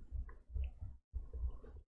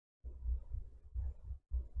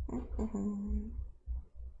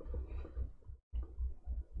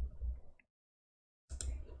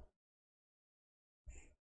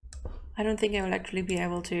 I don't think I will actually be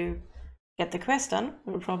able to get the quest done.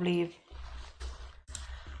 It will probably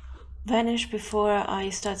vanish before I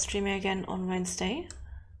start streaming again on Wednesday.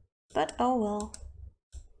 But oh well.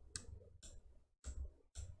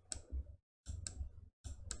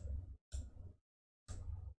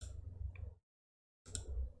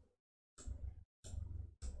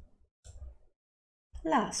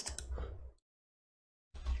 Last.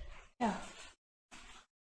 Yeah.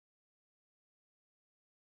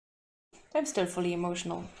 I'm still fully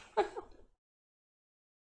emotional.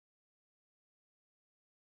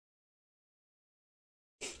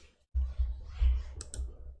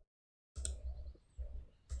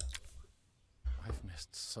 I've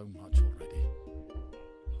missed so much already.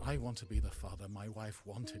 I want to be the father my wife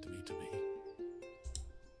wanted me to be.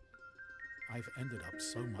 I've ended up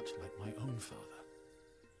so much like my own father,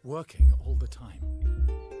 working all the time.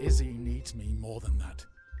 Izzy needs me more than that,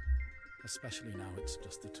 especially now it's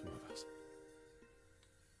just the two of us.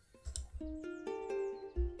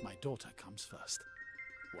 My daughter comes first.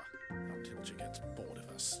 Well, until she gets bored of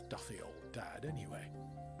her stuffy old dad anyway.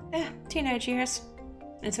 Teenage years.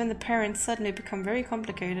 It's when the parents suddenly become very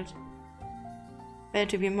complicated. Better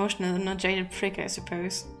to be emotional and not jaded prick, I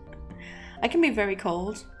suppose. I can be very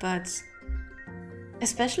cold, but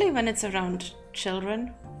especially when it's around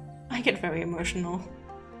children, I get very emotional.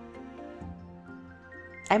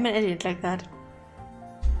 I'm an idiot like that.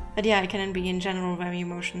 But yeah, I can be in general very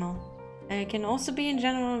emotional. I can also be in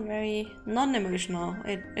general very non-emotional.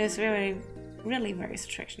 It is really very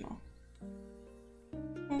situational.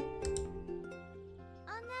 I'll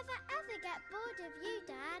never ever get bored of you,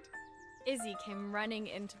 Dad. Izzy came running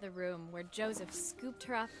into the room where Joseph scooped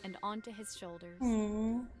her up and onto his shoulders.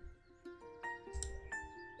 Aww.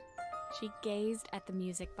 She gazed at the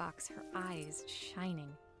music box, her eyes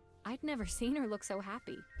shining. I'd never seen her look so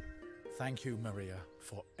happy. Thank you, Maria,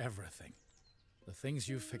 for everything. The things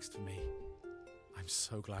you fixed for me. I'm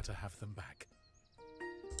so glad to have them back.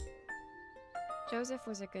 Joseph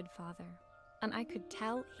was a good father, and I could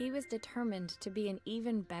tell he was determined to be an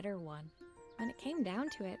even better one. When it came down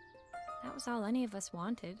to it, that was all any of us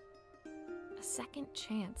wanted. A second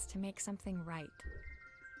chance to make something right.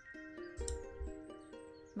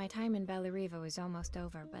 My time in Bellariva was almost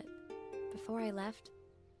over, but before I left,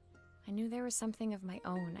 I knew there was something of my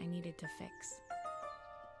own I needed to fix.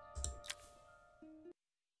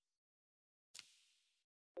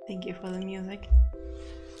 Thank you for the music.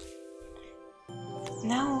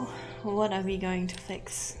 Now, what are we going to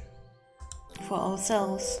fix? For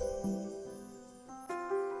ourselves.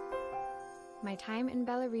 My time in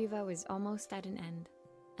Bellariva was almost at an end.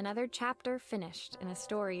 Another chapter finished in a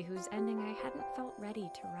story whose ending I hadn't felt ready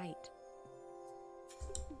to write.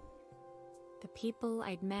 The people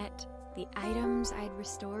I'd met, the items I'd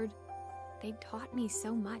restored, they'd taught me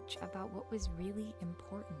so much about what was really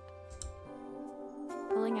important.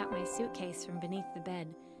 Pulling out my suitcase from beneath the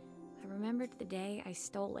bed, I remembered the day I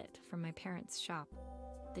stole it from my parents' shop,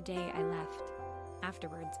 the day I left.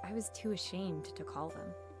 Afterwards, I was too ashamed to call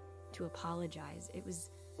them, to apologize. It was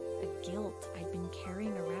a guilt I'd been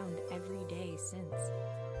carrying around every day since.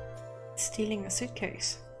 Stealing a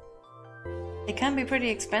suitcase. It can be pretty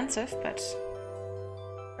expensive, but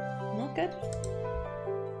not good.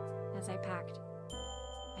 As I packed,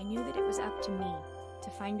 I knew that it was up to me to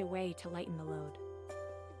find a way to lighten the load.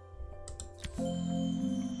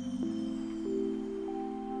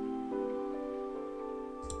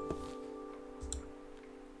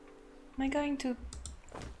 Am I going to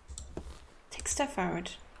take stuff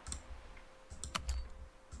out?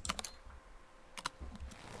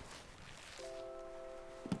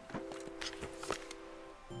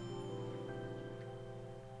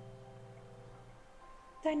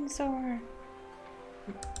 Dinosaur.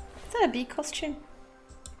 Is that a bee costume?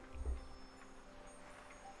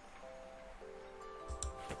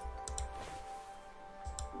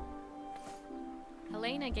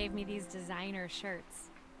 Helena gave me these designer shirts.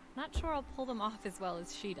 Not sure I'll pull them off as well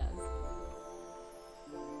as she does.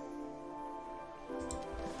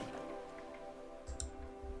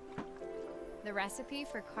 The recipe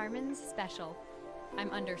for Carmen's special. I'm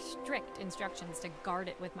under strict instructions to guard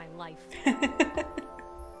it with my life.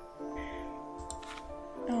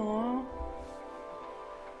 Aww.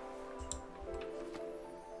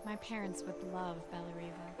 My parents would love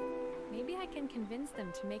Bellariva. Maybe I can convince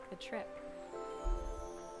them to make the trip.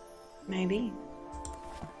 Maybe.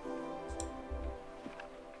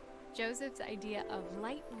 Joseph's idea of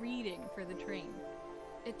light reading for the train.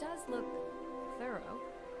 It does look thorough.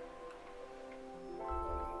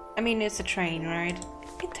 I mean, it's a train, right?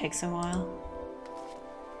 It takes a while.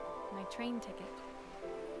 My train ticket.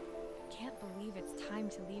 I can't believe it's time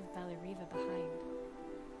to leave Bellariva behind.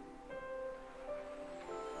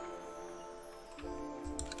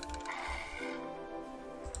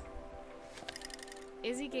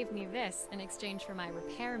 Izzy gave me this in exchange for my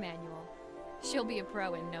repair manual. She'll be a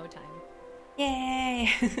pro in no time. Yay!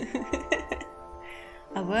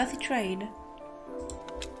 A worthy trade.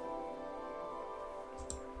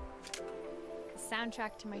 A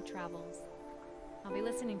soundtrack to my travels. I'll be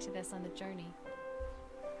listening to this on the journey.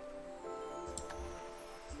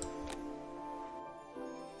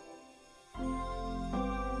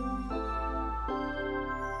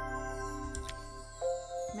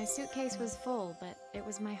 My suitcase was full, but it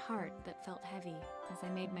was my heart that felt heavy as I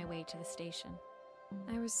made my way to the station.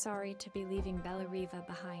 I was sorry to be leaving Bellariva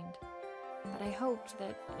behind, but I hoped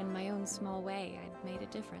that in my own small way I'd made a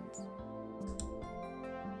difference.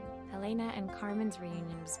 Helena and Carmen's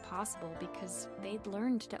reunion was possible because they'd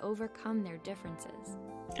learned to overcome their differences.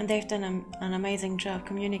 And they've done an amazing job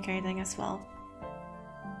communicating as well.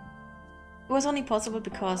 It was only possible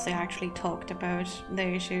because they actually talked about their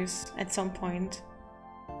issues at some point,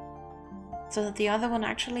 so that the other one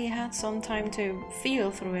actually had some time to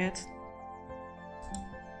feel through it.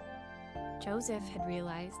 Joseph had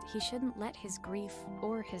realized he shouldn't let his grief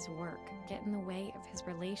or his work get in the way of his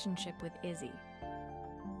relationship with Izzy.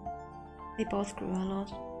 They both grew a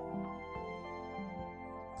lot.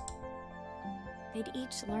 They'd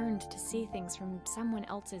each learned to see things from someone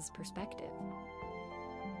else's perspective.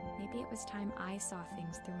 Maybe it was time I saw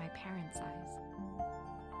things through my parents' eyes.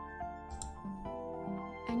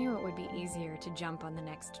 I knew it would be easier to jump on the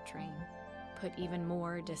next train, put even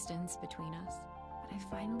more distance between us, but I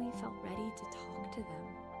finally felt ready to talk to them.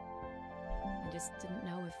 I just didn't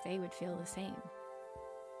know if they would feel the same.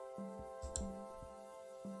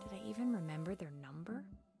 Did I even remember their number?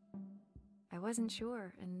 I wasn't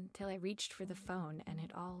sure until I reached for the phone and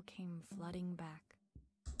it all came flooding back.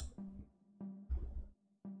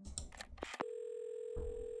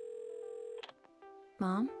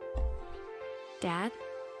 Mom? Dad?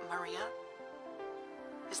 Maria?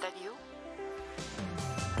 Is that you?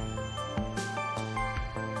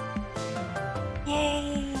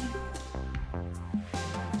 Yay!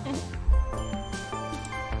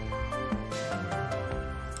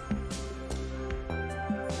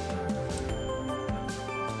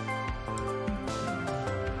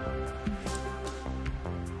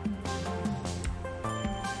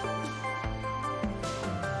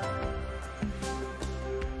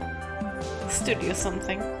 Studio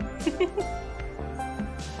something.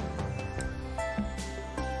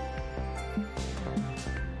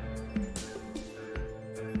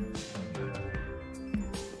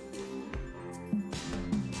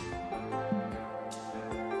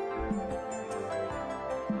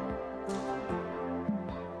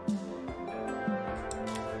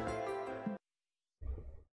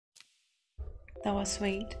 That was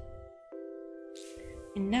sweet.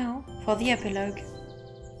 And now for the epilogue.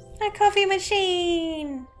 A coffee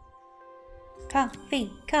machine!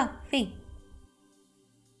 Coffee, coffee.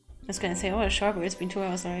 I was gonna say, oh, sharper, it's been 2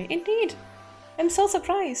 hours already. Indeed! I'm so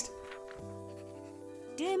surprised.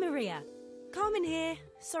 Dear Maria, Carmen here.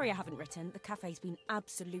 Sorry I haven't written. The cafe's been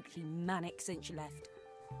absolutely manic since you left.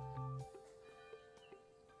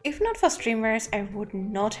 If not for streamers, I would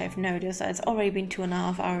not have noticed that it's already been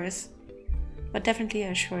 2.5 hours. But definitely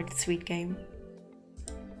a short, sweet game.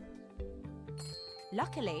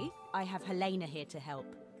 Luckily, I have Helena here to help.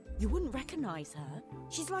 You wouldn't recognize her.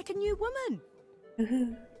 She's like a new woman.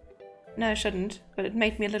 Woohoo. No, I shouldn't, but it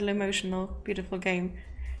made me a little emotional. Beautiful game.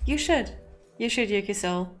 You should. You should,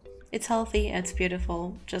 Yuki-Soul. It's healthy, it's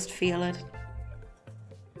beautiful. Just feel it.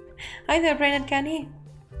 Hi there, Brain and Kenny.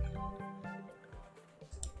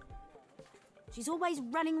 She's always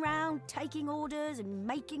running around, taking orders and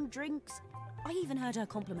making drinks. I even heard her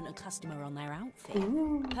compliment a customer on their outfit.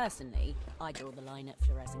 Ooh. Personally, I draw the line at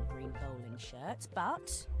fluorescent green bowling shirts,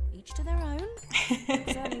 but each to their own.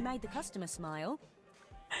 It certainly made the customer smile.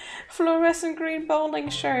 Fluorescent green bowling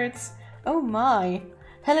shirts. Oh my.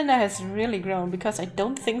 Helena has really grown because I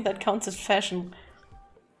don't think that counts as fashion.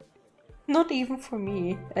 Not even for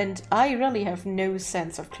me. And I really have no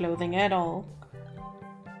sense of clothing at all.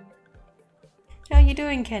 How are you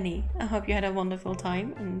doing, Kenny? I hope you had a wonderful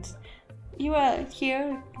time and you are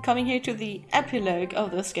here, coming here to the epilogue of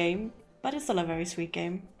this game, but it's still a very sweet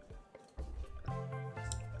game.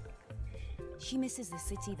 She misses the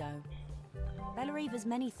city though. Bellariva's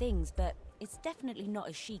many things, but it's definitely not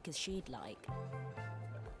as chic as she'd like.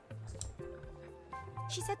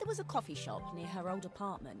 She said there was a coffee shop near her old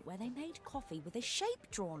apartment where they made coffee with a shape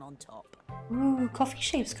drawn on top. Ooh, coffee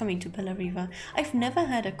shapes coming to Bellariva. I've never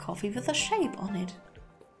had a coffee with a shape on it.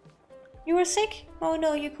 You were sick? Oh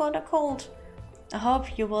no, you caught a cold. I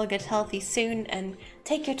hope you will get healthy soon and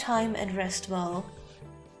take your time and rest well.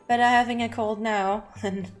 Better having a cold now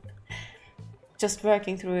than just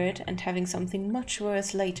working through it and having something much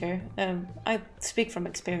worse later. I speak from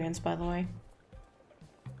experience, by the way.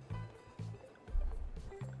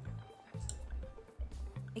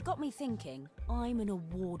 It got me thinking, I'm an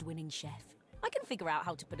award-winning chef. I can figure out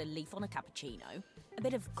how to put a leaf on a cappuccino. A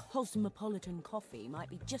bit of cosmopolitan coffee might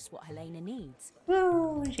be just what Helena needs.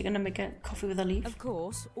 Woo! Is she gonna make a coffee with a leaf? Of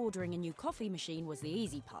course, ordering a new coffee machine was the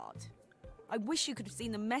easy part. I wish you could have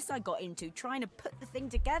seen the mess I got into trying to put the thing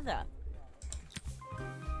together.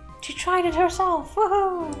 She tried it herself!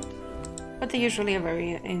 Woohoo! But they usually are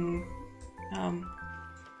very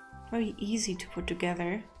very easy to put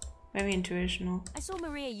together. Very intuitional. I saw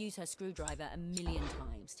Maria use her screwdriver 1,000,000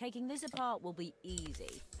 times. Taking this apart will be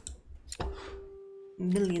easy.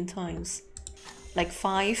 1,000,000 times. Like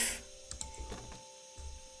 5.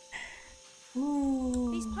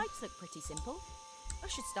 Ooh. These pipes look pretty simple. I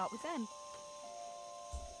should start with them.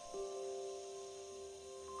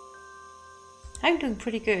 I'm doing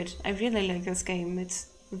pretty good. I really like this game. It's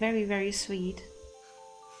very, very sweet.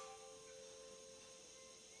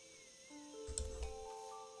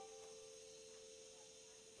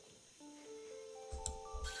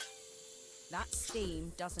 That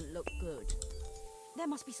steam doesn't look good. There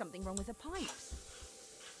must be something wrong with the pipes.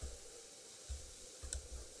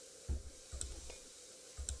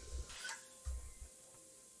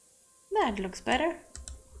 That looks better.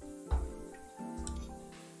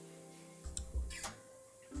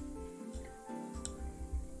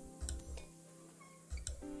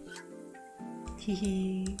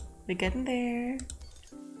 Hehe, we're getting there.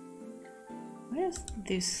 Where's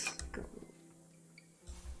this go?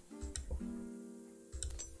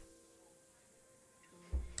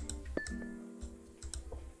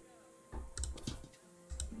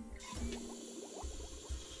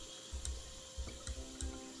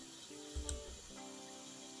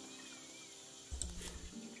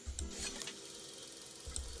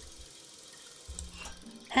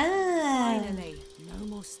 Finally, no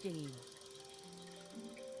more steam.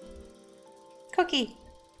 Cookie.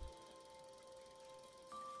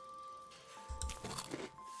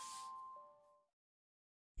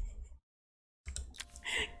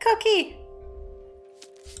 Cookie.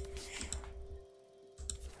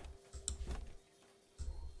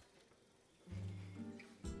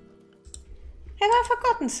 Have I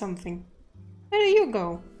forgotten something? Where do you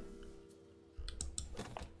go?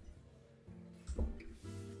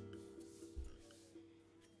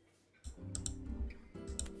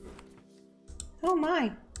 Oh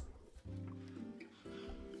my.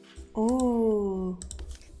 Oh.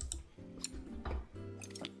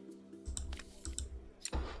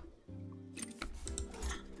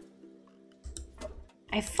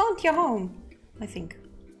 I found your home, I think.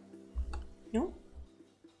 No?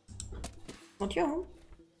 Not your home.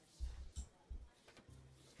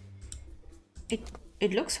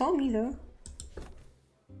 It looks homey though.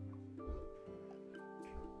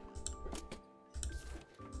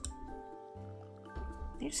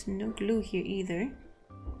 There's no glue here either.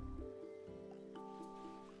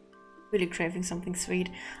 Really craving something sweet.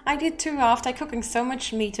 I did too. After cooking so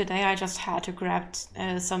much meat today, I just had to grab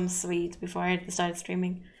some sweet before I started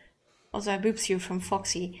streaming. Also, I boobs you from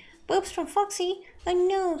Foxy. Boobs from Foxy? Who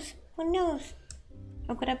knows? Who knows?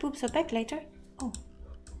 Or could I boobs her back later? Oh.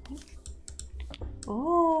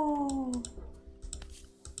 Oh.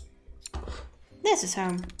 This is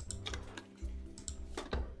home.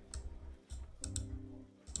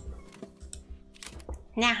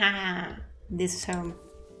 Nah, this is home.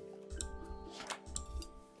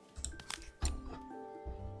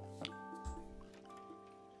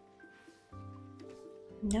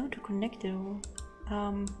 Now to connect it all.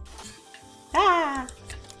 Ah!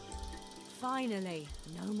 Finally,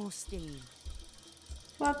 no more steam.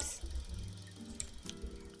 Whoops.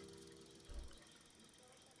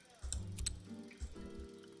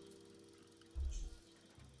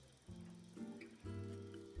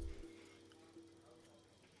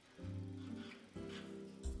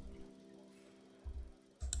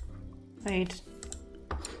 Wait.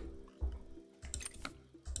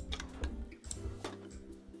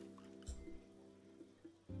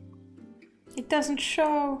 It doesn't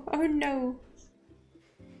show. Oh no.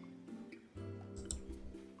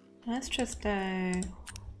 Let's just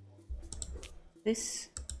this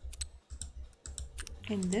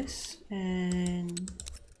and this and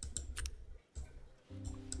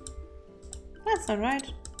that's not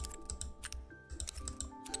right.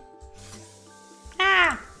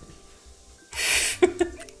 Ah! Maybe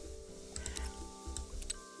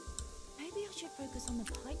I should focus on the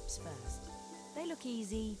pipes first. They look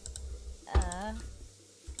easy.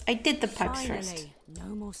 I did the pipes Finally, first.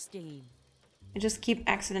 no more steam. I just keep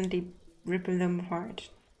accidentally ripping them apart.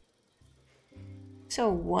 So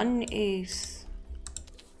one is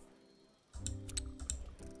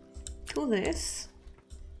to this.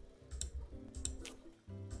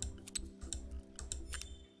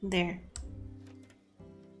 There.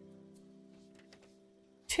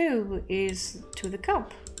 Two is to the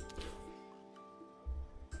cup.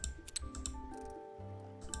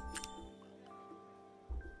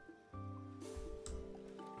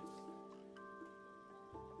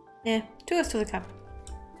 Yeah, two is to the cup.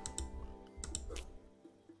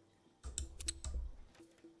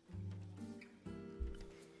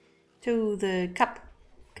 To the cup.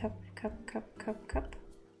 Cup, cup, cup, cup, cup.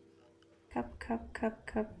 Cup, cup, cup,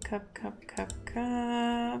 cup, cup, cup, cup,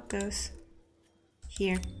 cup. Goes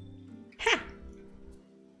here. Ha!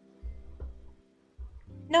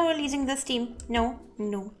 No releasing the steam. No,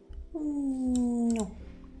 no, no.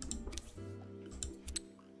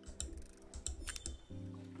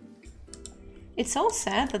 It's all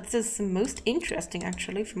sad that this is the most interesting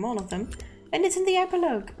actually from all of them, and it's in the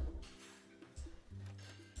epilogue.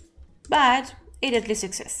 But it at least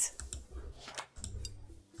exists.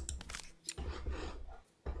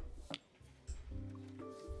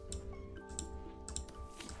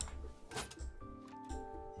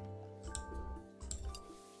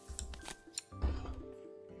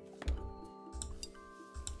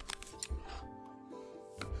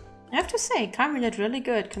 I have to say, Carmen did really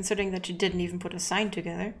good, considering that she didn't even put a sign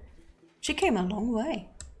together. She came a long way.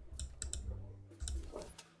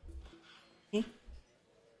 See?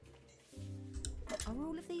 Are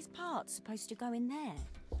all of these parts supposed to go in there?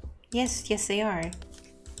 Yes, yes they are.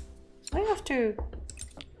 Do I have to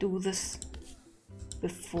do this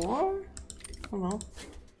before? Oh well.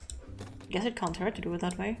 I guess it can't hurt to do it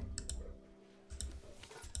that way.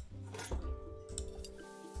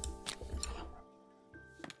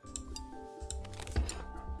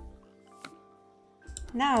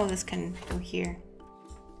 Now this can go here.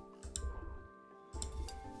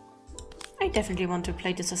 I definitely want to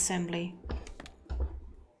play this assembly.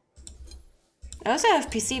 I also have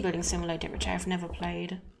PC Building Simulator, which I have never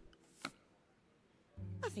played.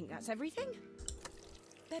 I think that's everything.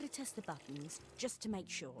 Better test the buttons, just to make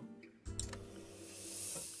sure.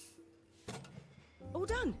 All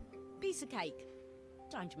done. Piece of cake.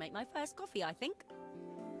 Time to make my first coffee, I think.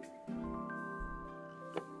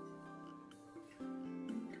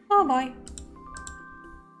 Oh boy.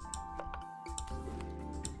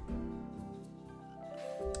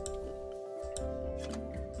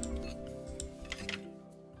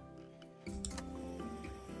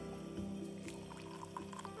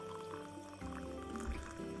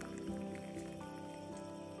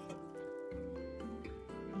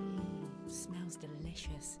 Smells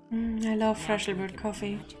delicious. I love freshly brewed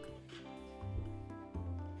coffee.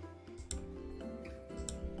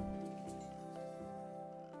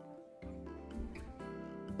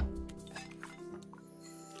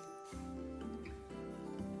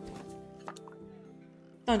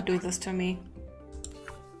 Don't do this to me.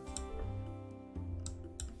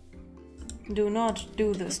 Do not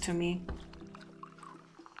do this to me.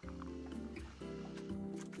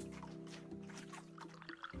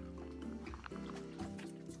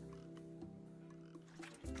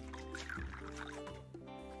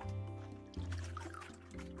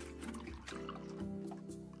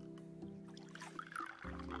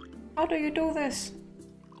 How do you do this?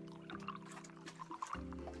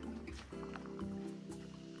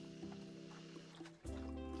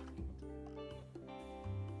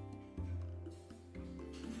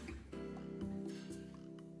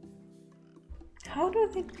 How do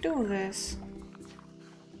they do this?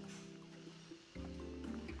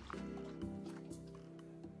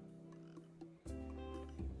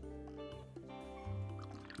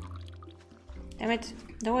 Damn it,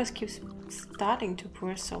 it always keeps starting to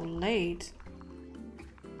pour so late.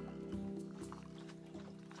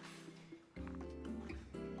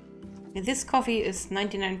 And this coffee is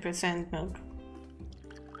 99% milk.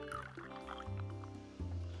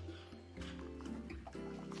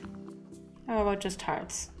 How about just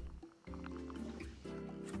hearts?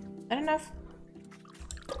 Is that enough?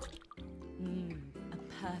 A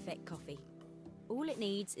perfect coffee. All it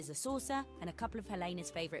needs is a saucer and a couple of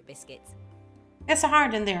Helena's favourite biscuits. There's a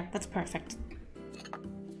heart in there. That's perfect.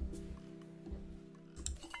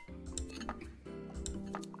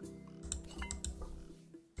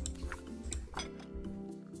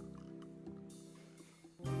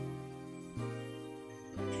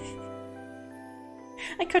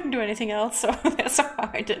 I couldn't do anything else, so there's a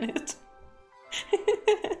heart in it.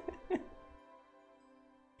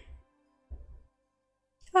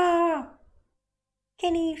 Ah,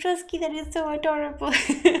 Kenny, Rusky, that is so adorable.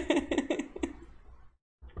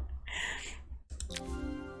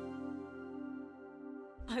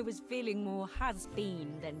 I was feeling more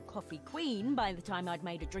has-been than coffee queen by the time I'd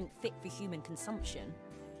made a drink fit for human consumption.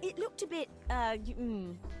 It looked a bit,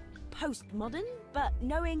 postmodern, but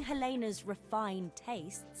knowing Helena's refined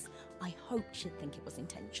tastes, I hope she'd think it was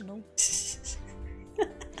intentional.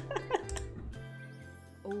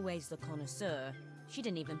 Always the connoisseur. She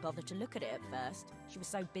didn't even bother to look at it at first. She was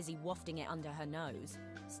so busy wafting it under her nose.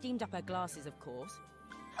 Steamed up her glasses, of course.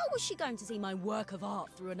 How was she going to see my work of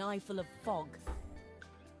art through an eye full of fog?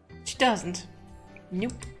 She doesn't.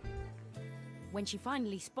 Nope. When she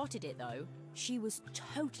finally spotted it, though, she was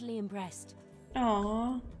totally impressed.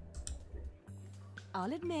 Aww.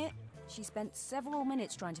 I'll admit, she spent several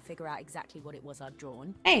minutes trying to figure out exactly what it was I'd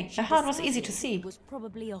drawn. Hey, She the heart was decided easy to see. It was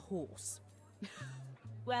probably a horse.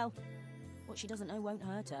 Well, what she doesn't know won't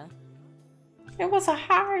hurt her. It was a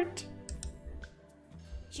heart.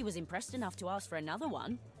 She was impressed enough to ask for another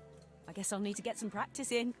one. I guess I'll need to get some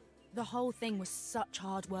practice in. The whole thing was such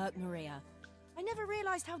hard work, Maria. I never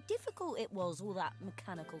realised how difficult it was, all that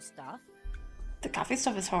mechanical stuff. The coffee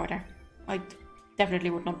stuff is harder. I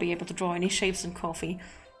definitely would not be able to draw any shapes in coffee.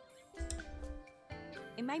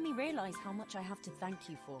 It made me realise how much I have to thank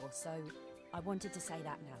you for, so I wanted to say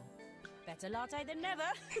that now. Better latte than never.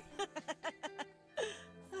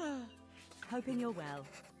 Hoping you're well.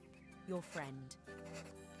 Your friend,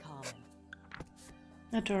 Carmen.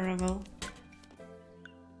 Adorable.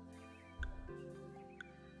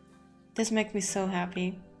 This makes me so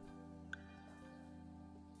happy.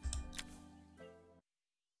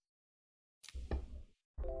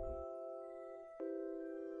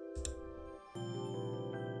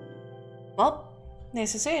 Well,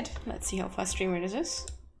 this is it. Let's see how fast streamer this is.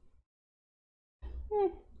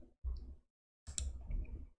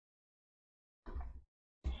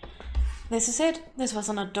 This is it. This was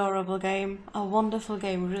an adorable game. A wonderful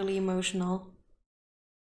game, really emotional.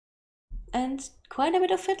 And quite a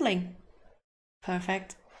bit of fiddling.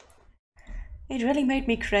 Perfect. It really made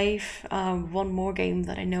me crave one more game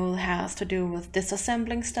that I know has to do with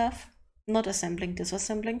disassembling stuff. Not assembling,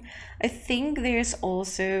 disassembling. I think there's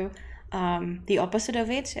also the opposite of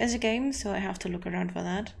it as a game, so I have to look around for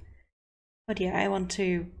that. But yeah, I want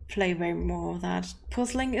to play way more of that.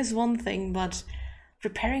 Puzzling is one thing, but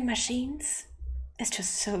repairing machines is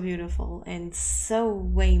just so beautiful and so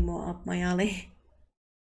way more up my alley.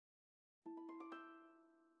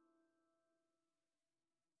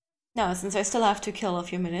 Now, since I still have to kill a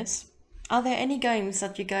few minutes, are there any games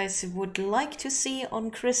that you guys would like to see on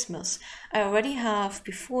Christmas? I already have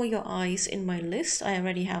Before Your Eyes in my list. I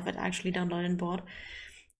already have it actually downloaded and bought.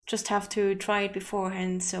 Just have to try it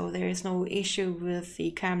beforehand so there is no issue with the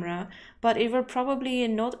camera. But it will probably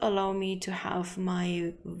not allow me to have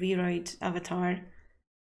my VOD avatar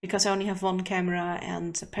because I only have one camera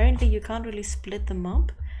and apparently you can't really split them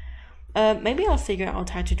up. Maybe I'll figure out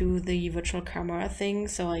how to do the virtual camera thing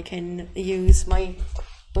so I can use my,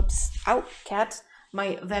 whoops, ow, cat,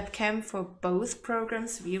 my webcam for both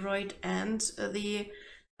programs, VOD and the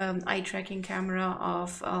eye tracking camera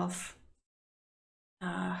of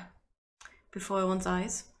Before One's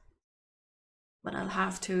Eyes. But I'll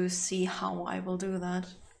have to see how I will do that.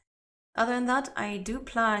 Other than that, I do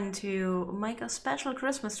plan to make a special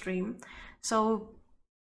Christmas stream, so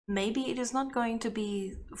maybe it is not going to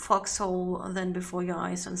be Foxhole, then Before Your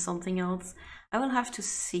Eyes and something else. I will have to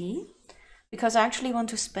see, because I actually want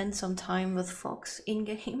to spend some time with Fox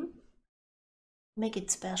in-game. Make it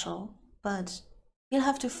special, but you'll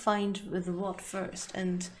have to find with what first,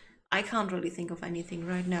 and I can't really think of anything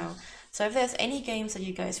right now. So if there's any games that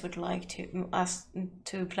you guys would like to us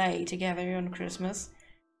to play together on Christmas,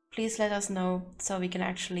 please let us know so we can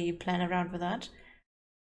actually plan around with that.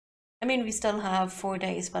 I mean, we still have 4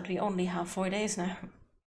 days, but we only have 4 days now.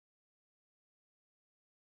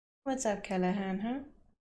 What's up, Callahan, huh?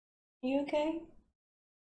 You okay?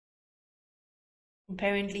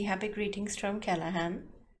 Apparently, happy greetings from Callahan.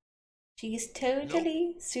 She's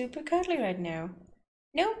totally super cuddly right now.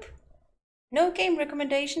 Nope. No game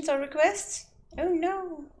recommendations or requests? Oh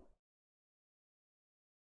no.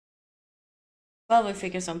 Well, we'll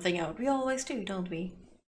figure something out. We always do, don't we?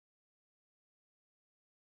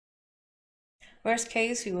 Worst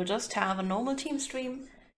case, we will just have a normal team stream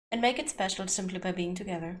and make it special simply by being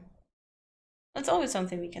together. That's always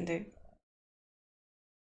something we can do.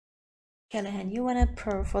 Callahan, you wanna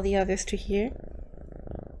purr for the others to hear?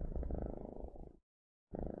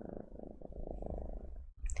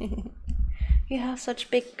 You have such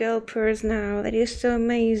big girl purrs now. That is so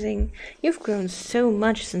amazing. You've grown so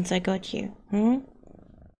much since I got you.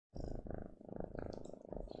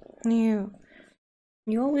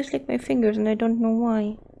 You always lick my fingers and I don't know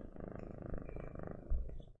why.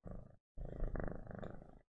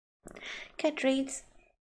 Cat treats.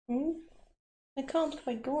 I can't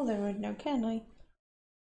quite go there right now, can I?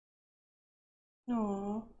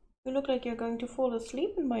 Aww. You look like you're going to fall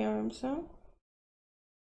asleep in my arms, huh?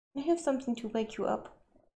 I have something to wake you up.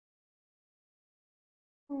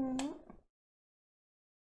 Oh,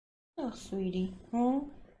 sweetie.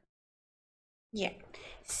 Yeah.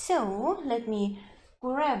 So, let me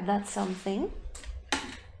grab that something.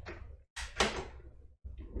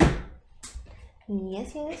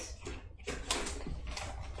 Yes, yes.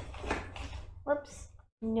 Whoops.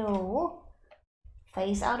 No.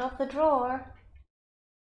 Face out of the drawer.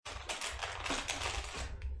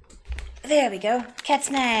 There we go. Cat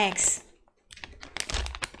snacks.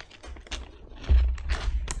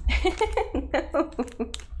 No.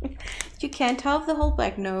 You can't have the whole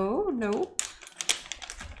bag. No, no.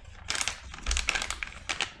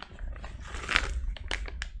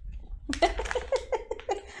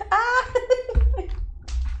 Ah!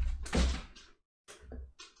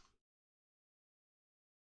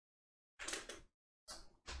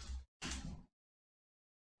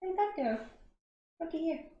 Where'd that go? Look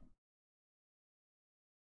here.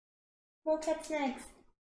 More cat snacks.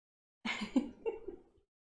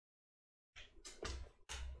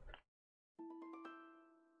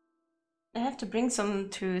 I have to bring some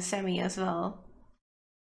to Sammy as well.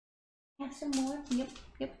 Have some more?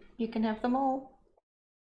 Yep, you can have them all.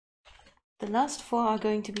 The last 4 are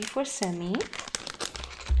going to be for Sammy.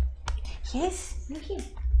 Yes, look here.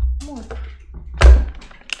 More.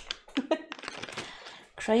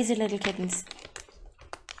 Crazy little kittens.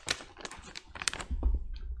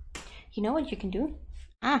 You know what you can do?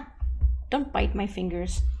 Ah, don't bite my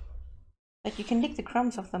fingers. But you can lick the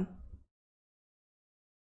crumbs of them.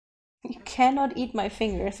 You cannot eat my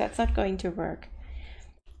fingers, that's not going to work.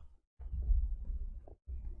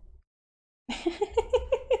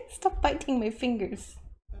 Stop biting my fingers.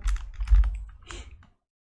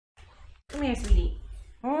 Come here, sweetie.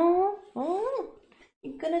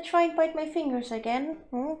 You're gonna try and bite my fingers again?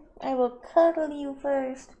 I will cuddle you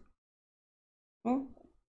first.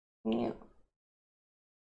 Yeah.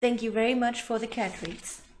 Thank you very much for the cat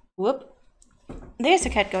treats. Whoop. There's a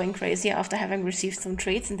cat going crazy after having received some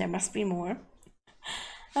treats, and there must be more.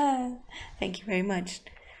 Thank you very much.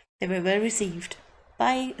 They were well received.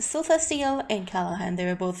 By Sotha Seal and Callahan, they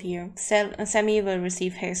were both here. Sammy will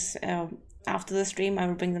receive his after the stream. I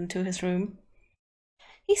will bring them to his room.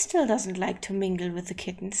 He still doesn't like to mingle with the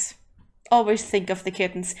kittens. Always think of the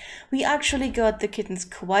kittens. We actually got the kittens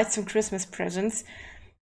quite some Christmas presents.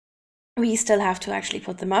 We still have to actually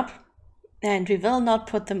put them up. And we will not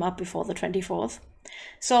put them up before the 24th.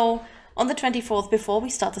 So, on the 24th, before we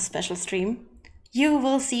start the special stream, you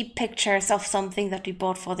will see pictures of something that we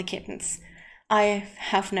bought for the kittens. I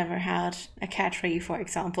have never had a cat tree, for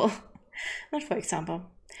example. Not for example.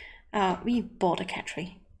 We bought a cat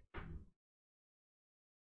tree.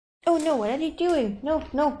 Oh no, what are you doing? No.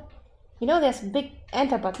 You know there's a big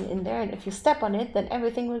enter button in there, and if you step on it, then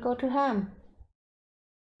everything will go to ham.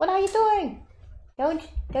 What are you doing?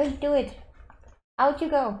 Don't do it. Out you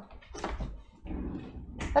go.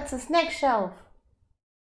 That's a snack shelf.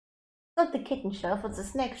 Not the kitten shelf, it's a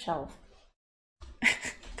snack shelf.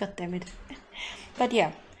 God damn it. But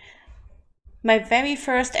yeah, my very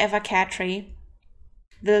first ever cat tree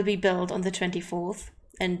will be built on the 24th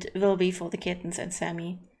and will be for the kittens and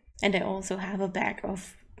Sammy. And I also have a bag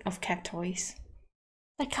of cat toys.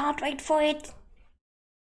 I can't wait for it.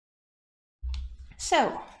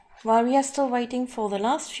 So, while we are still waiting for the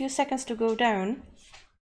last few seconds to go down,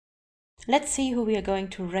 let's see who we are going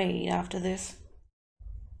to raid after this.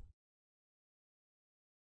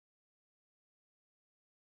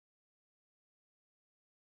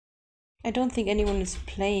 I don't think anyone is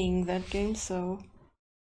playing that game, so...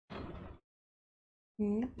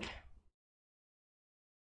 Yep.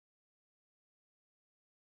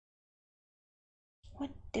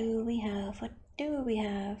 What do we have? What do we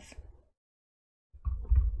have?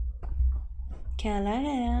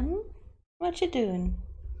 Callahan? What you doing?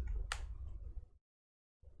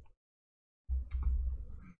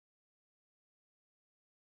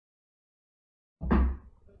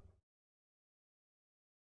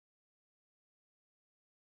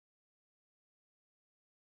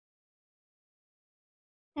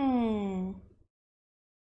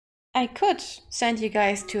 I could send you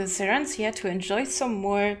guys to Serencia to enjoy some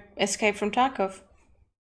more Escape from Tarkov.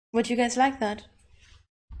 Would you guys like that?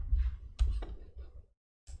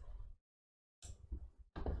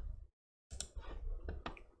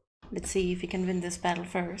 Let's see if we can win this battle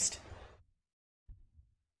first.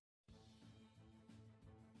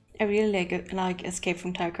 I really like Escape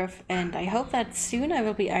from Tarkov, and I hope that soon I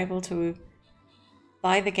will be able to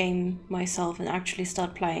buy the game myself and actually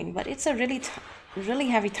start playing, but it's a really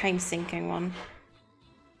heavy time sinking one.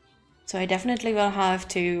 So I definitely will have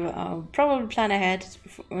to probably plan ahead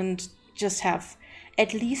and just have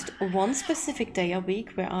at least one specific day a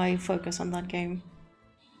week where I focus on that game.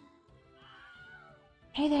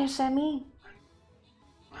 Hey there, Sammy.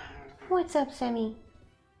 What's up, Sammy?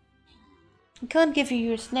 I can't give you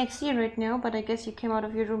your snacks here right now, but I guess you came out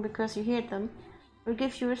of your room because you heard them. We'll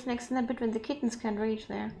give you your snacks in a bit when the kittens can reach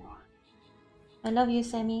there. I love you,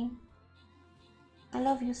 Sammy. I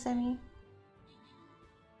love you, Sammy.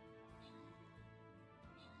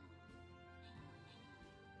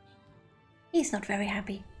 He's not very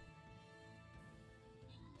happy.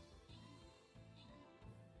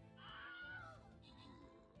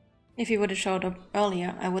 If he would have showed up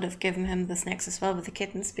earlier, I would have given him the snacks as well with the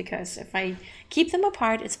kittens, because if I keep them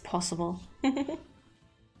apart, it's possible.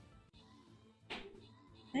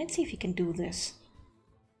 Let's see if he can do this.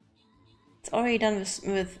 It's already done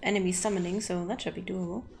with enemy summoning, so that should be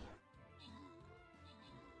doable.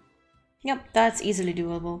 Yep, that's easily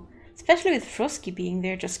doable. Especially with Frosky being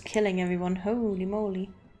there, just killing everyone. Holy moly.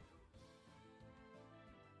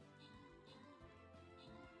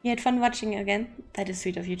 You had fun watching again? That is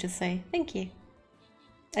sweet of you to say. Thank you.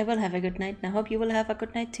 I will have a good night, and I hope you will have a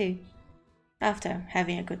good night too. After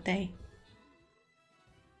having a good day.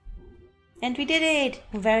 And we did it!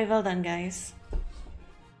 Very well done, guys.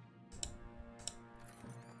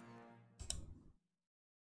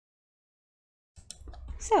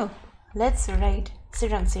 So, let's raid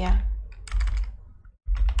Sirencia.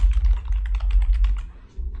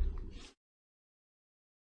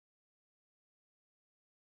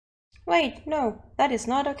 Wait, no, that is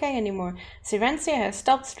not okay anymore. Sirencia has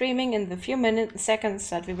stopped streaming in the few seconds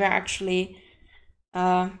that we were actually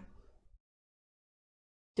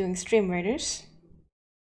doing stream raiders.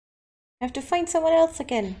 I have to find someone else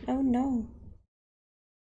again. Oh no.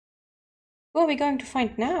 Who are we going to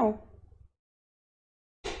find now?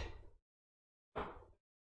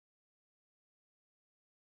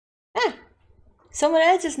 Ah! Someone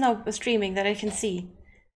else is now streaming that I can see.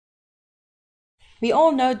 We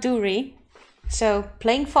all know Duri, so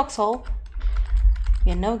playing Foxhole.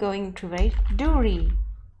 We are now going to raid Duri.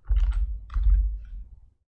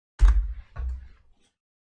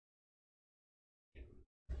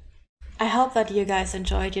 I hope that you guys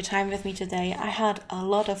enjoyed your time with me today. I had a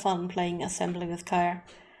lot of fun playing Assembly with Claire.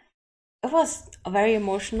 It was a very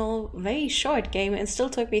emotional, very short game and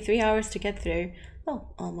still took me 3 hours to get through.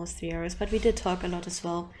 Well, almost 3 hours, but we did talk a lot as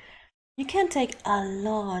well. You can take a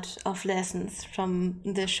lot of lessons from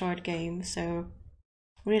this short game, so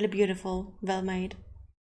really beautiful, well made.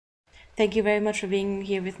 Thank you very much for being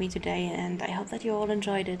here with me today, and I hope that you all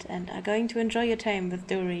enjoyed it and are going to enjoy your time with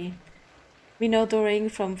Duri. We know Doring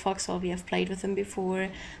from Foxhole, we have played with him before,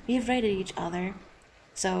 we have raided each other,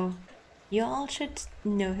 so you all should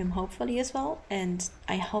know him hopefully as well, and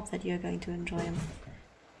I hope that you're going to enjoy him.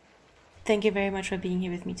 Thank you very much for being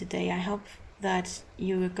here with me today. I hope that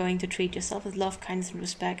you are going to treat yourself with love, kindness and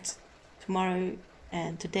respect tomorrow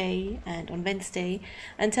and today and on Wednesday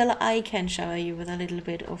until I can shower you with a little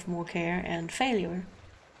bit of more care and failure.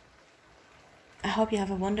 I hope you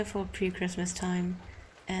have a wonderful pre-Christmas time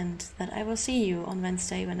and that I will see you on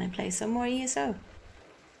Wednesday when I play some more ESO.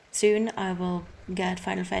 Soon I will get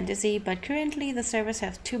Final Fantasy, but currently the servers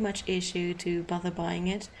have too much issue to bother buying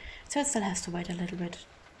it, so it still has to wait a little bit.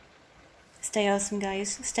 Stay awesome,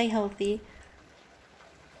 guys. Stay healthy.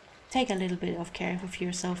 Take a little bit of care of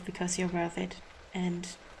yourself because you're worth it. And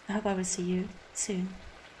I hope I will see you soon.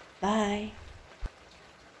 Bye.